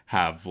like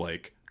have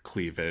like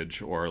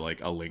cleavage or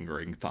like a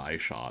lingering thigh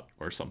shot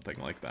or something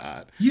like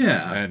that.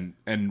 Yeah.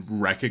 And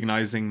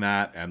recognizing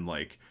that and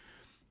like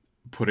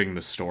putting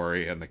the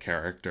story and the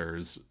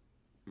characters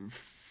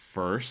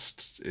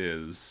first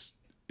is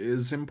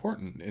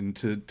important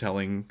into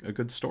telling a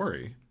good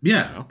story.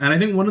 Yeah. You know? And I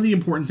think one of the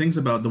important things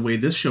about the way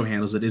this show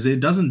handles it is it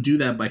doesn't do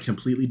that by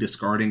completely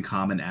discarding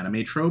common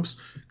anime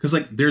tropes. Because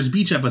like, there's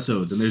beach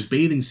episodes and there's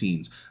bathing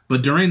scenes,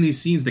 but during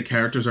these scenes the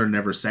characters are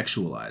never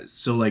sexualized.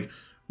 So like,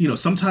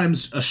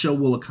 sometimes a show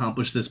will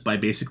accomplish this by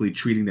basically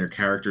treating their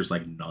characters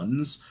like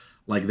nuns.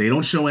 Like, they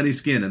don't show any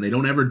skin and they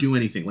don't ever do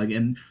anything. Like,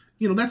 and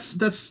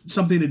that's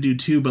something to do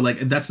too, but like,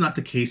 that's not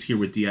the case here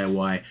with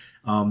DIY.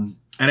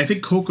 And I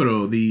think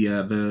Kokoro,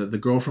 the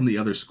girl from the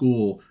other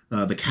school,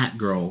 the cat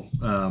girl,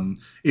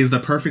 is the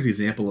perfect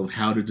example of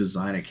how to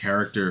design a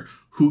character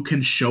who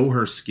can show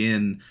her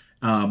skin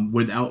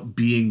without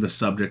being the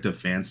subject of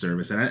fan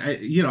service. And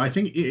I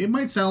think it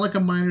might sound like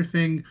a minor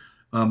thing,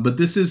 but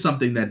this is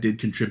something that did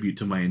contribute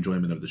to my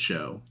enjoyment of the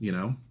show.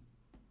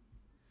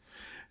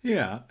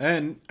 Yeah,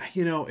 and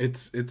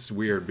it's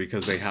weird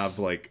because they have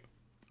like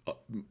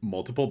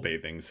multiple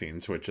bathing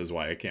scenes, which is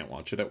why I can't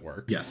watch it at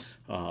work. Yes.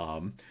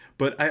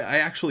 But I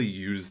actually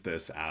use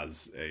this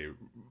as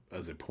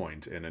a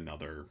point in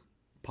another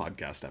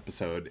podcast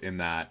episode, in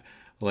that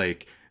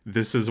like,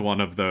 this is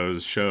one of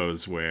those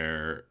shows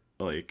where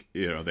like,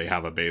 they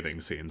have a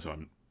bathing scene, so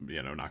I'm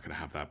not gonna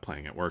have that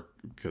playing at work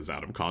because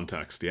out of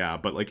context. Yeah,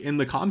 but like, in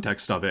the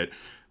context of it,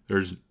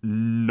 there's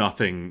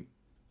nothing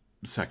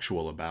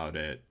sexual about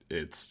it.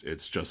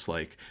 It's just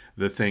like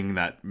the thing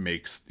that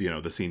makes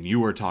the scene you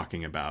were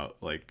talking about,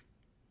 like,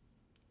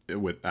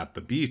 with at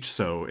the beach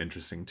so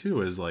interesting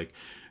too is like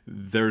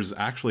there's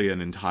actually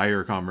an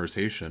entire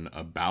conversation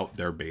about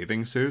their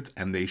bathing suits,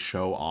 and they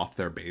show off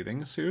their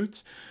bathing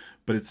suits,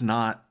 but it's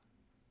not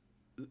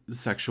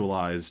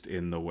sexualized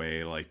in the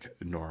way like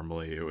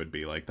normally it would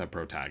be like the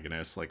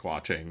protagonist like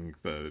watching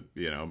the,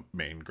 you know,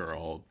 main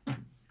girl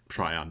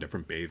try on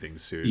different bathing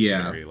suits.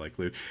 Very like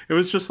lewd. It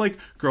was just like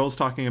girls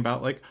talking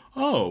about like,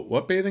 oh,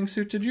 what bathing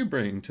suit did you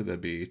bring to the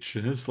beach?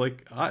 And it's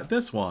like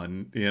this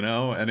one, you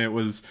know, and it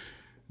was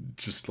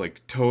just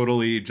like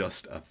totally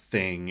just a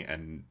thing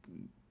and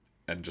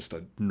just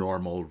a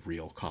normal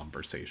real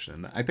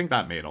conversation. I think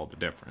that made all the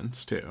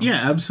difference too.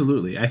 Yeah,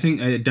 absolutely. I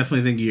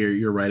definitely think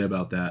you're right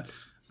about that.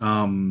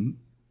 And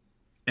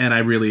I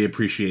really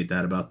appreciate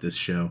that about this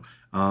show.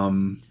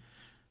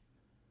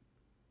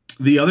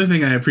 The other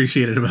thing I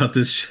appreciated about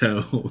this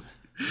show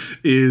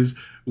is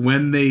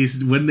when they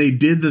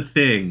did the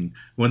thing,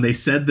 when they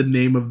said the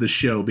name of the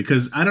show,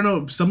 because I don't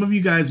know, some of you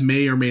guys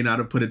may or may not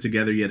have put it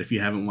together yet if you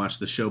haven't watched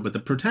the show, but the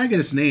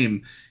protagonist's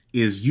name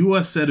is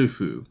Yua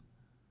Serufu.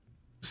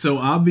 So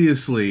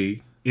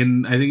obviously, I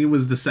think it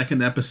was the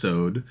second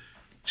episode,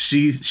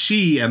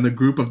 she and the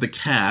group of the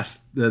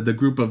cast, the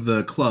group of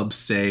the club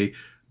say,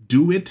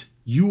 "Do it,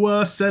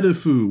 Yua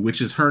Serufu,"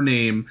 which is her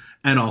name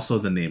and also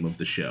the name of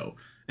the show.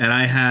 And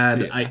I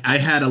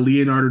had a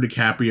Leonardo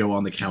DiCaprio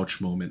on the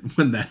couch moment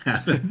when that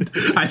happened.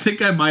 I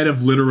think I might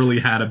have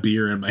literally had a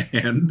beer in my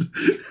hand.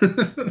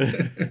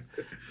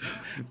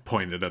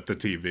 Pointed at the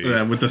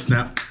TV. With the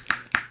snap.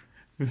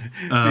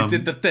 They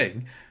did the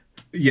thing.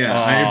 Yeah,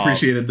 I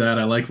appreciated that.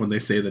 I like when they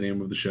say the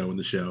name of the show in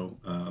the show.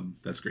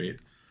 That's great.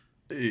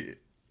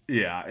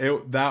 Yeah,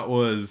 that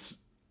was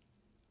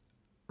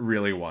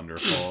really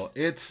wonderful.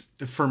 It's,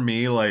 for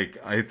me, like,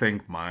 I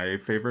think my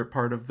favorite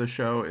part of the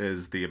show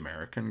is the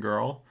American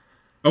girl.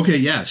 Okay,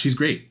 yeah, she's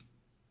great.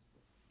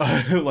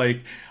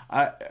 Like,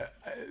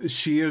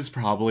 she is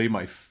probably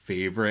my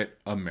favorite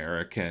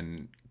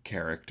American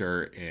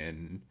character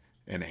in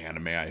an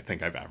anime I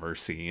think I've ever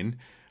seen.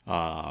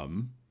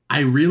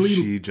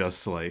 She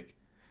just like,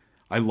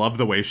 I love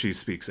the way she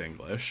speaks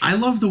English. I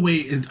love the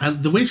way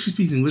she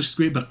speaks English is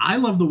great, but I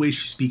love the way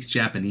she speaks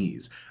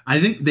Japanese. I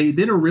think they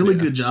did a really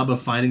good job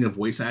of finding a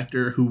voice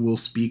actor who will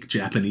speak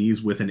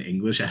Japanese with an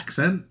English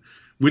accent,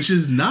 which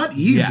is not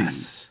easy.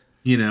 Yes.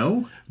 You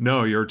know?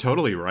 No, you're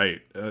totally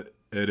right.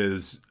 It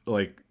is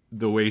like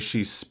the way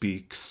she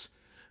speaks,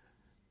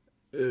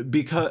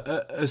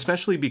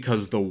 especially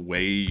because the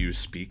way you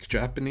speak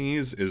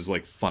Japanese is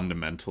like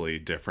fundamentally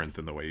different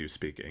than the way you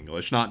speak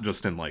English, not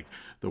just in like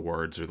the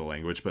words or the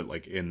language, but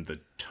like in the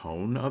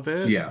tone of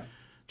it. Yeah.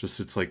 Just,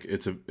 it's like,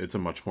 it's a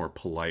much more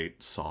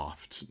polite,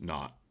 soft,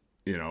 not,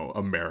 you know,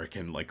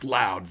 American, like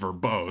loud,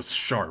 verbose,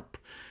 sharp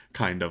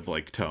kind of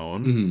like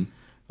tone.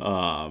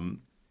 Mm-hmm.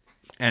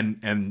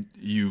 And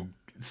you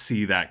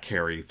see that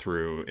carry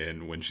through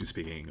in when she's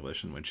speaking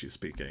English and when she's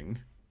speaking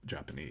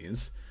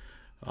Japanese.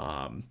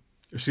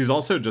 She's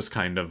also just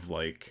kind of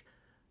like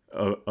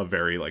a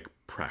very like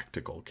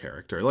practical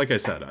character. Like I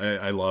said,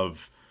 I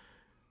love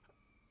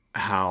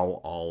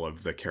how all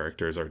of the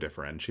characters are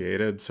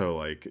differentiated. So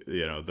like,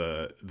 you know,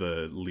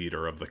 the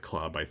leader of the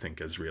club I think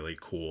is really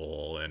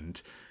cool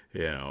and,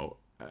 you know,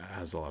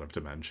 has a lot of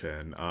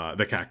dimension.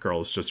 The cat girl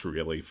is just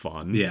really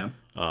fun. Yeah.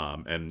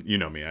 And you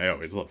know me, I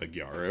always love the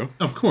Gyaru.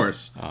 Of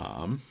course.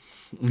 I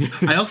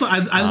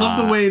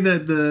love the way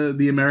that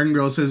the American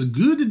girl says,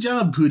 "Good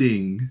job,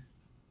 Pudding."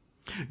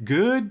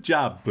 Good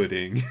job,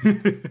 Pudding.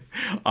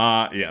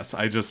 Yes,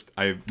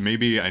 I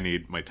maybe I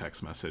need my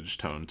text message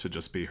tone to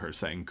just be her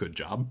saying good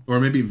job. Or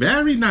maybe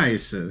very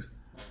nice.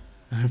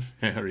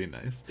 Very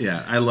nice.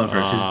 Yeah, I love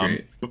her. She's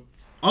great.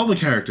 All the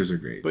characters are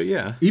great. But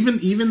yeah.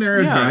 Even their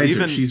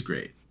advisor, she's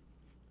great.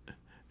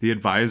 The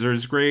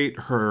advisor's great.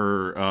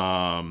 Her,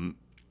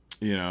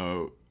 you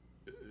know,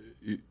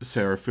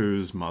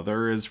 Serafu's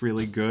mother is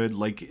really good.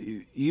 Like,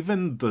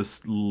 even the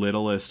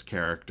littlest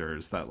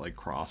characters that, like,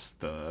 cross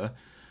the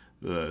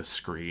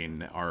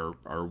screen are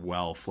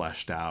well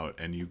fleshed out,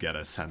 and you get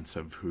a sense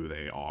of who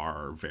they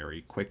are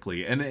very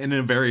quickly, and in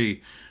a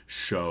very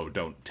show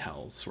don't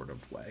tell sort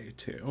of way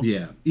too.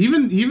 Yeah,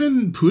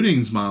 even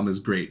Pudding's mom is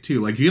great too.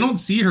 Like, you only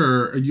see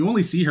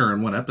her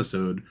in one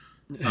episode,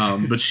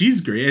 but she's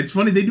great. It's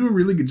funny, they do a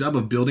really good job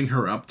of building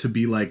her up to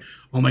be like,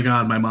 oh my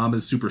god, my mom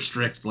is super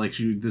strict, like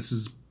this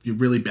is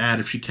really bad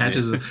if she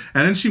catches it.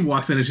 And then she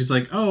walks in and she's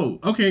like, oh,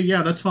 okay,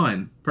 yeah, that's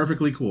fine,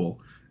 perfectly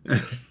cool.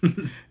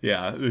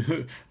 Yeah,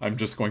 I'm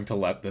just going to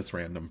let this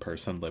random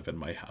person live in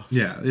my house.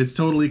 Yeah, it's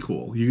totally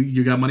cool.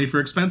 You got money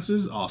for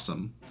expenses?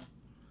 Awesome.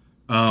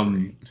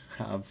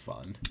 Have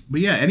fun.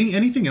 But yeah,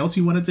 anything else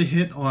you wanted to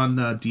hit on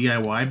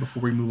DIY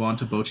before we move on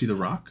to Bocchi the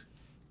Rock?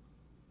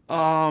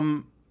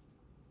 I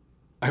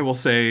will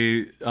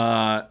say,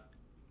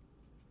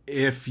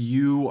 if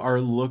you are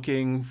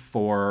looking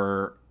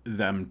for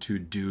them to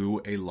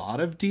do a lot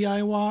of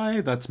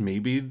DIY, that's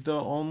maybe the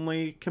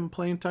only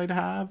complaint I'd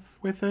have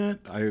with it.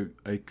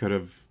 I could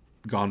have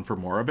gone for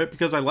more of it,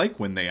 because I like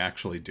when they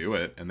actually do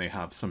it and they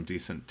have some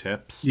decent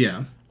tips.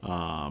 Yeah.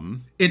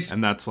 And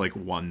that's like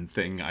one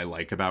thing I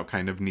like about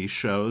kind of niche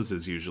shows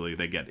is usually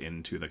they get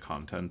into the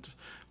content,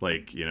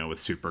 like, you know, with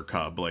Super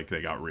Cub, like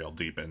they got real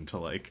deep into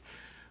like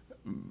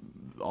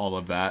all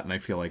of that, and I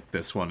feel like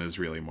this one is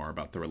really more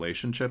about the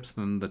relationships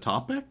than the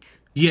topic.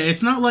 Yeah,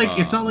 it's not like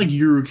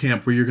Yuru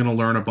Camp where you're going to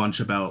learn a bunch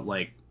about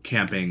like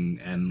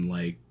camping and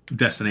like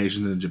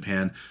destinations in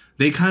Japan.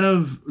 They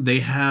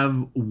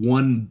have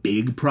one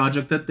big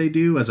project that they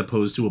do as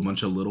opposed to a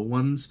bunch of little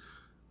ones.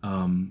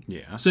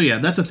 So yeah,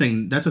 that's a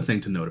thing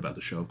to note about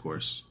the show, of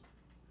course.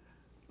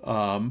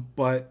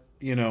 But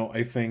you know,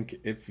 I think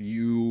if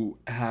you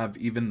have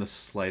even the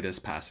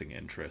slightest passing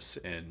interest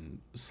in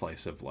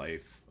slice of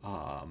life,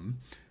 and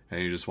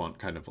you just want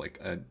kind of like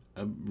a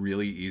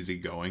really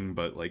easygoing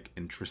but like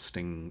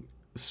interesting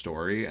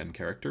story and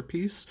character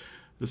piece,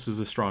 this is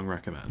a strong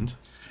recommend.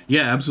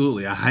 Yeah,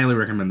 absolutely. I highly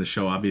recommend the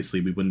show. Obviously,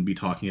 we wouldn't be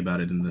talking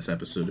about it in this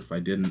episode if I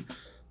didn't.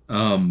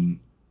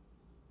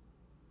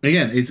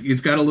 Again,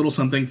 it's got a little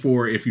something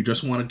for if you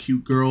just want a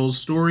cute girl's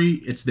story,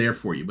 it's there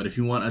for you. But if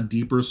you want a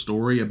deeper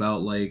story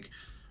about like,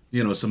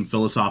 you know, some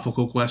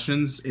philosophical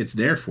questions, it's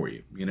there for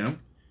you, you know?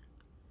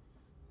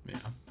 Yeah.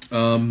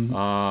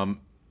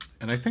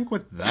 And I think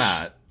with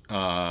that,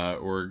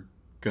 we're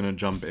gonna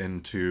jump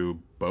into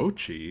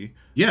Bocchi.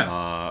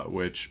 Yeah.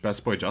 Which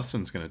Best Boy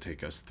Justin's gonna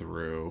take us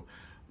through.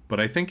 But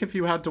I think if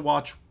you had to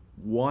watch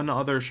one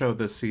other show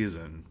this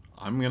season,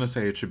 I'm gonna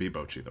say it should be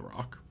Bocchi the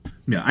Rock.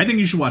 Yeah, I think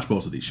you should watch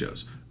both of these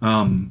shows.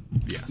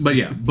 Yes. But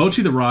yeah,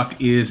 Bocchi the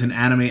Rock is an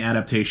anime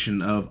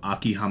adaptation of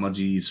Aki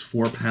Hamaji's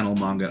 4-panel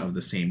manga of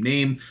the same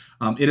name.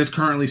 It is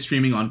currently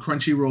streaming on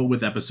Crunchyroll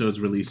with episodes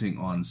releasing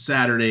on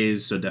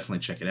Saturdays, so definitely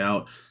check it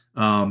out.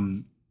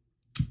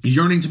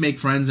 Yearning to make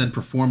friends and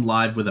perform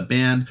live with a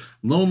band,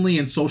 lonely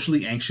and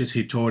socially anxious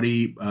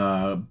Hitori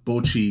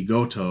Bocchi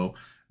Goto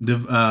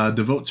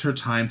devotes her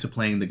time to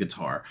playing the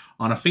guitar.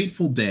 On a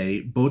fateful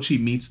day, Bocchi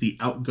meets the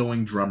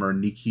outgoing drummer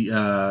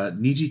Nijika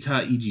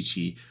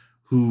Ijichi,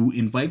 who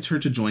invites her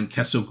to join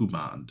Kessoku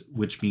Band,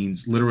 which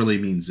literally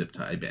means zip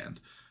tie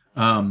band.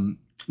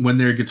 When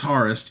their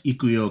guitarist,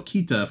 Ikuyo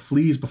Kita,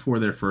 flees before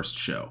their first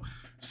show.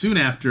 Soon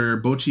after,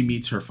 Bocchi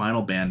meets her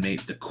final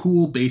bandmate, the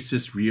cool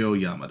bassist Ryo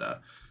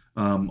Yamada.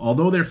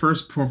 Although their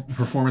first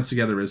performance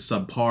together is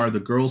subpar, the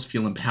girls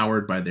feel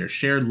empowered by their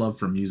shared love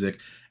for music,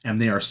 and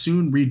they are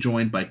soon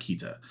rejoined by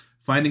Kita.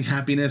 Finding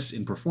happiness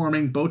in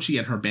performing, Bocchi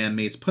and her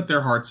bandmates put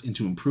their hearts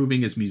into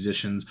improving as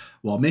musicians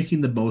while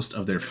making the most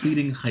of their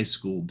fleeting high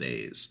school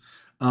days.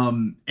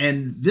 And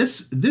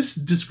this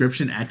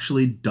description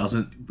actually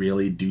doesn't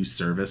really do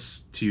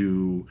service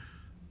to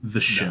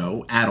the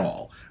show at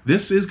all.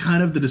 This is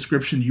kind of the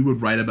description you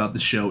would write about the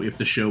show if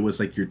the show was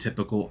like your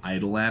typical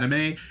idol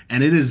anime,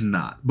 and it is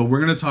not. But we're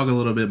going to talk a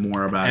little bit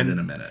more about it in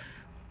a minute.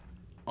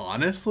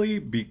 Honestly,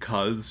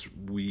 because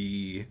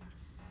we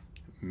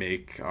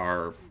make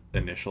our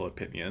initial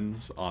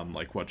opinions on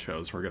like what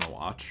shows we're going to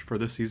watch for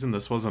this season,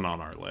 this wasn't on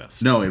our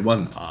list. No, it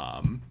wasn't.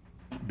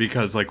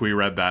 Because like we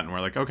read that and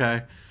we're like,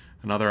 okay,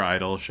 another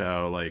idol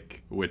show,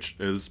 like, which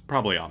is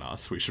probably on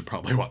us. We should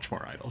probably watch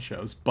more idol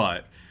shows,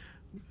 but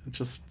it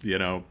just, you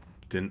know,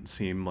 didn't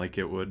seem like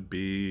it would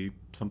be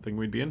something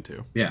we'd be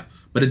into. Yeah,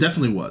 but it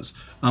definitely was.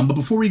 But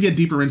before we get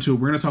deeper into it,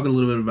 we're going to talk a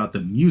little bit about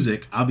the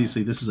music.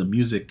 Obviously, this is a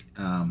music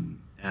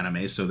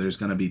anime, so there's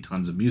going to be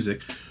tons of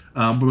music.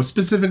 But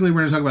specifically, we're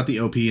going to talk about the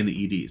OP and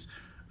the EDs.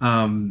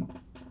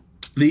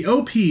 The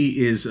OP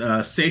is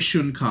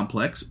Seishun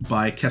Complex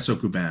by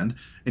Kessoku Band,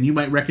 and you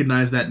might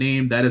recognize that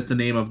name. That is the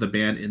name of the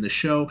band in the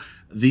show.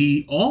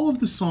 All of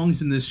the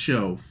songs in this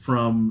show,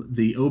 from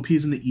the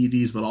OPs and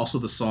the EDs, but also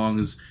the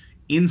songs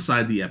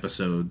inside the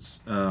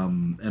episodes,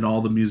 and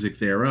all the music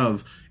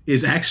thereof,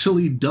 is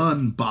actually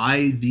done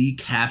by the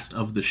cast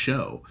of the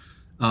show.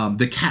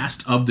 The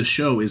cast of the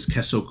show is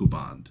Kessoku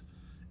Band.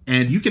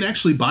 And you can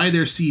actually buy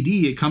their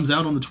CD. It comes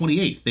out on the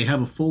 28th. They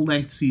have a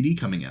full-length CD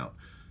coming out.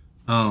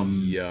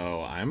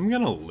 Yo, I'm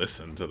gonna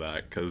listen to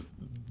that because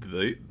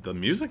the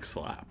music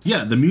slaps.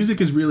 Yeah, the music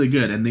is really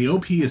good, and the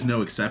OP is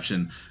no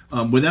exception.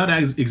 Without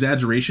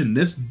exaggeration,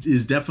 this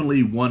is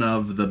definitely one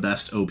of the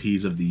best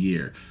OPs of the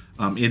year.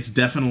 It's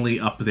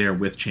definitely up there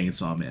with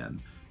Chainsaw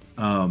Man,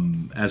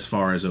 as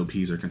far as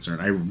OPs are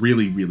concerned. I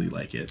really, really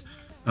like it.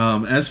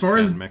 As far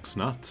as mixed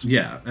nuts.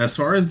 Yeah, as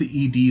far as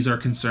the EDs are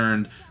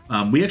concerned,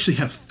 we actually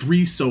have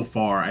 3 so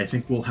far. I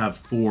think we'll have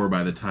 4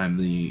 by the time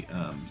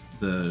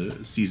the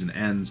season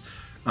ends.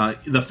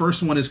 The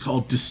first one is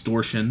called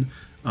Distortion.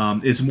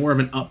 It's more of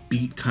an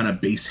upbeat kind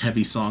of bass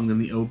heavy song than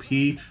the OP.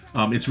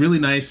 It's really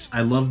nice.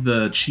 I love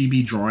the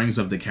chibi drawings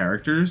of the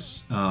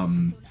characters.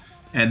 And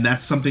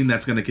that's something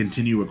that's going to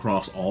continue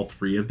across all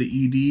 3 of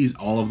the EDs.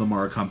 All of them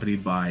are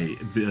accompanied by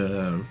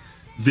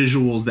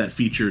visuals that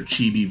feature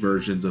chibi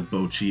versions of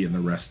Bocchi and the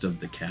rest of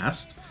the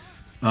cast.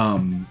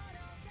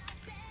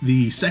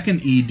 The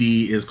second ED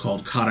is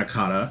called Kara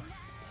Kara.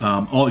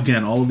 All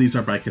of these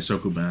are by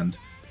Kessoku Band.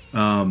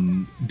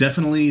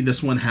 Definitely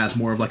this one has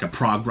more of like a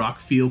prog rock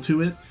feel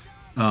to it,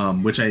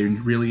 which I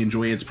really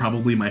enjoy. It's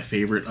probably my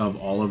favorite of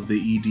all of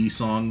the ED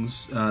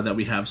songs that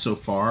we have so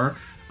far.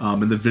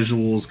 And the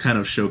visuals kind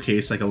of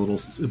showcase like a little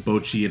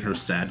Bocchi in her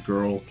sad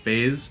girl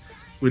phase,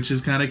 which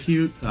is kind of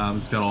cute.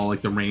 It's got all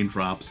like the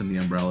raindrops and the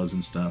umbrellas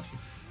and stuff.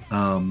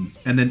 And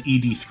then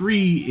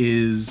ED3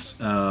 is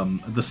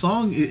the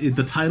song.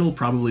 The title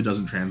probably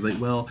doesn't translate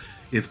well.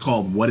 It's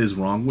called "What Is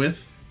Wrong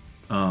With."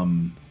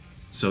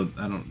 So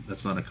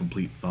that's not a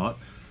complete thought,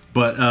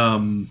 but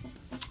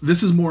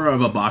this is more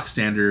of a box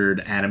standard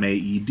anime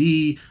ED.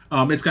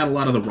 It's got a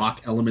lot of the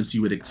rock elements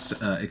you would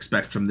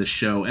expect from this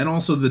show, and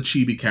also the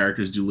chibi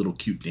characters do little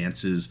cute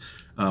dances,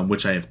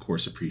 which I of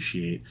course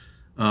appreciate.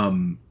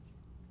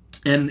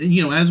 And,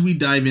 you know, as we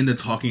dive into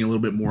talking a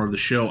little bit more of the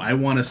show, I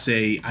want to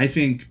say, I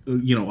think,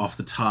 you know, off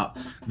the top,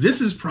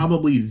 this is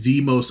probably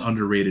the most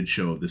underrated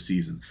show of the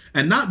season.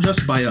 And not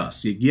just by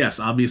us. Yes,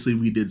 obviously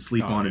we did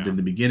sleep on it in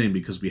the beginning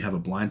because we have a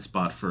blind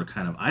spot for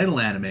kind of idol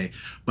anime.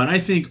 But I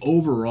think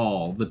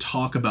overall, the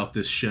talk about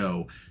this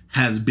show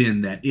has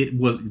been that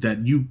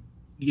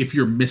if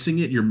you're missing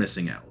it, you're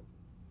missing out.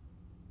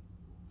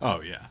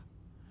 Oh, yeah.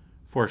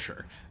 For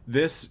sure.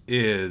 This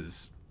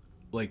is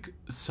like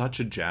such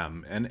a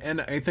gem,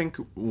 and I think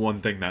one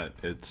thing that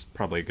it's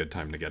probably a good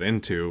time to get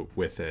into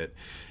with it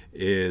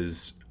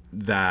is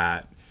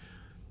that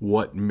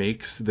what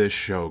makes this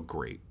show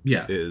great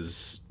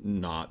is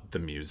not the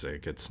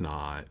music. It's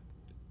not,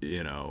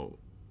 you know,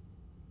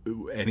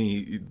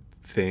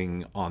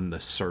 anything on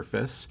the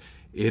surface.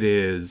 It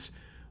is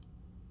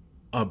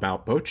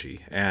about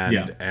Bocchi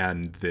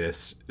and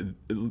this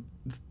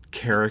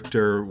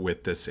character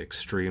with this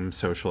extreme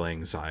social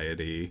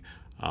anxiety.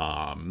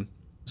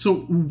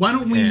 So why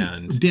don't we,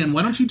 Dan,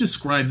 why don't you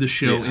describe the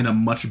show in a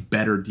much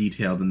better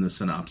detail than the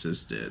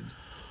synopsis did?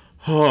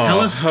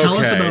 Tell us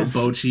about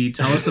Bocchi.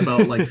 Tell us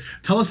about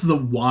tell us the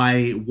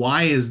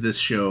why is this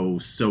show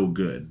so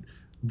good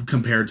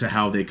compared to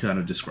how they kind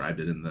of described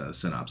it in the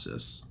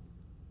synopsis?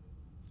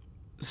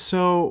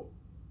 So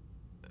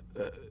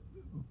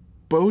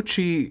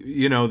Bocchi,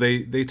 you know,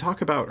 they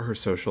talk about her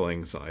social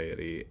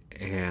anxiety,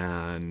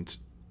 and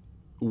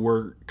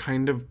we're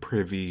kind of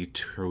privy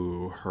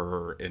to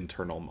her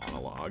internal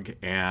monologue,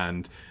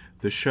 and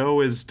the show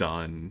is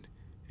done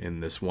in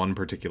this one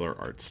particular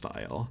art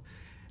style.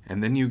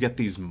 And then you get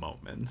these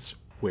moments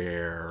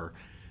where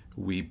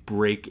we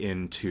break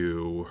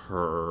into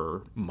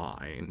her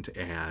mind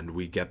and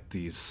we get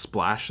these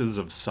splashes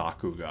of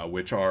Sakuga,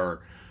 which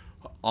are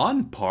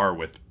on par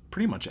with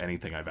pretty much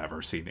anything I've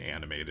ever seen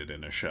animated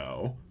in a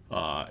show.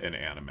 In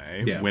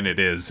anime, when it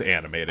is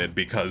animated,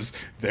 because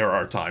there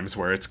are times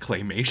where it's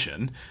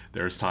claymation,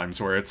 there's times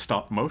where it's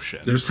stop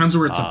motion, there's times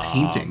where it's a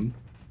painting,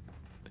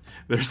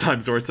 there's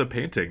times where it's a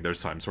painting,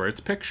 there's times where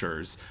it's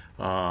pictures,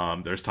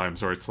 there's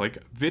times where it's like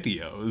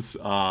videos.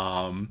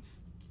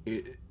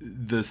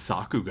 The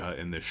Sakuga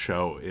in this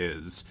show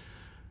is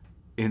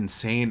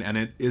insane, and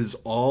it is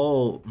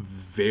all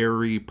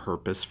very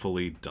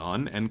purposefully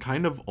done and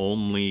kind of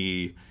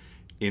only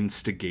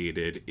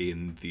instigated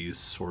in these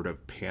sort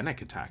of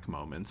panic attack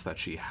moments that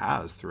she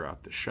has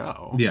throughout the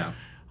show.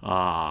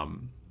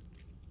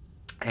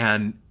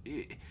 And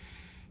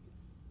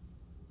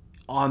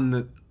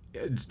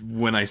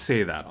when I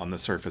say that, on the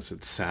surface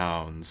it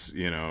sounds,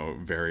 you know,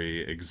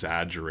 very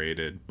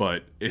exaggerated,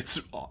 but it's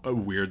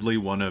weirdly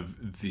one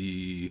of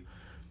the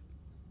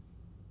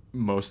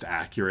most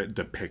accurate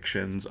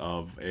depictions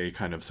of a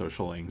kind of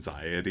social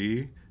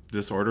anxiety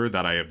disorder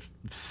that I have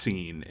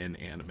seen in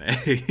anime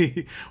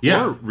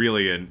or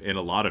really in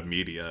a lot of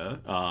media,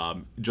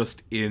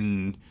 just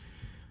in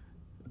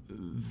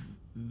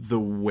the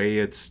way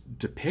it's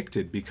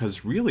depicted,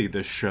 because really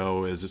this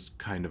show is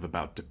kind of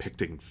about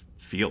depicting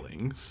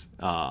feelings.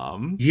 I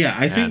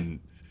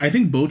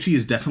think Bocchi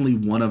is definitely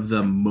one of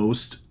the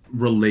most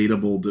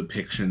relatable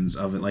depictions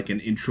of it, like an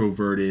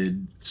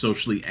introverted,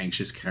 socially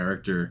anxious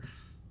character.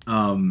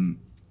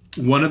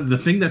 One of the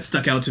thing that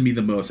stuck out to me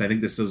the most, I think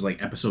this was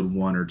like episode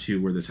 1 or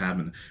 2 where this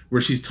happened, where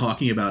she's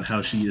talking about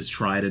how she has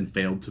tried and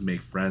failed to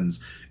make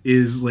friends,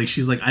 is like,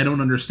 she's like, I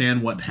don't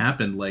understand what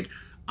happened. Like,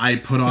 I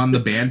put on the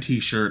band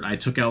t-shirt, I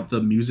took out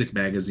the music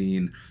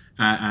magazine,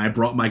 I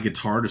brought my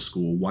guitar to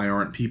school. Why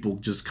aren't people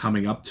just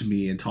coming up to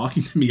me and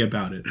talking to me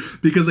about it?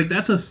 Because like,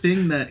 that's a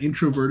thing that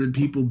introverted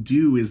people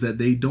do, is that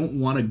they don't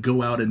want to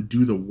go out and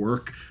do the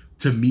work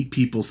to meet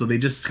people, so they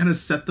just kind of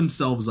set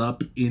themselves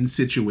up in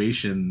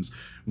situations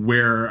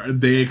where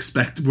they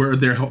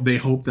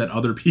hope that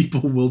other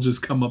people will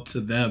just come up to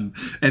them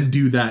and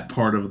do that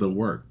part of the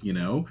work, you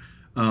know.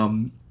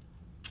 And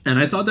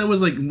I thought that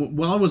was like,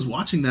 while I was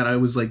watching that, I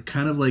was like,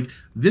 kind of like,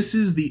 this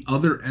is the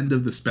other end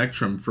of the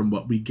spectrum from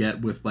what we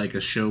get with like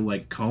a show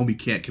like Komi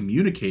Can't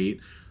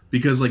Communicate,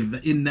 because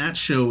like in that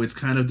show it's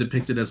kind of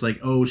depicted as like,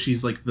 oh,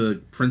 she's like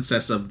the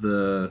princess of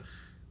the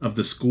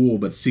school,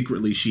 but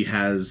secretly she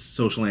has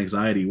social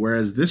anxiety.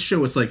 Whereas this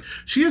show is like,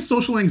 she has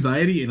social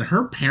anxiety, and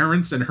her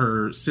parents and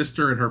her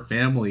sister and her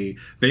family,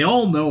 they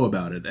all know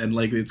about it. And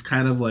like, it's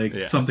kind of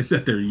like something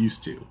that they're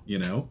used to, you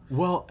know?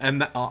 Well,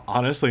 and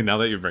honestly, now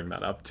that you bring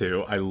that up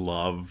too, I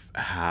love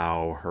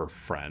how her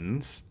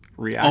friends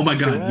react. Oh my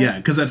to god, it. yeah.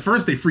 Because at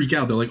first they freak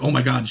out. They're like, "Oh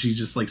my god, she's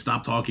just like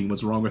stopped talking.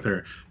 What's wrong with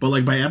her?" But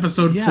like by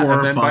episode 4 and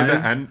or then 5, by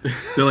the end,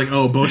 they're like,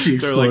 "Oh, Bocchi they're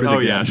exploded like, "Oh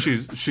again."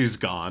 yeah, she's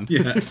gone."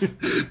 Yeah,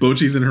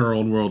 Bocchi's in her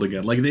own world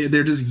again. Like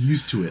they're just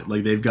used to it.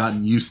 Like they've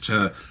gotten used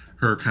to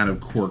her kind of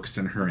quirks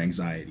and her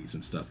anxieties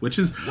and stuff, which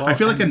is I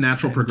feel like a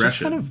natural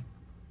progression. Kind of,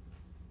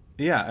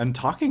 yeah, and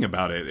talking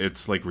about it,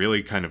 it's like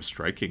really kind of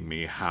striking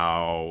me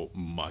how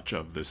much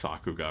of the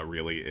Sakuga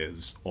really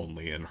is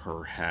only in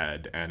her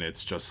head, and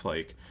it's just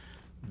like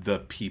the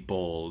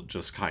people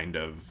just kind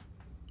of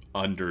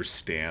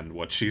understand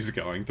what she's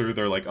going through.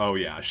 They're like, oh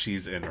yeah,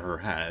 she's in her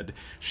head.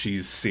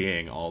 She's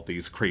seeing all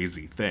these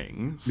crazy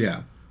things.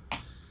 Yeah.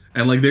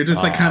 And like they're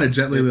just like kind of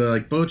gently, they're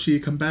like,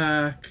 "Bocchi, come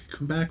back,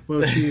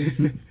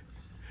 Bocchi."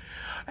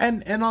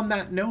 And on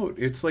that note,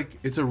 it's like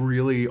it's a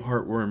really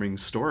heartwarming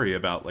story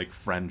about like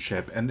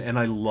friendship, and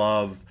I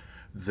love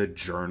the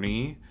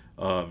journey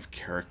of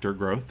character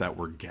growth that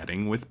we're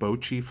getting with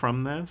Bocchi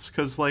from this,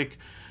 because like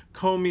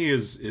Komi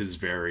is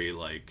very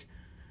like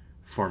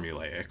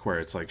formulaic, where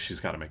it's like she's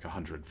got to make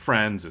 100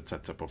 friends. It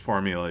sets up a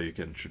formula. You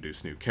can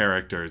introduce new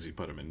characters. You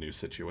put them in new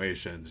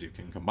situations. You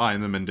can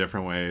combine them in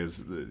different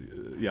ways.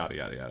 Yada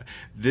yada yada.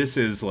 This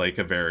is like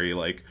a very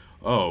like,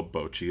 oh,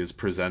 Bocchi is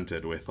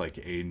presented with like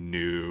a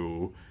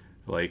new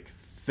like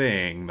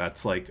thing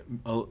that's like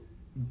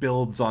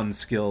builds on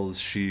skills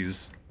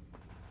she's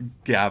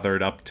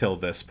gathered up till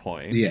this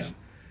point. Yeah.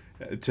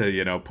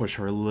 To push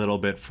her a little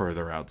bit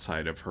further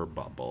outside of her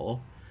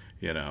bubble.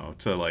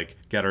 To like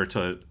get her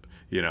to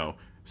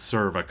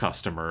serve a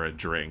customer a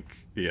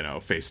drink,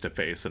 face to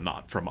face and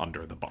not from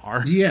under the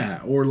bar.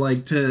 Yeah, or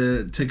like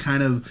to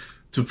kind of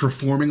to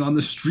performing on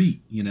the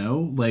street,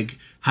 like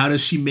how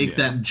does she make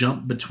that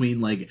jump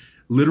between like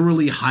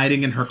literally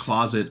hiding in her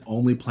closet,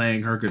 only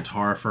playing her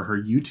guitar for her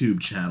YouTube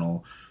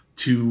channel,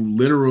 to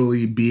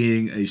literally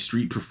being a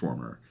street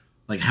performer?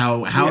 Like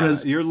how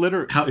does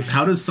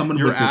how does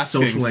someone with this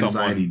social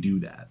anxiety do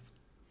that?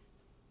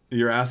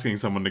 You're asking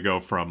someone to go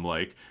from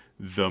like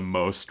the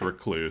most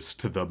recluse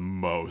to the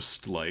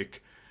most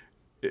like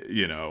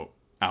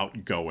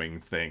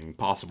outgoing thing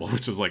possible,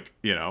 which is like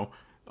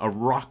a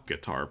rock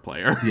guitar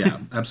player. Yeah,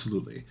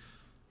 absolutely.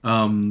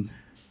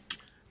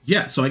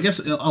 Yeah, so I guess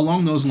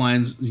along those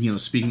lines,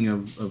 speaking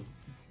of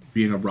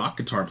being a rock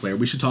guitar player,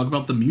 we should talk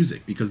about the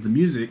music, because the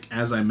music,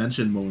 as I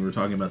mentioned when we were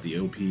talking about the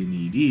OP and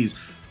the EDs,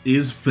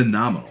 is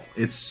phenomenal.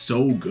 It's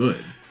so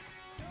good.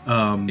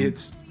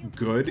 It's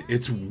good.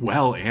 It's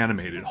well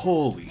animated.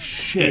 Holy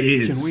shit. It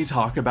is. Can we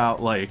talk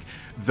about like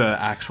the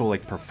actual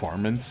like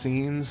performance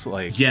scenes?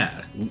 Like,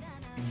 yeah,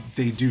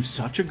 they do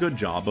such a good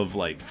job of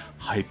like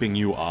hyping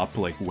you up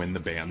like when the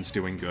band's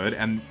doing good,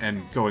 and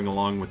going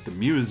along with the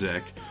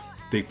music,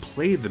 they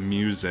play the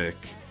music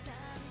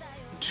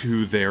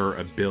to their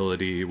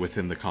ability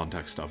within the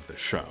context of the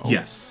show.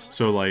 Yes.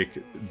 So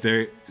like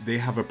they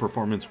have a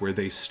performance where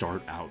they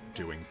start out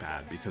doing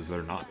bad because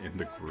they're not in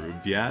the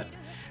groove yet,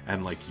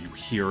 and like you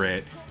hear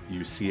it,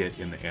 you see it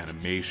in the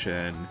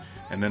animation,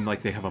 and then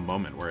like they have a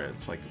moment where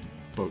it's like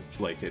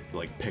it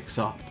like picks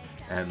up,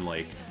 and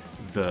like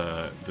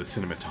the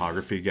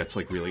cinematography gets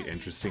like really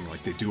interesting.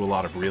 Like they do a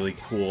lot of really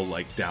cool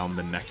like down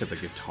the neck of the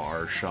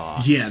guitar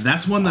shots. Yeah,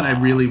 that's one that I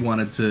really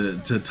wanted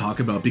to talk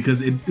about,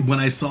 because when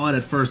I saw it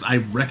at first, I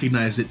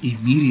recognized it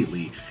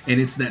immediately, and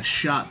it's that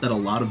shot that a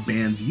lot of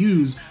bands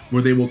use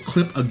where they will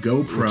clip a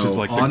GoPro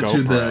like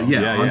onto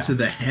GoPro.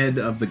 the head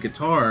of the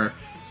guitar.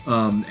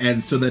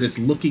 And so that it's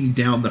looking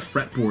down the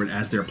fretboard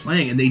as they're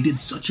playing, and they did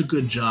such a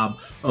good job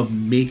of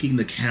making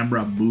the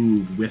camera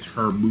move with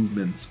her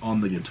movements on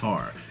the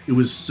guitar. It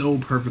was so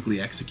perfectly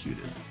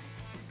executed.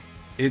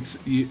 It's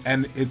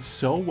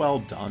so well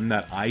done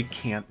that I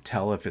can't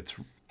tell if it's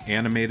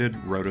animated,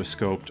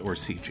 rotoscoped, or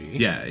CG.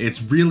 Yeah,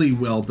 it's really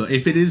well done.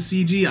 If it is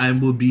CG, I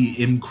will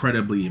be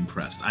incredibly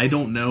impressed. I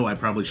don't know. I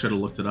probably should have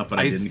looked it up, but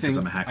I didn't because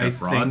I'm a hacker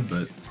fraud.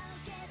 But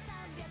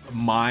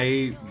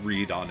my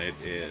read on it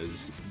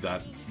is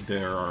that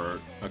there are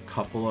a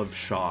couple of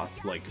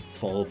like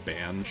full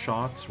band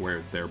shots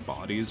where their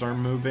bodies are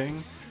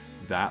moving.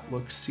 That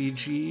looks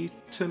CG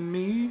to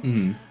me.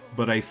 Mm-hmm.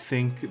 But I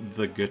think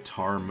the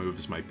guitar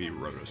moves might be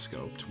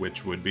rotoscoped,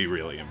 which would be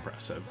really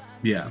impressive.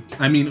 Yeah.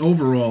 I mean,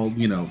 overall,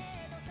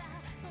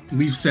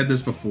 we've said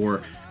this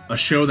before, a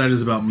show that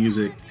is about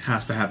music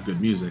has to have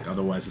good music,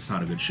 otherwise it's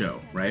not a good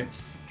show, right?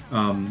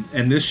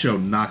 And this show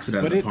knocks it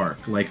out of the park.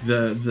 Like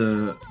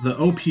the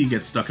OP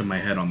gets stuck in my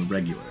head on the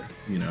regular,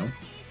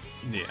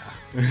 Yeah,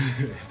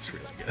 it's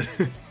really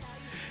good.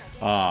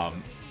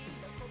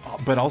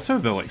 But also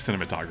the like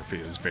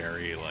cinematography is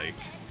very like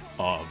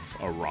of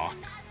a rock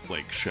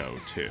like show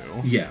too.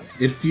 Yeah,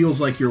 it feels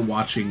like you're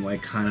watching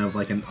like kind of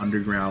like an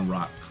underground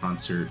rock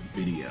concert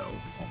video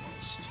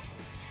almost.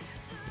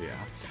 Yeah.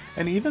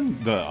 And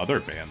even the other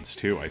bands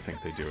too, I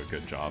think they do a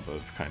good job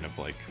of kind of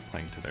like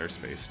playing to their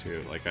space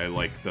too. Like I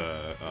like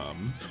the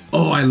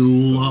I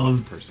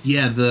loved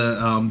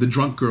the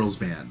Drunk Girls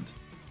band.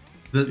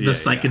 The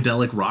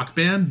psychedelic rock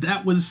band.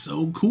 That was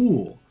so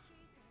cool.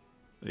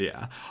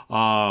 Yeah.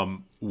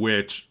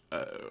 Which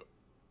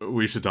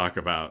we should talk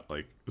about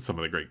like some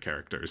of the great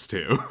characters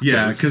too.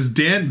 Yeah, because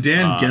Dan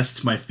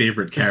guessed my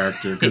favorite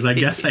character because I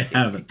guess I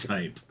have a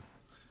type.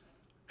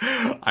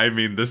 I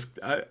mean, this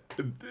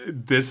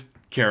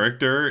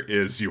character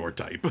is your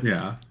type.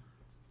 Yeah.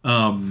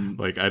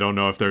 Like, I don't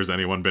know if there's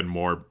anyone been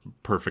more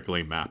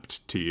perfectly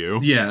mapped to you.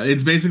 Yeah,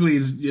 it's basically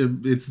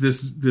it's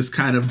this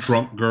kind of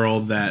drunk girl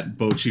that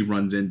Bocchi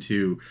runs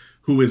into,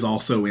 who is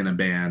also in a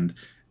band,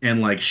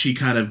 and like she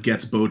kind of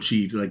gets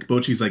Bocchi, like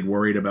Bocchi's like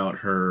worried about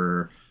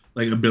her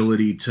like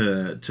ability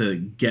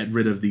to get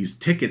rid of these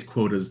ticket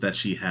quotas that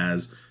she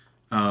has,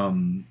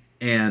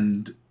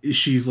 and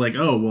she's like,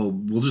 oh well,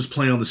 we'll just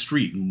play on the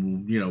street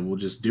and we'll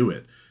just do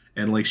it.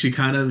 And like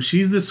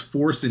she's this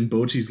force in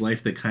Bocchi's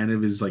life that kind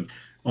of is like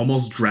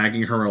almost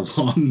dragging her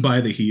along by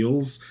the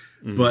heels,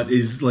 but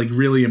is like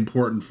really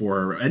important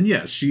for her. And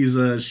yes, she's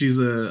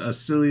a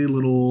silly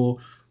little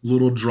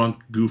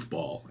drunk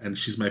goofball, and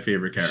she's my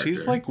favorite character.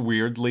 She's like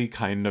weirdly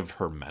kind of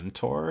her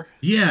mentor.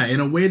 Yeah, in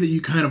a way that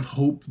you kind of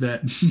hope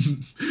that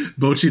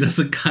Bocchi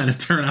doesn't kind of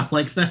turn out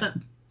like that.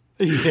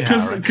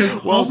 Yeah,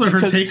 because also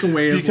her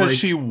takeaway is because like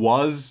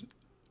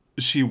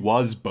she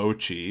was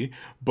Bocchi,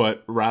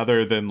 but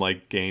rather than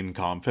like gain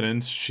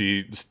confidence,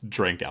 she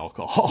drank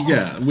alcohol.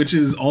 Yeah, which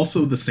is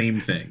also the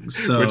same thing.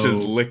 So which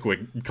is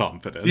liquid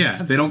confidence. Yeah,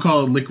 they don't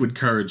call it liquid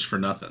courage for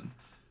nothing.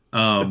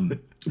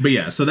 But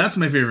yeah, so that's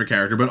my favorite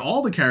character. But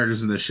all the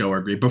characters in this show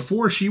are great.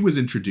 Before she was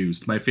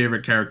introduced, my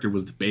favorite character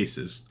was the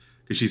bassist,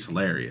 because she's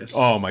hilarious.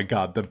 Oh my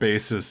god, the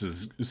bassist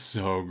is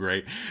so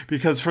great.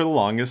 Because for the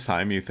longest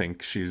time, you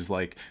think she's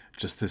like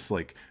just this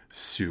like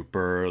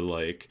super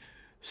like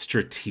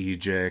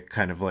strategic,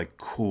 kind of like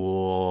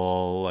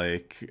cool,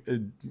 like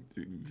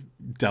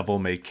devil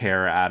may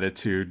care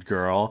attitude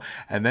girl,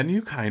 and then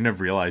you kind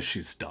of realize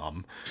she's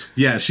dumb.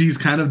 Yeah, she's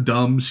kind of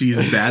dumb. She's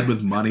bad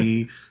with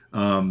money.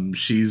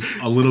 She's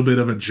a little bit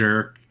of a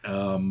jerk,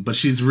 but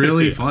she's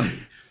really funny.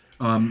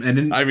 I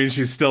mean,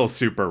 she's still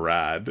super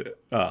rad.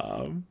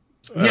 Yeah,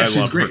 she's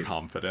love great. Her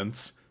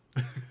confidence.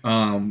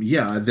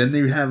 Yeah. Then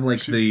they have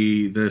like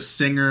the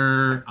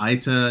singer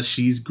Aita.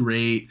 She's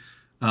great.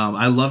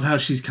 I love how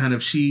she's kind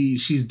of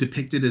she's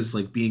depicted as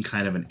like being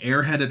kind of an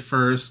airhead at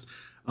first,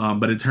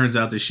 but it turns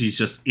out that she's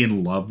just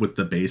in love with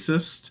the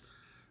bassist.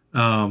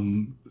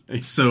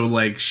 So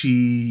like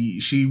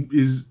she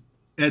is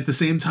at the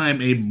same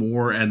time a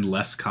more and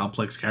less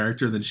complex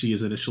character than she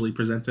is initially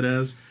presented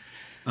as,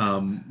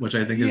 which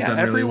I think is done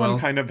really well. Everyone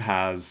kind of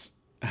has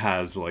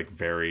like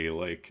very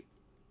like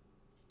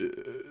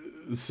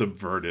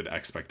subverted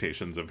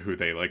expectations of who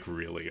they like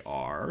really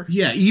are.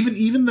 Yeah,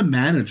 even the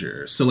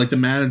manager. So like the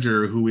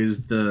manager, who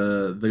is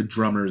the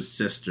drummer's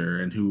sister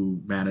and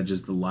who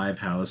manages the live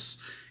house,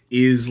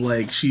 is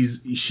like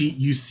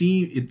you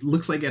see it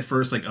looks like at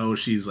first like, oh,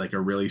 she's like a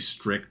really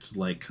strict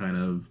like kind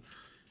of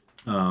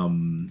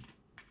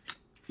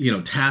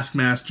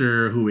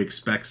taskmaster who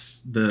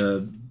expects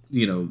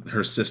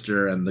her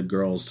sister and the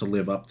girls to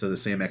live up to the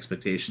same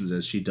expectations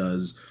as she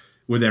does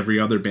with every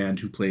other band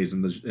who plays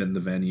in the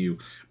venue.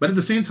 But at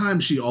the same time,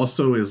 she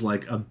also is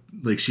like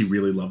she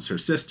really loves her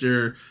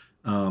sister,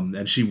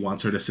 and she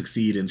wants her to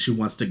succeed, and she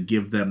wants to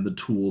give them the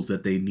tools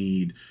that they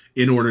need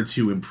in order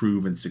to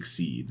improve and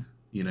succeed,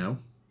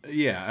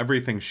 Yeah,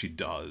 everything she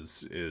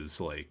does is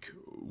like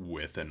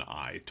with an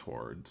eye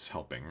towards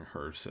helping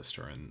her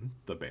sister and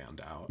the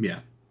band out. Yeah.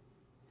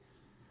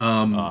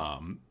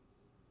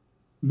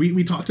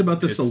 We talked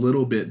about this a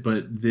little bit,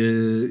 but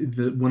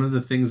the one of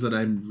the things that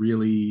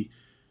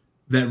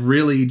that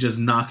really just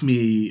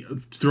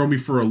throw me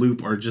for a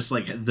loop are just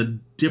like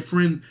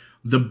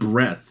the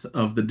breadth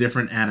of the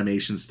different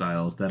animation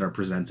styles that are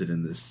presented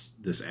in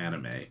this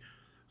anime.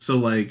 So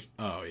like,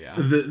 oh yeah,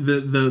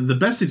 the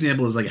best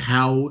example is like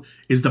how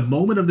is the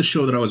moment of the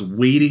show that I was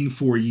waiting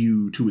for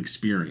you to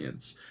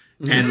experience,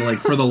 and like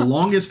for the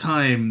longest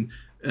time,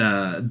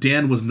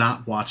 Dan was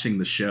not watching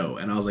the show,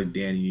 and I was like,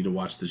 Dan, you need to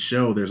watch the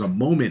show. There's a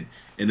moment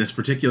in this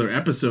particular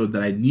episode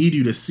that I need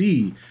you to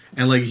see,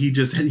 and like he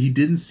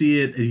didn't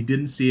see it,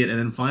 and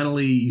then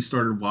finally you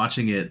started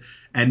watching it,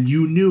 and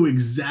you knew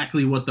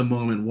exactly what the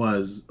moment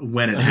was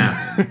when it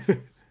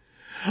happened.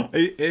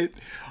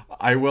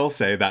 I will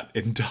say that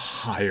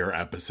entire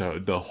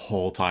episode, the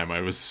whole time,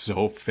 I was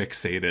so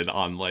fixated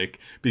on like,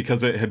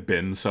 because it had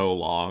been so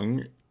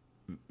long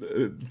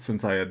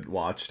since I had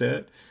watched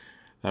it,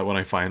 that when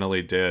I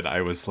finally did,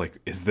 I was like,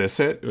 is this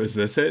it? Was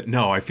this it?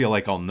 No, I feel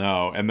like I'll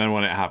know. And then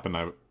when it happened,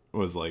 I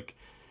was like,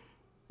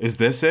 is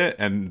this it?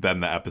 And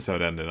then the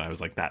episode ended, and I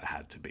was like, that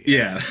had to be it.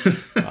 Yeah.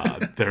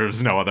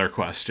 There's no other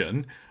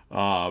question.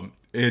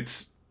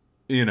 It's,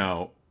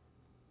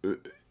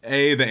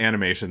 the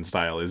animation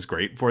style is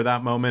great for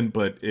that moment,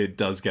 but it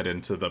does get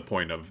into the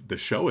point of the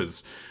show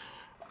is,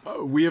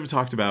 we have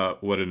talked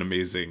about what an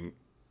amazing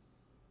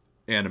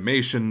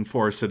animation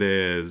force it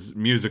is,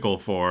 musical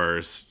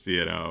force,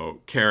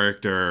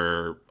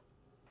 character,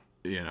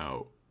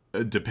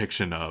 a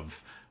depiction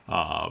of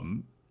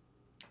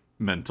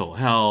mental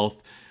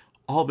health,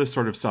 all this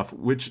sort of stuff,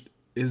 which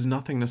is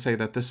nothing to say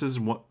that this is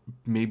what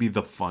maybe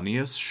the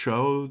funniest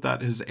show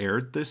that has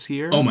aired this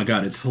year. Oh my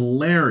god, it's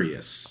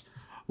hilarious.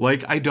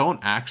 Like, I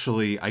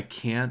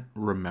can't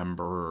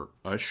remember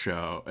a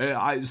show.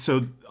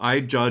 I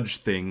judge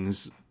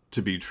things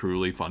to be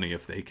truly funny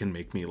if they can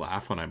make me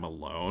laugh when I'm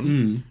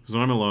alone. Because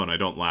when I'm alone, I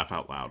don't laugh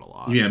out loud a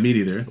lot. Yeah, me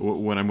neither.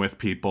 When I'm with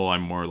people,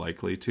 I'm more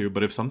likely to.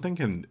 But if something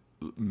can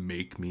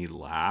make me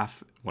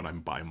laugh when I'm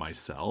by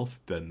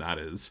myself, then that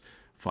is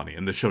funny.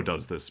 And the show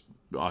does this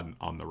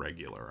on the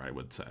regular, I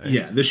would say.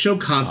 Yeah, the show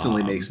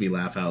constantly makes me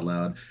laugh out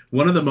loud.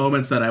 One of the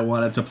moments that I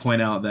wanted to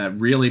point out that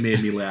really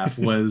made me laugh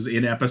was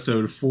in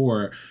episode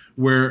 4,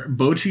 where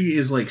Bocchi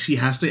is like, she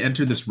has to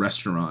enter this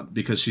restaurant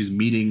because she's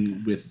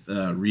meeting with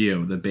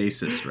Rio, the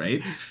bassist,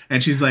 right?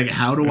 And she's like,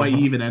 how do I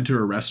even enter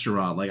a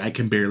restaurant? Like, I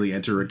can barely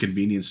enter a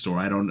convenience store.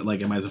 I don't,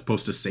 like, am I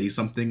supposed to say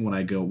something when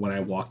I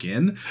walk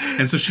in?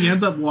 And so she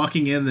ends up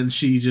walking in, and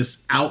she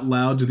just out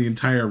loud to the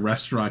entire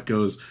restaurant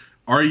goes,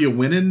 "Are you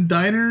winning,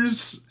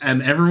 diners?"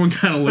 And everyone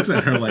kind of looks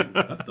at her like,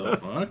 what the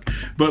fuck?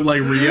 But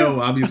like Rio,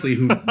 obviously,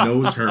 who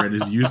knows her and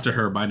is used to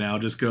her by now,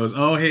 just goes,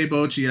 "Oh, hey,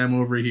 Bocchi, I'm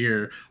over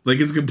here." Like,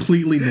 it's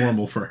completely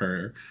normal for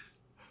her.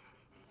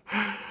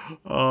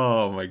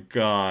 Oh my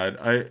God.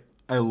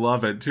 I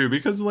love it too,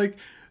 because like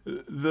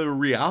the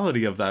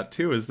reality of that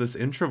too is this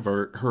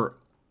introvert, her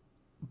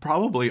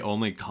probably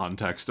only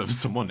context of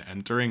someone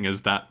entering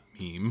is that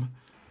meme.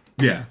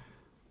 Yeah.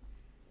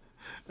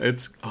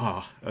 It's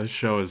a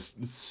show is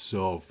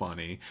so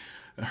funny.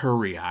 Her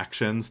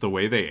reactions, the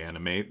way they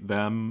animate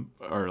them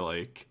are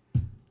like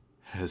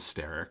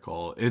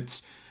hysterical.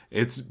 It's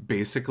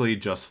basically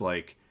just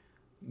like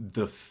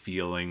the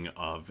feeling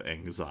of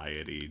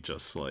anxiety,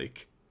 just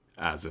like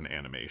as an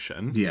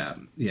animation. Yeah.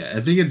 I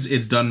think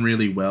it's done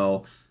really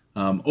well.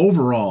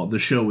 Overall, the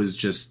show is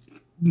just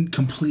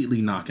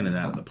completely knocking it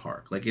out of the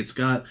park. Like, it's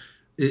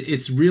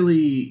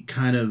really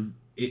kind of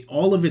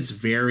all of its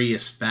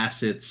various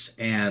facets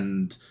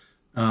and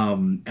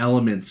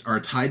elements are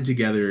tied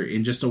together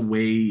in just a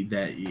way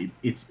that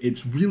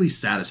it's really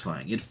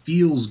satisfying. It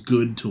feels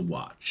good to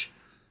watch.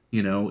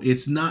 You know,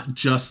 it's not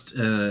just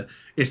a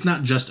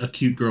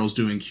cute girls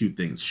doing cute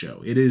things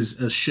show. It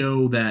is a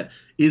show that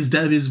is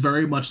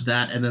very much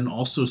that, and then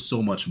also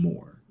so much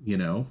more. You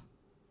know.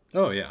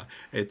 Oh yeah,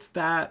 it's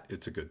that.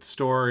 It's a good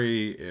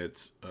story.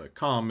 It's a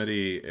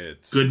comedy.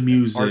 It's good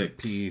music. Art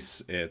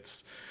piece.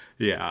 It's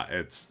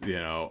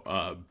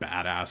a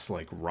badass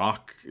like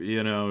rock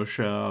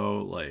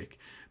show. Like,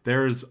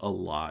 there's a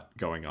lot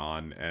going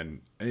on,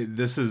 and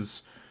this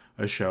is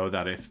a show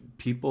that if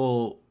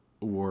people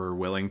were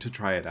willing to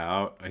try it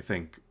out, I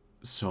think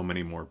so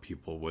many more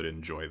people would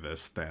enjoy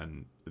this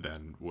than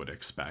would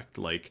expect.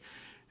 Like,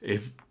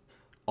 if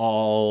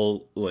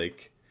all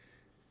like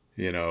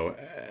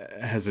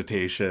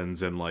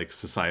hesitations and like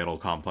societal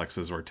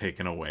complexes were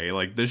taken away,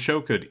 like this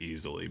show could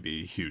easily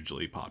be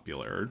hugely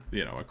popular,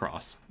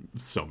 across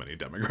so many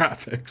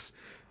demographics.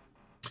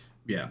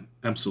 Yeah,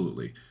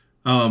 absolutely.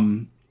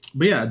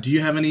 But yeah, do you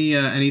have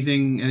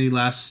any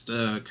last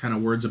kind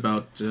of words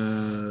about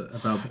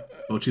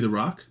Bocchi the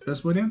Rock,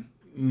 Best Boy Dan?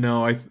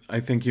 No, I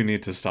think you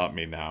need to stop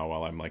me now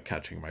while I'm like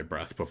catching my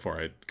breath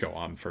before I go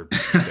on for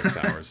 6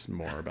 hours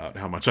more about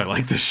how much I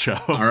like this show.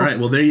 All right,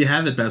 well there you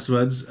have it, Best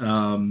Buds.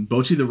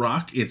 Bocchi the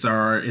Rock. It's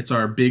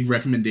our big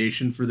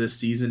recommendation for this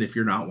season. If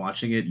you're not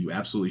watching it, you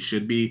absolutely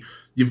should be.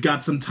 You've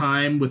got some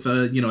time with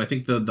I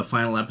think the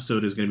final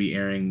episode is going to be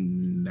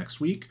airing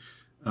next week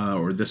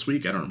or this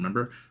week. I don't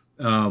remember.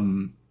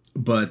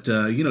 But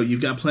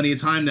you've got plenty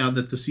of time now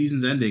that the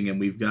season's ending, and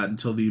we've got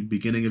until the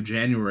beginning of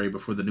January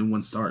before the new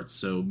one starts.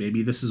 So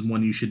maybe this is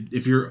one you should,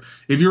 if you're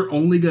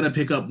only going to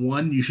pick up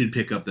one, you should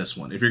pick up this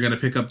one. If you're going to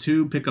pick up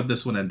two, pick up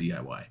this one and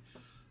DIY.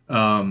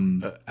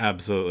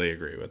 Absolutely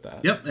agree with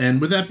that. Yep. And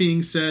with that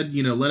being said,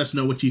 let us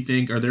know what you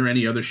think. Are there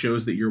any other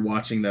shows that you're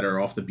watching that are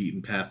off the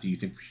beaten path that you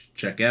think we should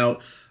check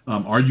out?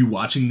 Are you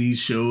watching these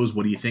shows?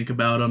 What do you think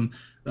about them?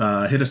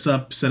 Hit us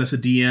up, send us a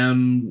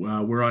DM.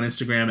 We're on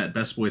Instagram at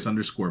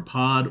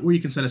bestboys_pod, or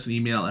you can send us an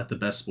email at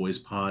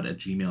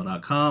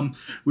thebestboyspod@gmail.com.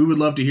 We would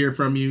love to hear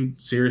from you.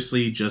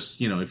 Seriously,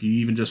 just, if you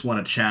even just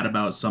want to chat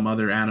about some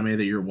other anime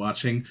that you're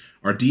watching,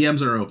 our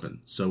DMs are open.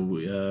 So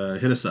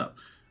hit us up.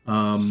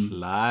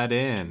 Slide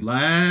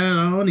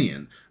on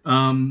in.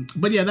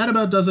 But yeah, that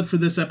about does it for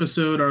this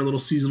episode. Our little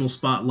seasonal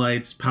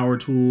spotlights, Power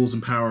Tools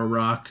and Power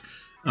Rock.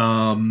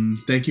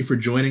 Thank you for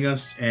joining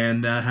us,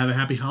 and have a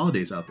happy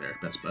holidays out there,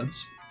 Best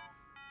Buds.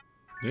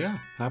 Yeah,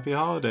 happy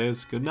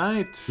holidays. Good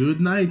night.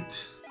 Good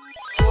night.